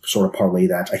to sort of parlay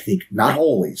that, I think not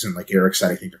always, and like Eric said,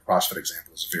 I think the CrossFit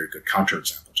example is a very good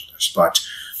counterexample to this, but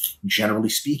generally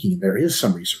speaking, there is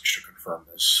some research to confirm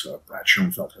this. Brad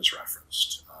Schoenfeld has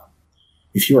referenced.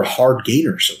 If you're a hard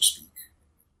gainer, so to speak,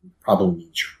 it probably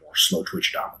means you're more slow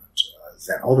twitch dominant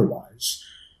than otherwise.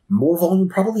 More volume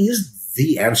probably is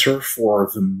the answer for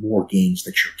the more gains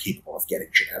that you're capable of getting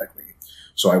genetically.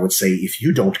 So I would say if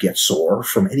you don't get sore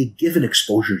from any given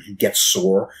exposure, you get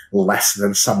sore less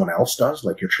than someone else does,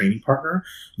 like your training partner,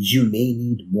 you may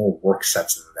need more work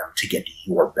sets than them to get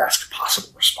your best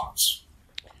possible response.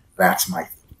 That's my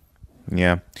thing.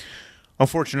 Yeah.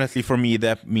 Unfortunately for me,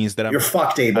 that means that you're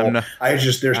fucked, Abel.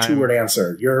 There's two-word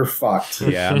answer. You're fucked.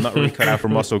 Yeah, I'm not really cut out for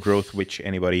muscle growth, which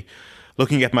anybody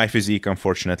looking at my physique,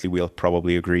 unfortunately, will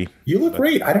probably agree. You look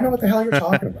great. I don't know what the hell you're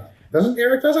talking about. Doesn't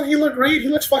he look great? He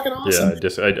looks fucking awesome.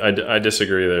 Yeah, I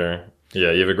disagree there.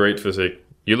 Yeah, you have a great physique.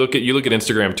 You look at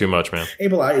Instagram too much, man.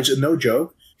 Abel, it's no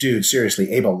joke. Dude, seriously,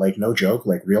 Abel, like no joke,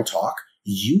 like real talk.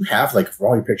 You have like for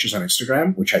all your pictures on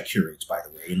Instagram, which I curate, by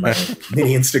the way, in my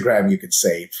mini Instagram, you could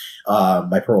say.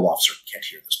 My parole officer can't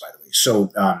hear this, by the way. So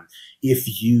if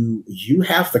you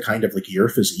have the kind of like your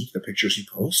physique, the pictures you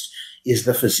post, is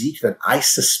the physique that I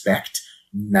suspect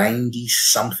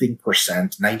 90-something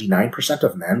percent, 99%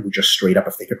 of men would just straight up,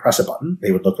 if they could press a button, they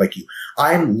would look like you.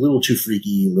 I'm a little too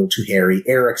freaky, a little too hairy.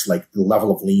 Eric's like the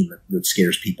level of lean that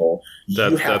scares people.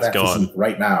 You have that physique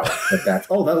right now.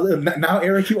 Now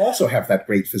Eric, you also have that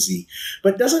great physique.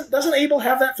 But doesn't Abel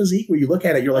have that physique where you look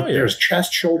at it, you're like, there's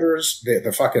chest, shoulders,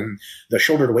 the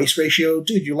shoulder to waist ratio,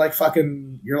 dude. You're like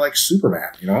Superman.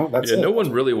 You know, no one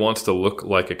really wants to look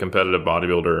like a competitive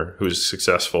bodybuilder who's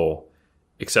successful,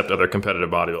 except other competitive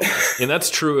bodybuilders. And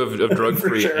that's true of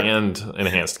drug-free sure. and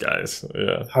enhanced guys.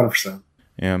 Yeah. 100%.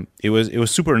 Yeah. It was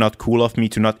super not cool of me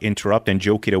to not interrupt and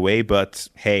joke it away, but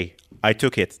hey, I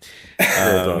took it.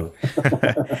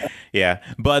 Yeah.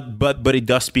 But it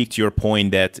does speak to your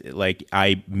point that like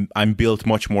I'm built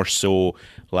much more so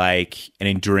like an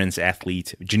endurance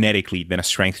athlete genetically than a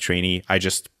strength trainee. I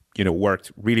just,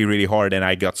 worked really, really hard and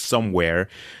I got somewhere.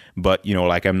 But,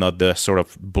 like I'm not the sort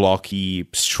of blocky,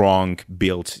 strong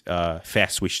built,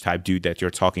 fast switch type dude that you're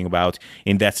talking about.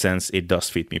 In that sense, it does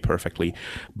fit me perfectly.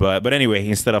 But anyway,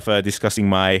 instead of discussing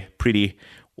my pretty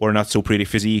or not so pretty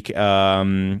physique,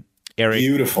 Eric,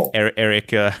 beautiful.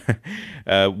 Eric,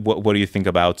 what do you think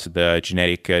about the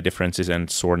genetic differences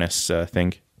and soreness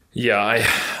thing? Yeah,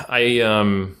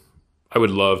 I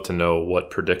would love to know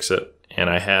what predicts it. And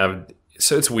I have,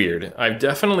 so it's weird. I've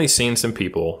definitely seen some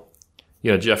people.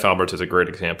 Jeff Alberts is a great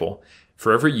example.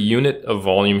 For every unit of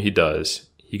volume he does,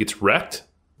 he gets wrecked,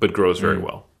 but grows very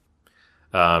well.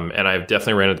 And I've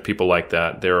definitely ran into people like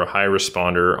that. They're a high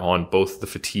responder on both the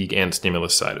fatigue and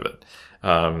stimulus side of it.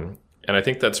 And I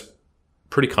think that's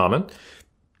pretty common.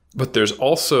 But there's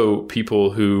also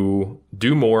people who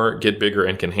do more, get bigger,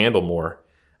 and can handle more.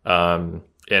 And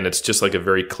it's just like a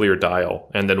very clear dial.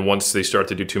 And then once they start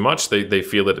to do too much, they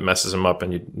feel it messes them up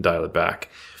and you dial it back.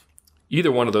 Either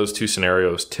one of those two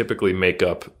scenarios typically make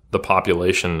up the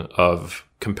population of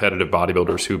competitive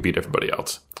bodybuilders who beat everybody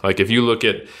else. Like if you look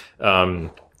at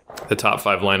the top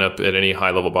 5 lineup at any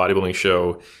high-level bodybuilding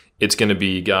show, it's going to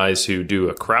be guys who do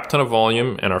a crap ton of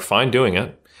volume and are fine doing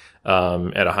it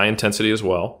at a high intensity as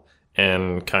well,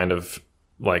 and kind of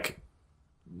like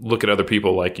look at other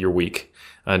people like you're weak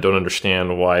and don't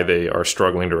understand why they are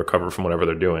struggling to recover from whatever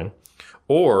they're doing.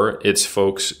 Or it's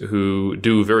folks who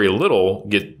do very little,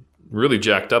 get really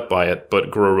jacked up by it, but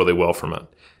grow really well from it.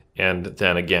 And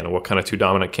then again, what kind of 2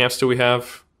 dominant camps do we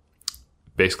have?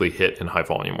 Basically HIIT and high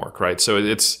volume work, right? So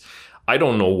I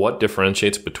don't know what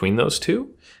differentiates between those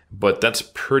two, but that's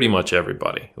pretty much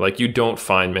everybody. Like you don't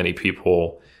find many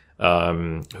people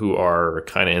who are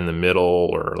kind of in the middle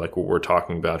or like what we're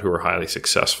talking about who are highly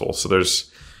successful. So there's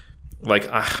like,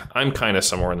 I'm kind of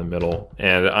somewhere in the middle,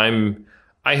 and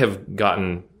I have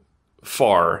gotten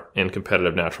far in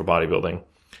competitive natural bodybuilding.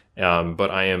 But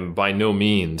I am by no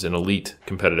means an elite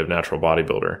competitive natural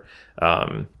bodybuilder.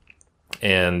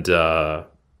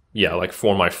 Like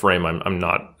for my frame, I'm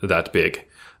not that big.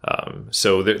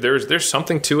 So there's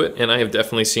something to it. And I have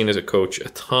definitely seen as a coach a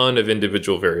ton of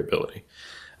individual variability.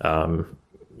 And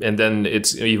then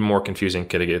it's even more confusing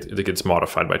because it gets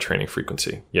modified by training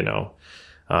frequency,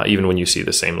 even when you see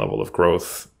the same level of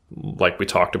growth, like we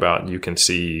talked about, you can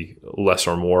see less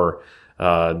or more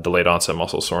delayed onset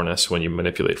muscle soreness when you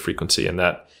manipulate frequency. And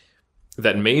that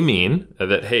may mean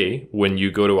that, hey, when you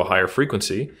go to a higher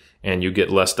frequency and you get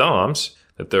less DOMs,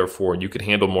 that therefore you could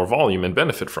handle more volume and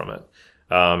benefit from it.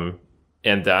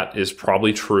 And that is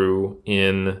probably true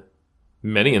in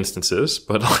many instances,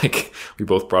 but like we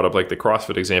both brought up like the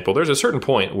CrossFit example, there's a certain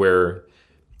point where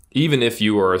even if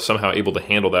you are somehow able to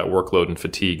handle that workload and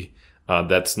fatigue,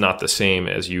 that's not the same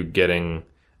as you getting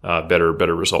better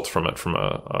results from it from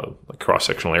a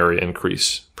cross-sectional area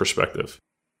increase perspective.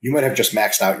 You might have just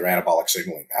maxed out your anabolic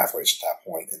signaling pathways at that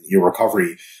point, and your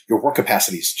recovery, your work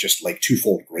capacity is just like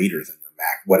twofold greater than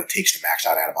what it takes to max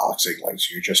out anabolic signaling.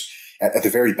 So you're just, at the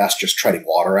very best, just treading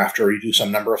water after you do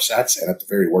some number of sets, and at the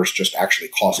very worst, just actually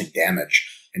causing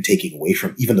damage and taking away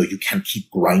from, even though you can keep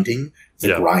grinding,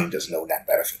 the grind is no net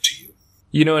benefit to you.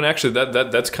 You know, and actually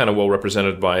that's kind of well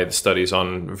represented by the studies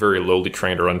on very lowly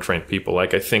trained or untrained people.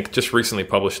 Like I think just recently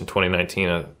published in 2019,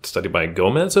 a study by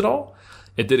Gomez et al.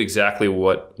 It did exactly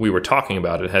what we were talking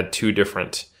about. It had two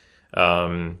different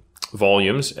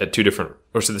volumes at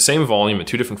the same volume at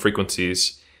two different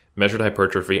frequencies, measured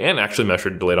hypertrophy and actually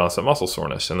measured delayed onset muscle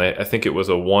soreness. And I think it was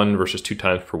a 1 versus 2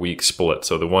 times per week split.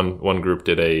 So the one group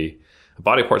did a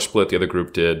body part split, the other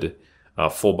group did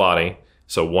full body.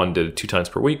 So one did 2 times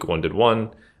per week, one did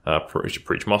 1 per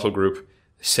each muscle group.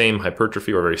 Same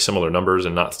hypertrophy or very similar numbers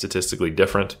and not statistically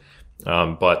different,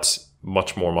 but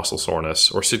much more muscle soreness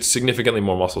or significantly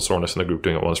more muscle soreness in the group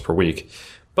doing it once per week.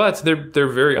 But they're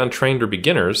very untrained or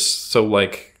beginners, so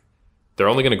like they're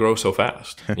only going to grow so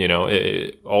fast. You know,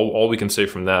 all we can say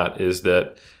from that is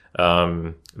that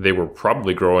they were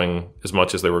probably growing as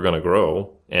much as they were going to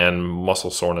grow, and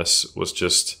muscle soreness was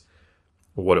just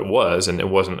what it was, and it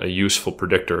wasn't a useful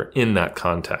predictor in that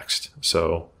context.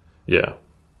 So, yeah.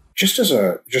 Just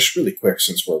really quick,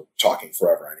 since we're talking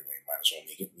forever anyway, might as well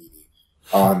make it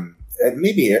meaty. And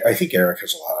maybe I think Eric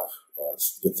has a lot of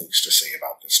good things to say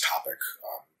about this topic,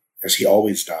 as he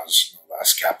always does.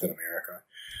 Last Captain America.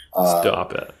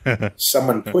 Stop it!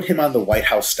 Someone put him on the White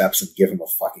House steps and give him a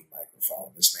fucking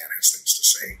microphone. This man has things to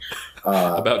say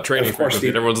about training frequency.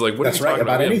 Everyone's like, "What are you talking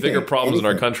about? We have bigger problems in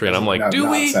our country." And I'm like, "Do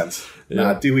we?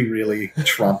 Do we really?"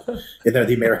 Trump. And then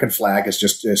the American flag is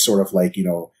just sort of like,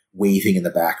 waving in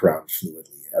the background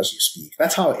fluidly as you speak.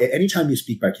 That's how, anytime you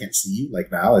speak, but I can't see you, like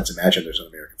now, let's imagine there's an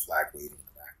American flag waving in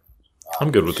the background.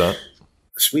 I'm good with that.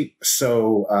 Sweet.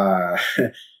 So,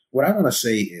 what I want to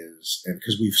say is, and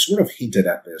because we've sort of hinted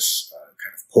at this,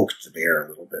 kind of poked the bear a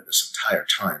little bit this entire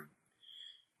time,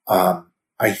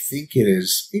 I think it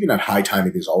is maybe not high time,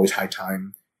 it is always high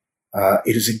time.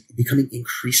 It is becoming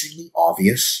increasingly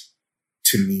obvious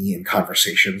to me in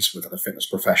conversations with other fitness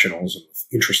professionals and with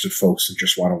interested folks who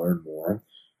just want to learn more.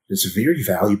 It's very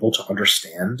valuable to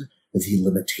understand the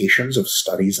limitations of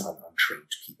studies on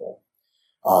untrained people.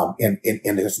 And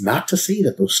it's not to say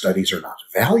that those studies are not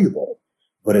valuable,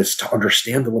 but it's to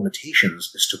understand the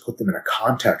limitations is to put them in a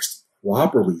context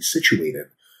properly situated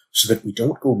so that we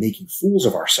don't go making fools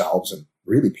of ourselves and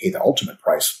really pay the ultimate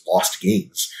price, lost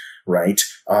gains, right?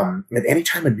 And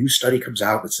anytime a new study comes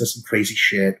out that says some crazy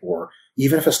shit, or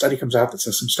even if a study comes out that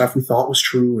says some stuff we thought was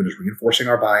true and is reinforcing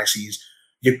our biases,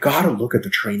 you got to look at the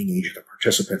training age of the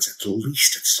participants at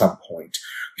least at some point,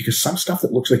 because some stuff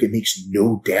that looks like it makes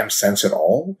no damn sense at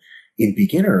all in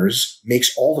beginners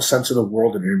makes all the sense in the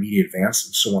world in intermediate, advanced,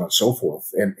 and so on and so forth.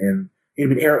 And I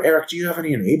mean, Eric, do you have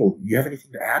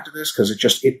anything to add to this? Because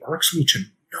it irks me to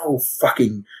no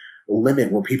fucking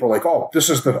limit where people are like, oh, this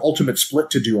is the ultimate split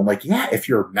to do. I'm like, yeah, if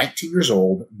you're 19 years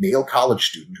old, male college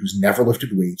student who's never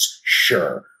lifted weights,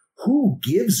 sure. Who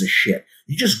gives a shit?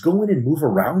 You just go in and move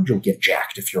around, you'll get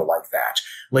jacked if you're like that.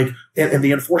 Like, and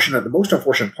the most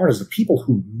unfortunate part is the people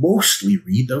who mostly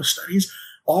read those studies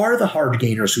are the hard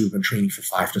gainers who have been training for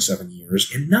 5 to 7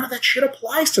 years, and none of that shit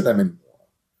applies to them anymore.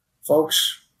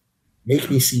 Folks, make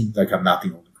me seem like I'm not the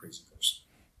only crazy person.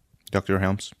 Dr.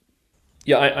 Helms?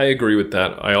 Yeah, I agree with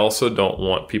that. I also don't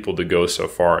want people to go so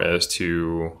far as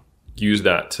to use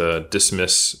that to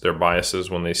dismiss their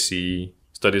biases when they see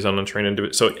studies on untrained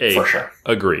individuals. So A, for sure.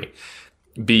 Agree.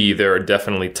 B, there are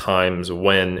definitely times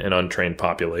when an untrained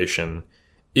population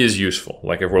is useful.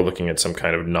 Like if we're looking at some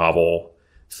kind of novel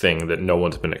thing that no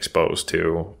one's been exposed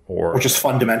to, or just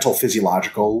fundamental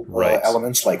physiological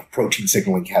elements like protein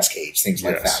signaling cascades, things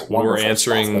like that. When we're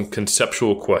answering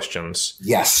conceptual questions.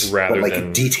 Yes, rather but like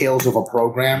than details of a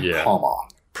program, come on.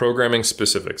 Programming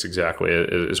specifics, exactly,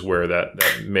 is where that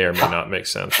may or may not make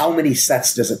sense. How many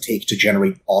sets does it take to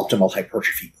generate optimal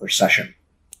hypertrophy per session?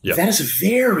 Yep. That is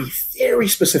very, very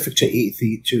specific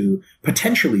to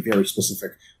potentially very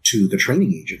specific to the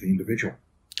training age of the individual.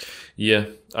 Yeah.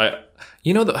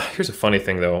 Here's a funny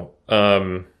thing, though.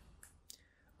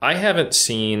 I haven't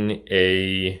seen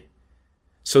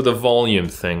so the volume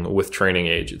thing with training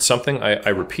age, it's something I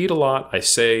repeat a lot, I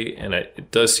say, and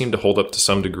it does seem to hold up to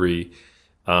some degree.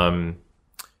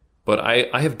 But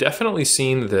I have definitely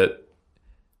seen that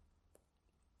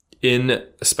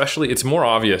especially it's more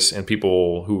obvious in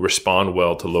people who respond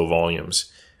well to low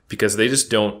volumes because they just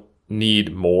don't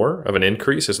need more of an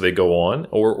increase as they go on,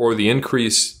 or the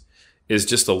increase is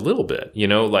just a little bit,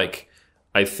 like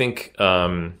I think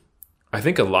a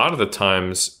lot of the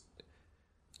times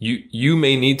you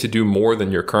may need to do more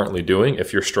than you're currently doing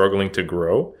if you're struggling to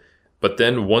grow. But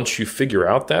then once you figure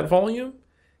out that volume,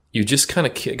 you just kind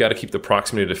of got to keep the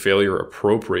proximity to failure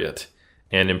appropriate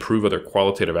and improve other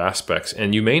qualitative aspects.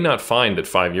 And you may not find that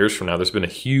 5 years from now, there's been a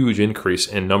huge increase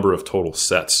in number of total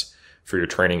sets for your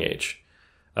training age.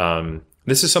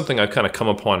 This is something I've kind of come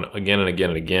upon again and again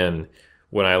and again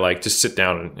when I just sit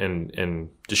down and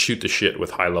just shoot the shit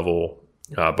with high level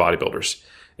bodybuilders.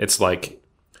 It's like,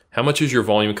 how much has your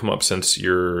volume come up since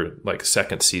your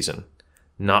second season?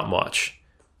 Not much,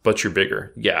 but you're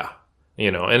bigger. Yeah.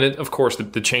 And of course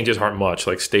the changes aren't much.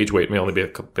 Like stage weight may only be a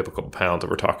couple pounds if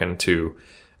we're talking to,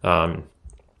 natural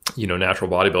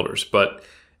bodybuilders. But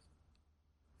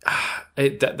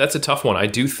that's a tough one. I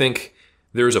do think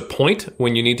there's a point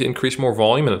when you need to increase more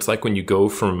volume, and it's like when you go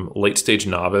from late stage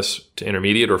novice to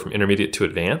intermediate or from intermediate to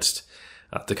advanced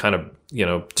to kind of,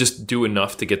 just do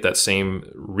enough to get that same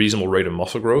reasonable rate of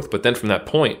muscle growth. But then from that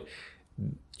point,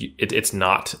 it's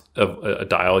not a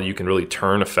dial you can really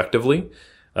turn effectively.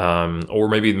 Or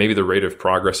maybe the rate of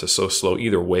progress is so slow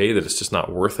either way that it's just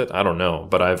not worth it. I don't know.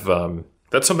 But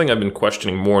that's something I've been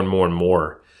questioning more and more and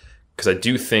more, because I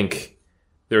do think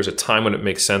there's a time when it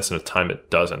makes sense and a time it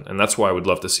doesn't. And that's why I would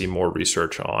love to see more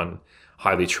research on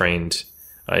highly trained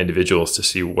individuals to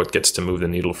see what gets to move the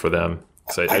needle for them.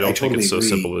 Because I don't think it's so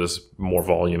simple as more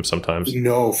volume sometimes.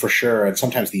 No, for sure. And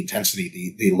sometimes the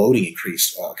intensity, the loading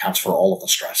increase accounts for all of the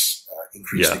stress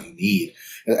increase that you need.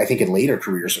 I think in later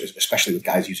careers, especially with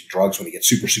guys using drugs, when they get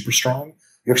super, super strong,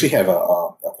 you actually have a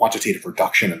quantitative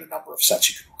reduction in the number of sets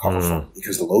you can recover from,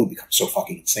 because the load becomes so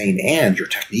fucking insane and your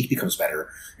technique becomes better.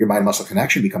 Your mind-muscle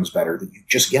connection becomes better, that you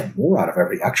just get more out of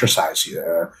every exercise.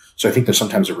 So I think there's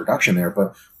sometimes a reduction there.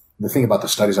 But the thing about the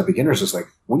studies on beginners is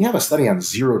when you have a study on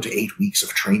 0 to 8 weeks of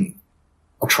training,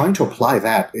 I'm trying to apply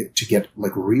that to get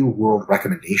real world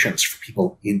recommendations for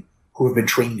people who have been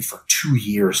training for 2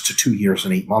 years to 2 years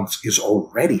and 8 months is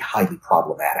already highly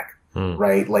problematic,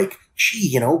 right? It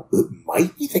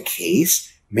might be the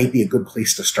case, may be a good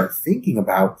place to start thinking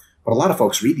about, but a lot of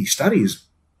folks read these studies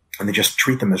and they just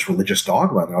treat them as religious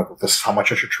dogma. They're like, well, this is how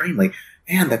much I should train.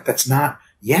 That's not,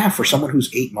 for someone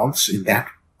who's 8 months in that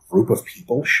group of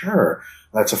people, sure,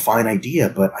 that's a fine idea,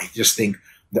 but I just think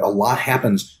that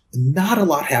not a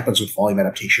lot happens with volume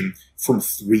adaptation from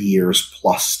 3 years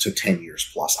plus to 10 years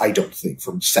plus. I don't think,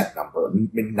 from set number,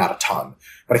 maybe not a ton,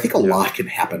 but I think a lot can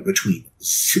happen between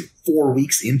 4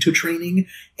 weeks into training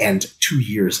and 2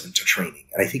 years into training.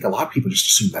 And I think a lot of people just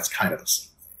assume that's kind of the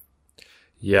same thing.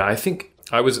 Yeah, I think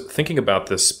I was thinking about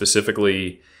this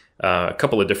specifically, a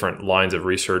couple of different lines of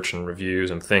research and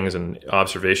reviews and things and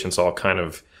observations all kind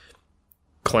of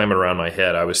clamored around my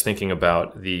head. I was thinking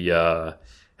about the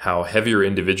how heavier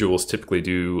individuals typically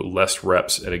do less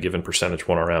reps at a given percentage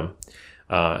 1RM.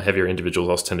 Heavier individuals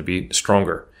also tend to be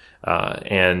stronger.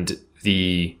 And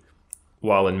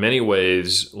while in many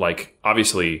ways,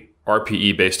 obviously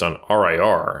RPE based on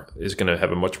RIR is going to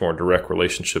have a much more direct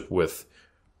relationship with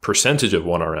percentage of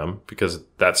 1RM, because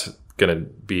that's going to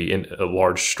be a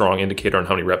large, strong indicator on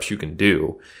how many reps you can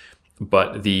do.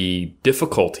 But the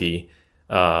difficulty,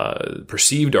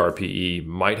 perceived RPE,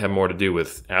 might have more to do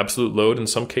with absolute load in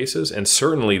some cases, and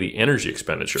certainly the energy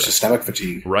expenditure. Systemic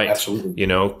fatigue. Right. Absolutely.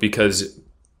 Because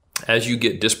as you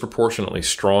get disproportionately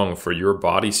strong for your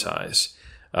body size,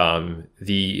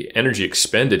 the energy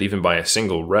expended even by a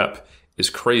single rep is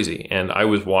crazy. And I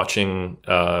was watching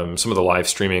some of the live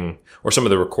streaming or some of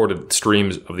the recorded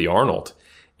streams of the Arnold.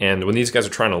 And when these guys are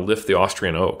trying to lift the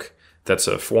Austrian oak, that's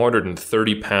a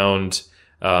 430-pound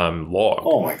log.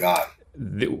 Oh, my God.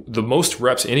 The most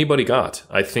reps anybody got,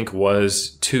 I think,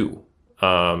 was 2.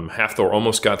 Hafthor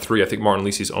almost got 3. I think Martin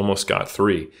Lisi's almost got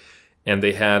 3. And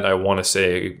they had, I want to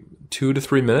say, 2 to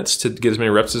 3 minutes to get as many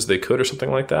reps as they could or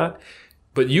something like that.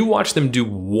 But you watch them do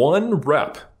 1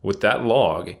 rep with that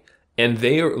log, and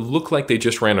they look like they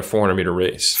just ran a 400-meter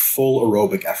race. Full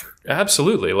aerobic effort.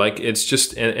 Absolutely. It's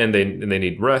just, and they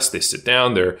need rest. They sit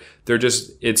down. They're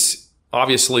just, it's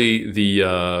obviously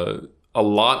a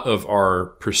lot of our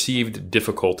perceived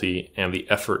difficulty and the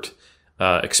effort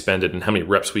expended and how many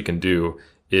reps we can do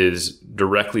is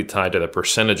directly tied to the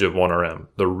percentage of 1RM,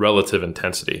 the relative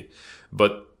intensity.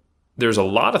 But there's a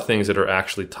lot of things that are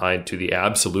actually tied to the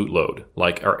absolute load,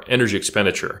 like our energy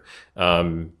expenditure.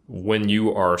 When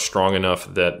you are strong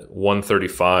enough that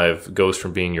 135 goes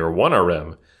from being your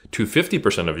 1RM to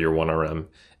 50% of your 1RM,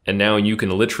 and now you can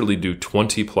literally do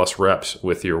 20 plus reps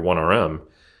with your 1RM,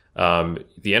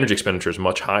 the energy expenditure is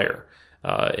much higher.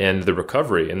 And the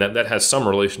recovery, and that has some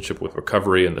relationship with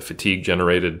recovery and the fatigue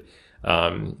generated.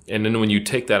 And then when you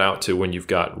take that out to when you've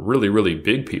got really, really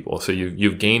big people, so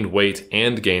you've gained weight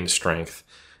and gained strength,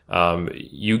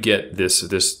 you get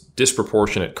this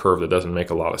disproportionate curve that doesn't make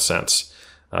a lot of sense.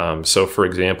 So for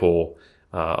example,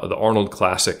 the Arnold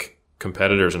Classic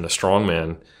competitors in the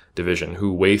strongman division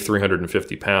who weigh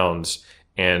 350 pounds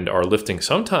and are lifting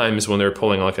sometimes when they're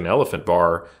pulling like an elephant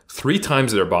bar 3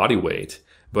 times their body weight,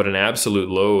 but an absolute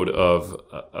load of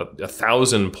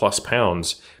 1,000 plus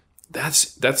pounds.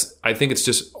 That's I think it's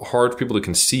just hard for people to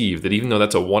conceive that even though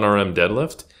that's a 1RM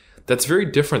deadlift, that's very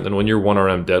different than when your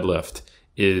 1RM deadlift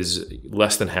is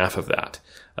less than half of that,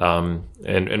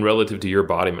 and relative to your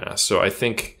body mass. So I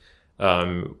think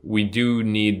we do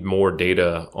need more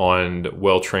data on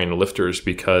well-trained lifters,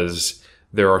 because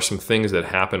there are some things that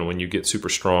happen when you get super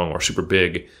strong or super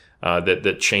big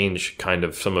that change kind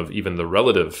of some of even the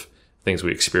relative things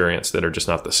we experience that are just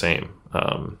not the same.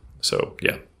 So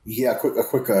yeah. Yeah, a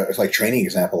quick like training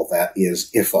example of that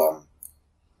is if a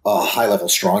high-level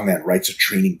strongman writes a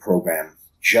training program,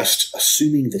 just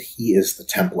assuming that he is the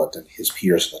template and his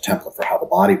peers are the template for how the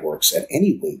body works at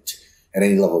any weight, at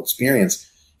any level of experience.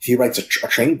 If he writes a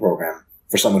training program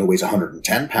for someone who weighs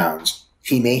 110 pounds,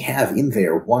 he may have in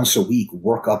there once a week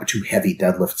work up to heavy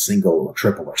deadlift single or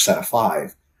triple or set of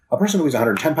 5. A person who weighs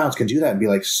 110 pounds can do that and be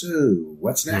like, so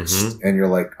what's next? Mm-hmm. And you're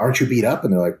like, aren't you beat up?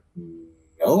 And they're like,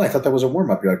 no, I thought that was a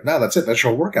warm-up. You're like, no, that's it. That's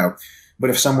your workout. But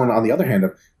if someone, on the other hand,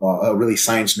 a really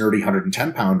science nerdy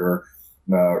 110-pounder,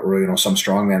 or some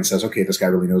strongman says, okay, this guy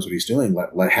really knows what he's doing,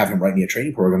 let have him write me a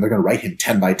training program, they're going to write him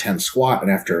 10 by 10 squat, and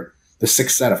after the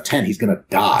 6th set of 10, he's going to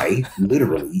die,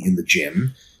 literally, in the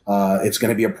gym. It's going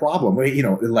to be a problem.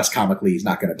 Less comically, he's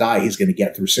not going to die. He's going to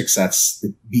get through 6 sets,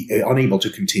 be unable to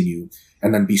continue,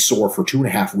 and then be sore for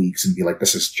 2.5 weeks and be like,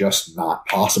 this is just not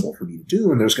possible for me to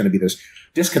do. And there's going to be this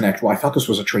disconnect. Well, I thought this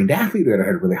was a trained athlete that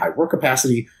had a really high work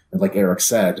capacity. And like Eric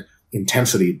said,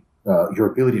 intensity,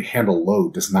 your ability to handle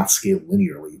load does not scale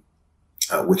linearly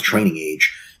with training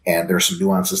age. And there are some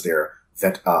nuances there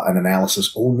that an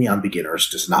analysis only on beginners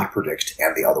does not predict,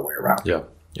 and the other way around. Yeah.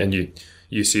 And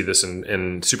you see this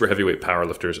in super heavyweight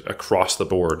powerlifters across the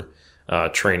board,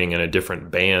 training in a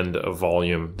different band of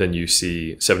volume than you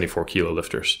see 74 kilo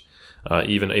lifters.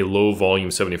 Even a low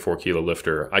volume 74 kilo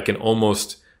lifter, I can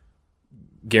almost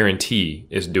guarantee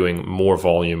is doing more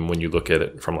volume when you look at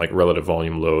it from like relative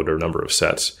volume load or number of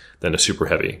sets than a super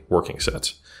heavy working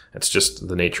sets. It's just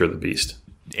the nature of the beast.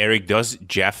 Eric, does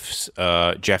Jeff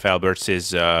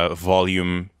Alberts'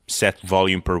 set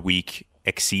volume per week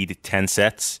exceed 10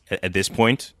 sets at this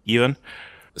point even?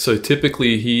 So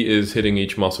typically he is hitting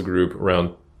each muscle group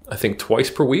around, I think,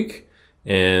 twice per week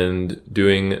and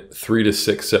doing 3 to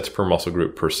 6 sets per muscle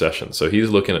group per session. So he's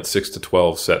looking at 6 to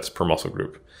 12 sets per muscle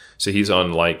group. So he's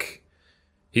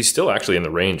he's still actually in the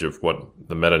range of what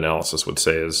the meta-analysis would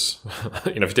say is,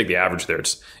 if you take the average there,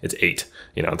 it's 8.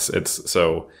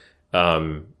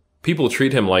 People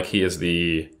treat him like he is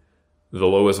the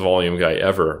lowest volume guy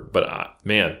ever. But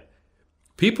man,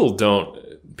 people need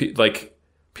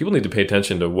to pay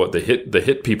attention to what the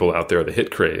hit people out there, the hit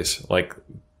craze. Like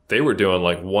they were doing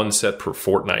like 1 set per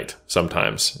fortnight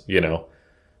sometimes,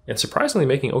 and surprisingly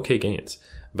making okay gains,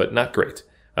 but not great.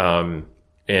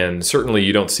 And certainly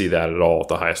you don't see that at all at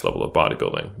the highest level of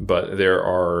bodybuilding. But there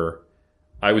are,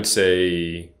 I would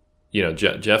say,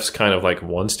 Jeff's kind of like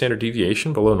 1 standard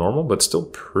deviation below normal, but still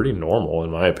pretty normal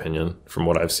in my opinion from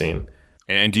what I've seen.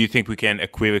 And do you think we can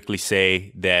equivocally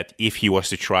say that if he was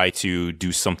to try to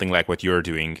do something like what you're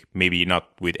doing, maybe not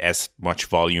with as much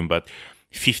volume, but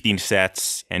 15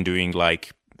 sets and doing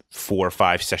like 4 or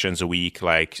 5 sessions a week,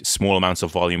 like small amounts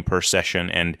of volume per session,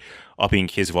 and upping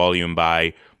his volume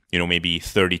by, maybe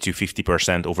 30 to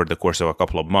 50% over the course of a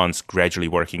couple of months, gradually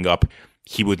working up,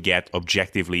 he would get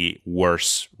objectively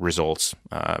worse results.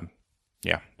 What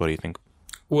do you think?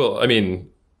 Well, I mean,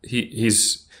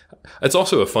 it's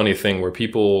also a funny thing where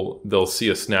they'll see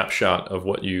a snapshot of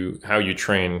how you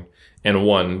train,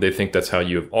 and they think that's how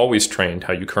you have always trained,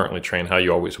 how you currently train, how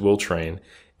you always will train,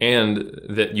 and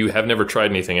that you have never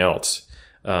tried anything else.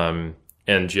 And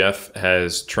Jeff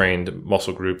has trained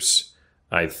muscle groups,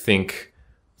 I think,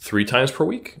 3 times per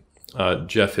week.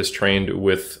 Jeff has trained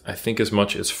with, I think, as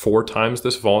much as 4 times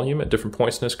this volume at different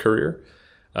points in his career.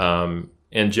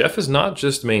 And Jeff is not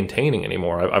just maintaining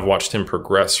anymore. I've watched him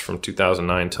progress from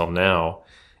 2009 till now.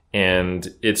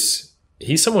 And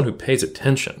he's someone who pays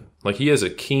attention. Like he has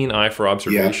a keen eye for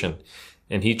observation,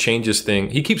 and he changes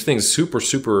things. He keeps things super,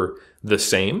 super the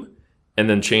same. and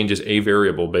then changes a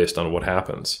variable based on what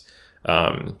happens.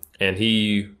 And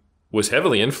he was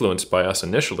heavily influenced by us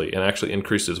initially and actually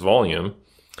increased his volume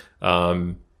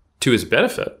to his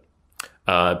benefit,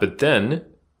 but then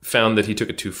found that he took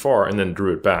it too far and then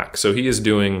drew it back. So he is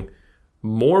doing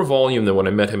more volume than when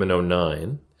I met him in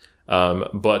 2009,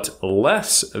 but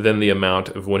less than the amount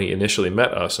of when he initially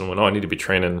met us and went, oh, I need to be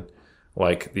training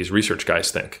like these research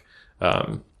guys think.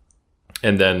 And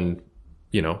then,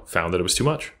 found that it was too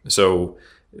much. So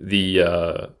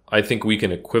I think we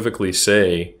can equivocally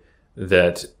say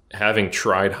that having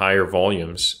tried higher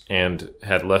volumes and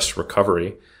had less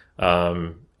recovery,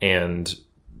 and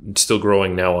still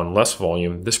growing now on less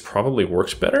volume, this probably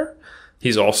works better.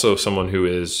 He's also someone who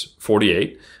is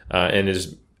 48 and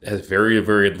has very,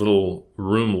 very little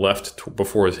room left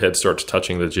before his head starts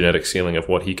touching the genetic ceiling of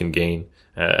what he can gain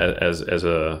as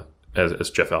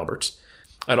Jeff Alberts.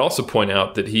 I'd also point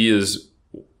out that he is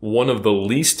one of the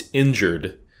least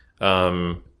injured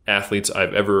athletes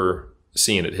I've ever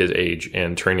seen at his age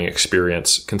and training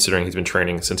experience, considering he's been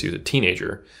training since he was a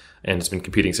teenager and has been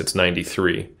competing since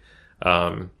 93.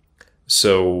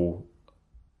 So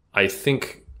I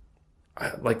think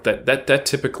like that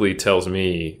typically tells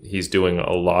me he's doing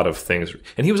a lot of things.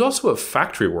 And he was also a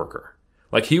factory worker.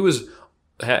 Like he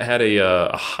had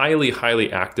a highly,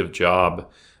 highly active job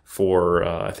for,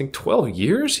 I think 12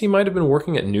 years he might've been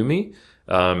working at NUMMI.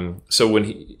 So when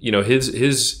he,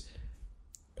 his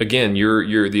again,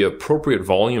 the appropriate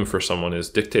volume for someone is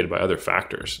dictated by other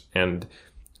factors, and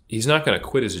he's not going to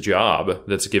quit his job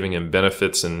that's giving him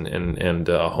benefits and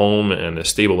a home and a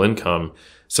stable income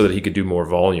so that he could do more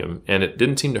volume. And it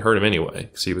didn't seem to hurt him anyway,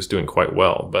 because he was doing quite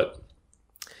well. But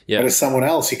yeah, but as someone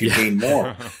else, he could gain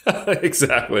more.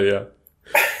 Exactly. Yeah.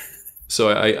 So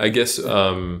I guess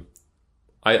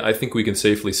I think we can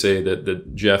safely say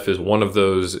that Jeff is one of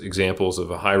those examples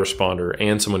of a high responder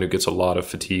and someone who gets a lot of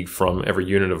fatigue from every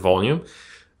unit of volume.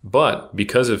 But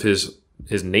because of his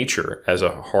nature as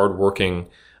a hardworking,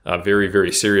 very,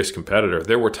 very serious competitor,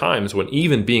 there were times when,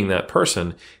 even being that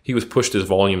person, he was pushed his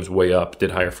volumes way up,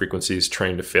 did higher frequencies,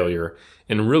 trained to failure,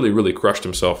 and really, really crushed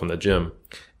himself in the gym.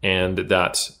 And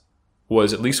that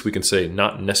was, at least we can say,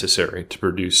 not necessary to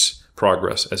produce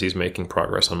progress, as he's making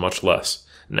progress on much less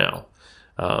now.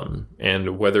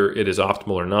 And whether it is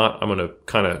optimal or not, I'm going to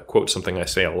kind of quote something I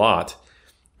say a lot.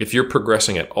 If you're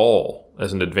progressing at all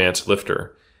as an advanced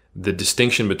lifter, the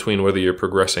distinction between whether you're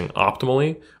progressing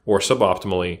optimally or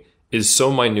suboptimally is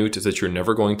so minute that you're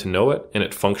never going to know it, and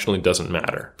it functionally doesn't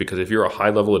matter. Because if you're a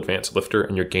high-level advanced lifter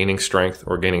and you're gaining strength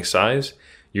or gaining size,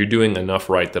 you're doing enough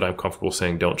right that I'm comfortable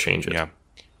saying don't change it. Yeah.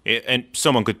 And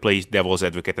someone could play devil's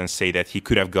advocate and say that he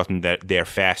could have gotten there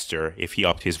faster if he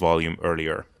upped his volume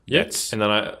earlier. Yes, and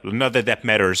then not that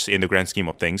matters in the grand scheme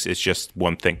of things. It's just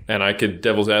one thing. And I could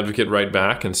devil's advocate right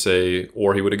back and say,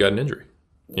 or he would have got an injury.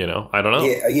 I don't know.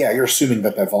 Yeah, you're assuming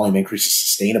that volume increase is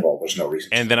sustainable. There's no reason.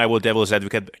 And then I will devil's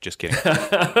advocate. Just kidding.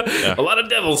 A lot of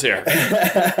devils here.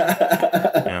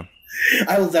 Yeah.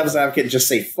 I will devil's advocate and just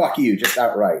say, fuck you, just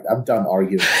outright. I'm done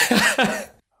arguing.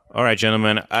 All right,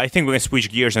 gentlemen. I think we're going to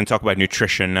switch gears and talk about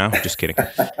nutrition now. Just kidding.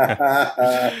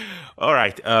 All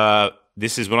right.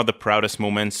 This is one of the proudest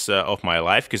moments of my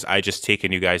life, because I just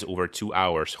taken you guys over 2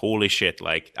 hours. Holy shit.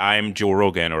 Like, I'm Joe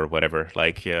Rogan or whatever.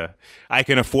 Like, I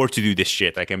can afford to do this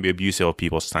shit. I can be abusive of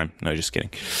people's time. No, just kidding.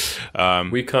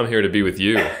 We come here to be with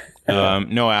you.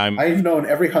 No, I've known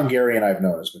every Hungarian I've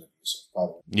known has been abusive,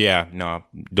 probably. Yeah, no,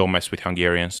 don't mess with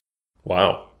Hungarians.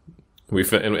 Wow. We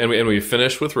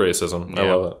finished with racism. Yeah.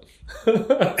 I love it.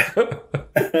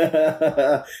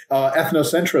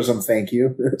 Ethnocentrism, thank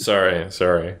you.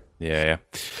 Sorry. Yeah.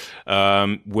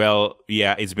 Well,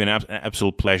 yeah, it's been an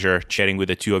absolute pleasure chatting with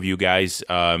the two of you guys.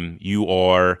 You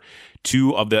are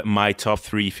two of my top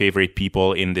 3 favorite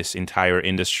people in this entire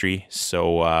industry.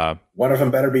 So one of them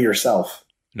better be yourself.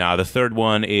 Now, the third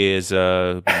one is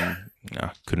no,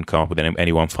 couldn't come up with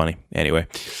anyone funny. Anyway,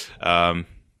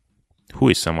 who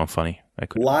is someone funny?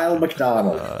 Lyle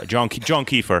McDonald. John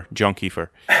Kiefer.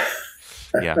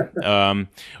 Yeah.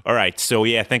 All right. So,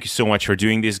 yeah, thank you so much for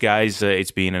doing this, guys.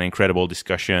 It's been an incredible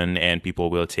discussion, and people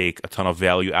will take a ton of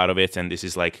value out of it. And this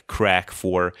is like crack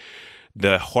for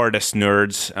the hardest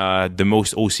nerds, the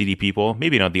most OCD people.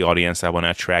 Maybe not the audience I want to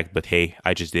attract, but hey,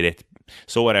 I just did it.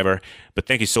 So whatever. But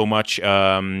thank you so much.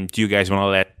 Do you guys want to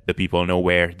let the people know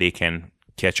where they can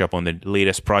catch up on the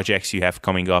latest projects you have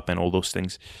coming up and all those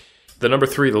things? The number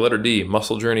 3, the letter D,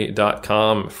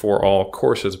 musclejourney.com for all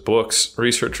courses, books,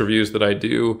 research reviews that I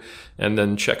do. And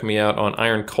then check me out on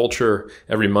Iron Culture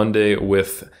every Monday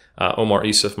with Omar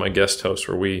Isuf, my guest host,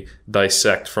 where we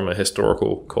dissect from a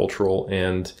historical, cultural,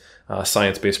 and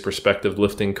science-based perspective,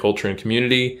 lifting, culture, and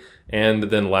community. And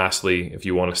then lastly, if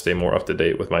you want to stay more up to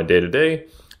date with my day-to-day,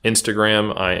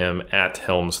 Instagram, I am at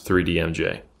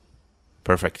Helms3DMJ.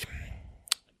 Perfect.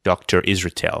 Dr.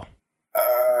 Israetel.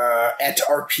 At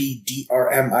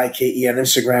RPDRMIKE on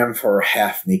Instagram for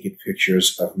half-naked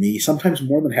pictures of me, sometimes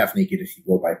more than half-naked if you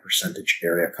go by percentage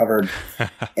area covered.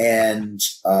 And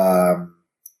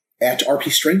at RP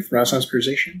Strength, Renaissance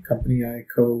Periodization, company I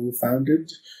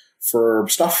co-founded for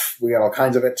stuff. We got all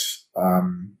kinds of it.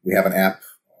 We have an app,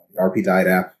 the RP Diet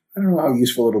app. I don't know how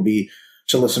useful it'll be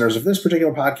to listeners of this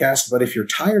particular podcast, but if you're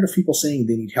tired of people saying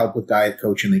they need help with diet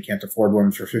coach and they can't afford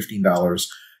one for $15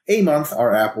 a month,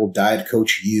 our app will diet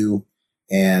coach you.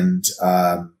 And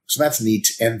so that's neat.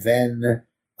 And then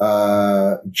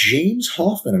James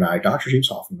Hoffman and I, Dr. James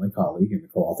Hoffman, my colleague and the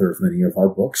co-author of many of our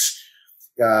books,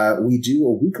 we do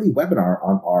a weekly webinar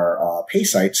on our pay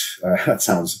site. That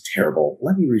sounds terrible.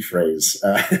 Let me rephrase.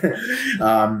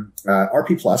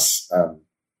 RP Plus.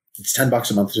 It's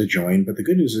 $10 a month to join. But the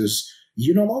good news is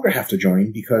you no longer have to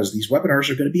join because these webinars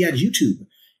are going to be on YouTube.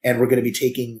 And we're going to be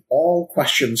taking all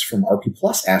questions from RP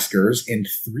Plus askers and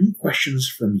 3 questions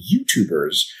from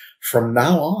YouTubers from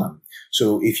now on.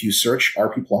 So if you search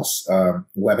RP Plus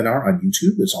webinar on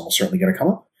YouTube, it's almost certainly going to come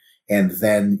up. And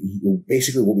then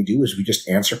basically what we do is we just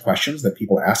answer questions that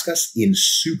people ask us in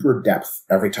super depth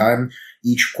every time.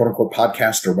 Each quote unquote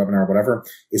podcast or webinar or whatever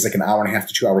is like an hour and a half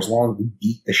to 2 hours long. We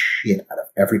beat the shit out of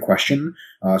every question.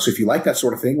 So if you like that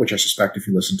sort of thing, which I suspect if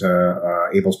you listen to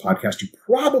Abel's podcast, you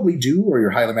probably do, or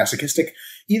you're highly masochistic.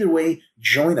 Either way,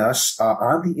 join us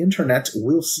on the internet.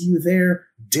 We'll see you there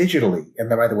digitally. And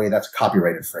by the way, that's a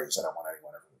copyrighted phrase. I don't want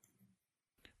anyone ever.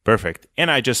 Perfect.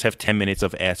 And I just have 10 minutes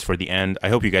of ads for the end. I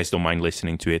hope you guys don't mind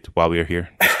listening to it while we're here.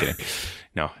 Just kidding.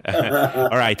 No.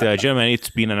 All right, gentlemen, it's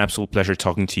been an absolute pleasure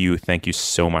talking to you. Thank you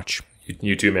so much.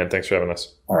 You too, man. Thanks for having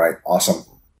us. All right. Awesome.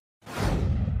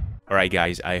 All right,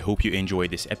 guys, I hope you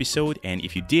enjoyed this episode. And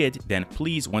if you did, then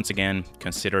please, once again,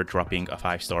 consider dropping a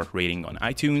 5-star rating on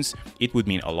iTunes. It would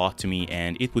mean a lot to me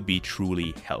and it would be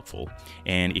truly helpful.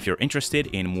 And if you're interested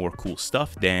in more cool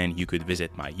stuff, then you could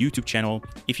visit my YouTube channel.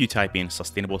 If you type in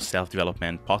Sustainable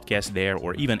Self-Development Podcast there,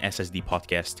 or even SSD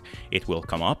Podcast, it will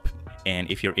come up.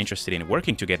 And if you're interested in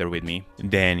working together with me,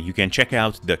 then you can check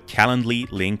out the Calendly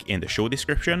link in the show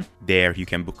description. There you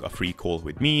can book a free call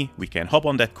with me. We can hop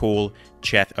on that call,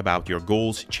 chat about your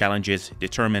goals, challenges,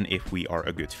 determine if we are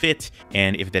a good fit.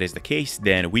 And if that is the case,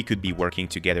 then we could be working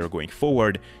together going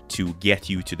forward to get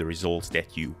you to the results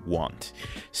that you want.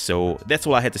 So that's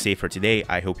all I had to say for today.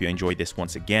 I hope you enjoyed this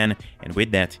once again. And with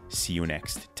that, see you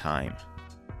next time.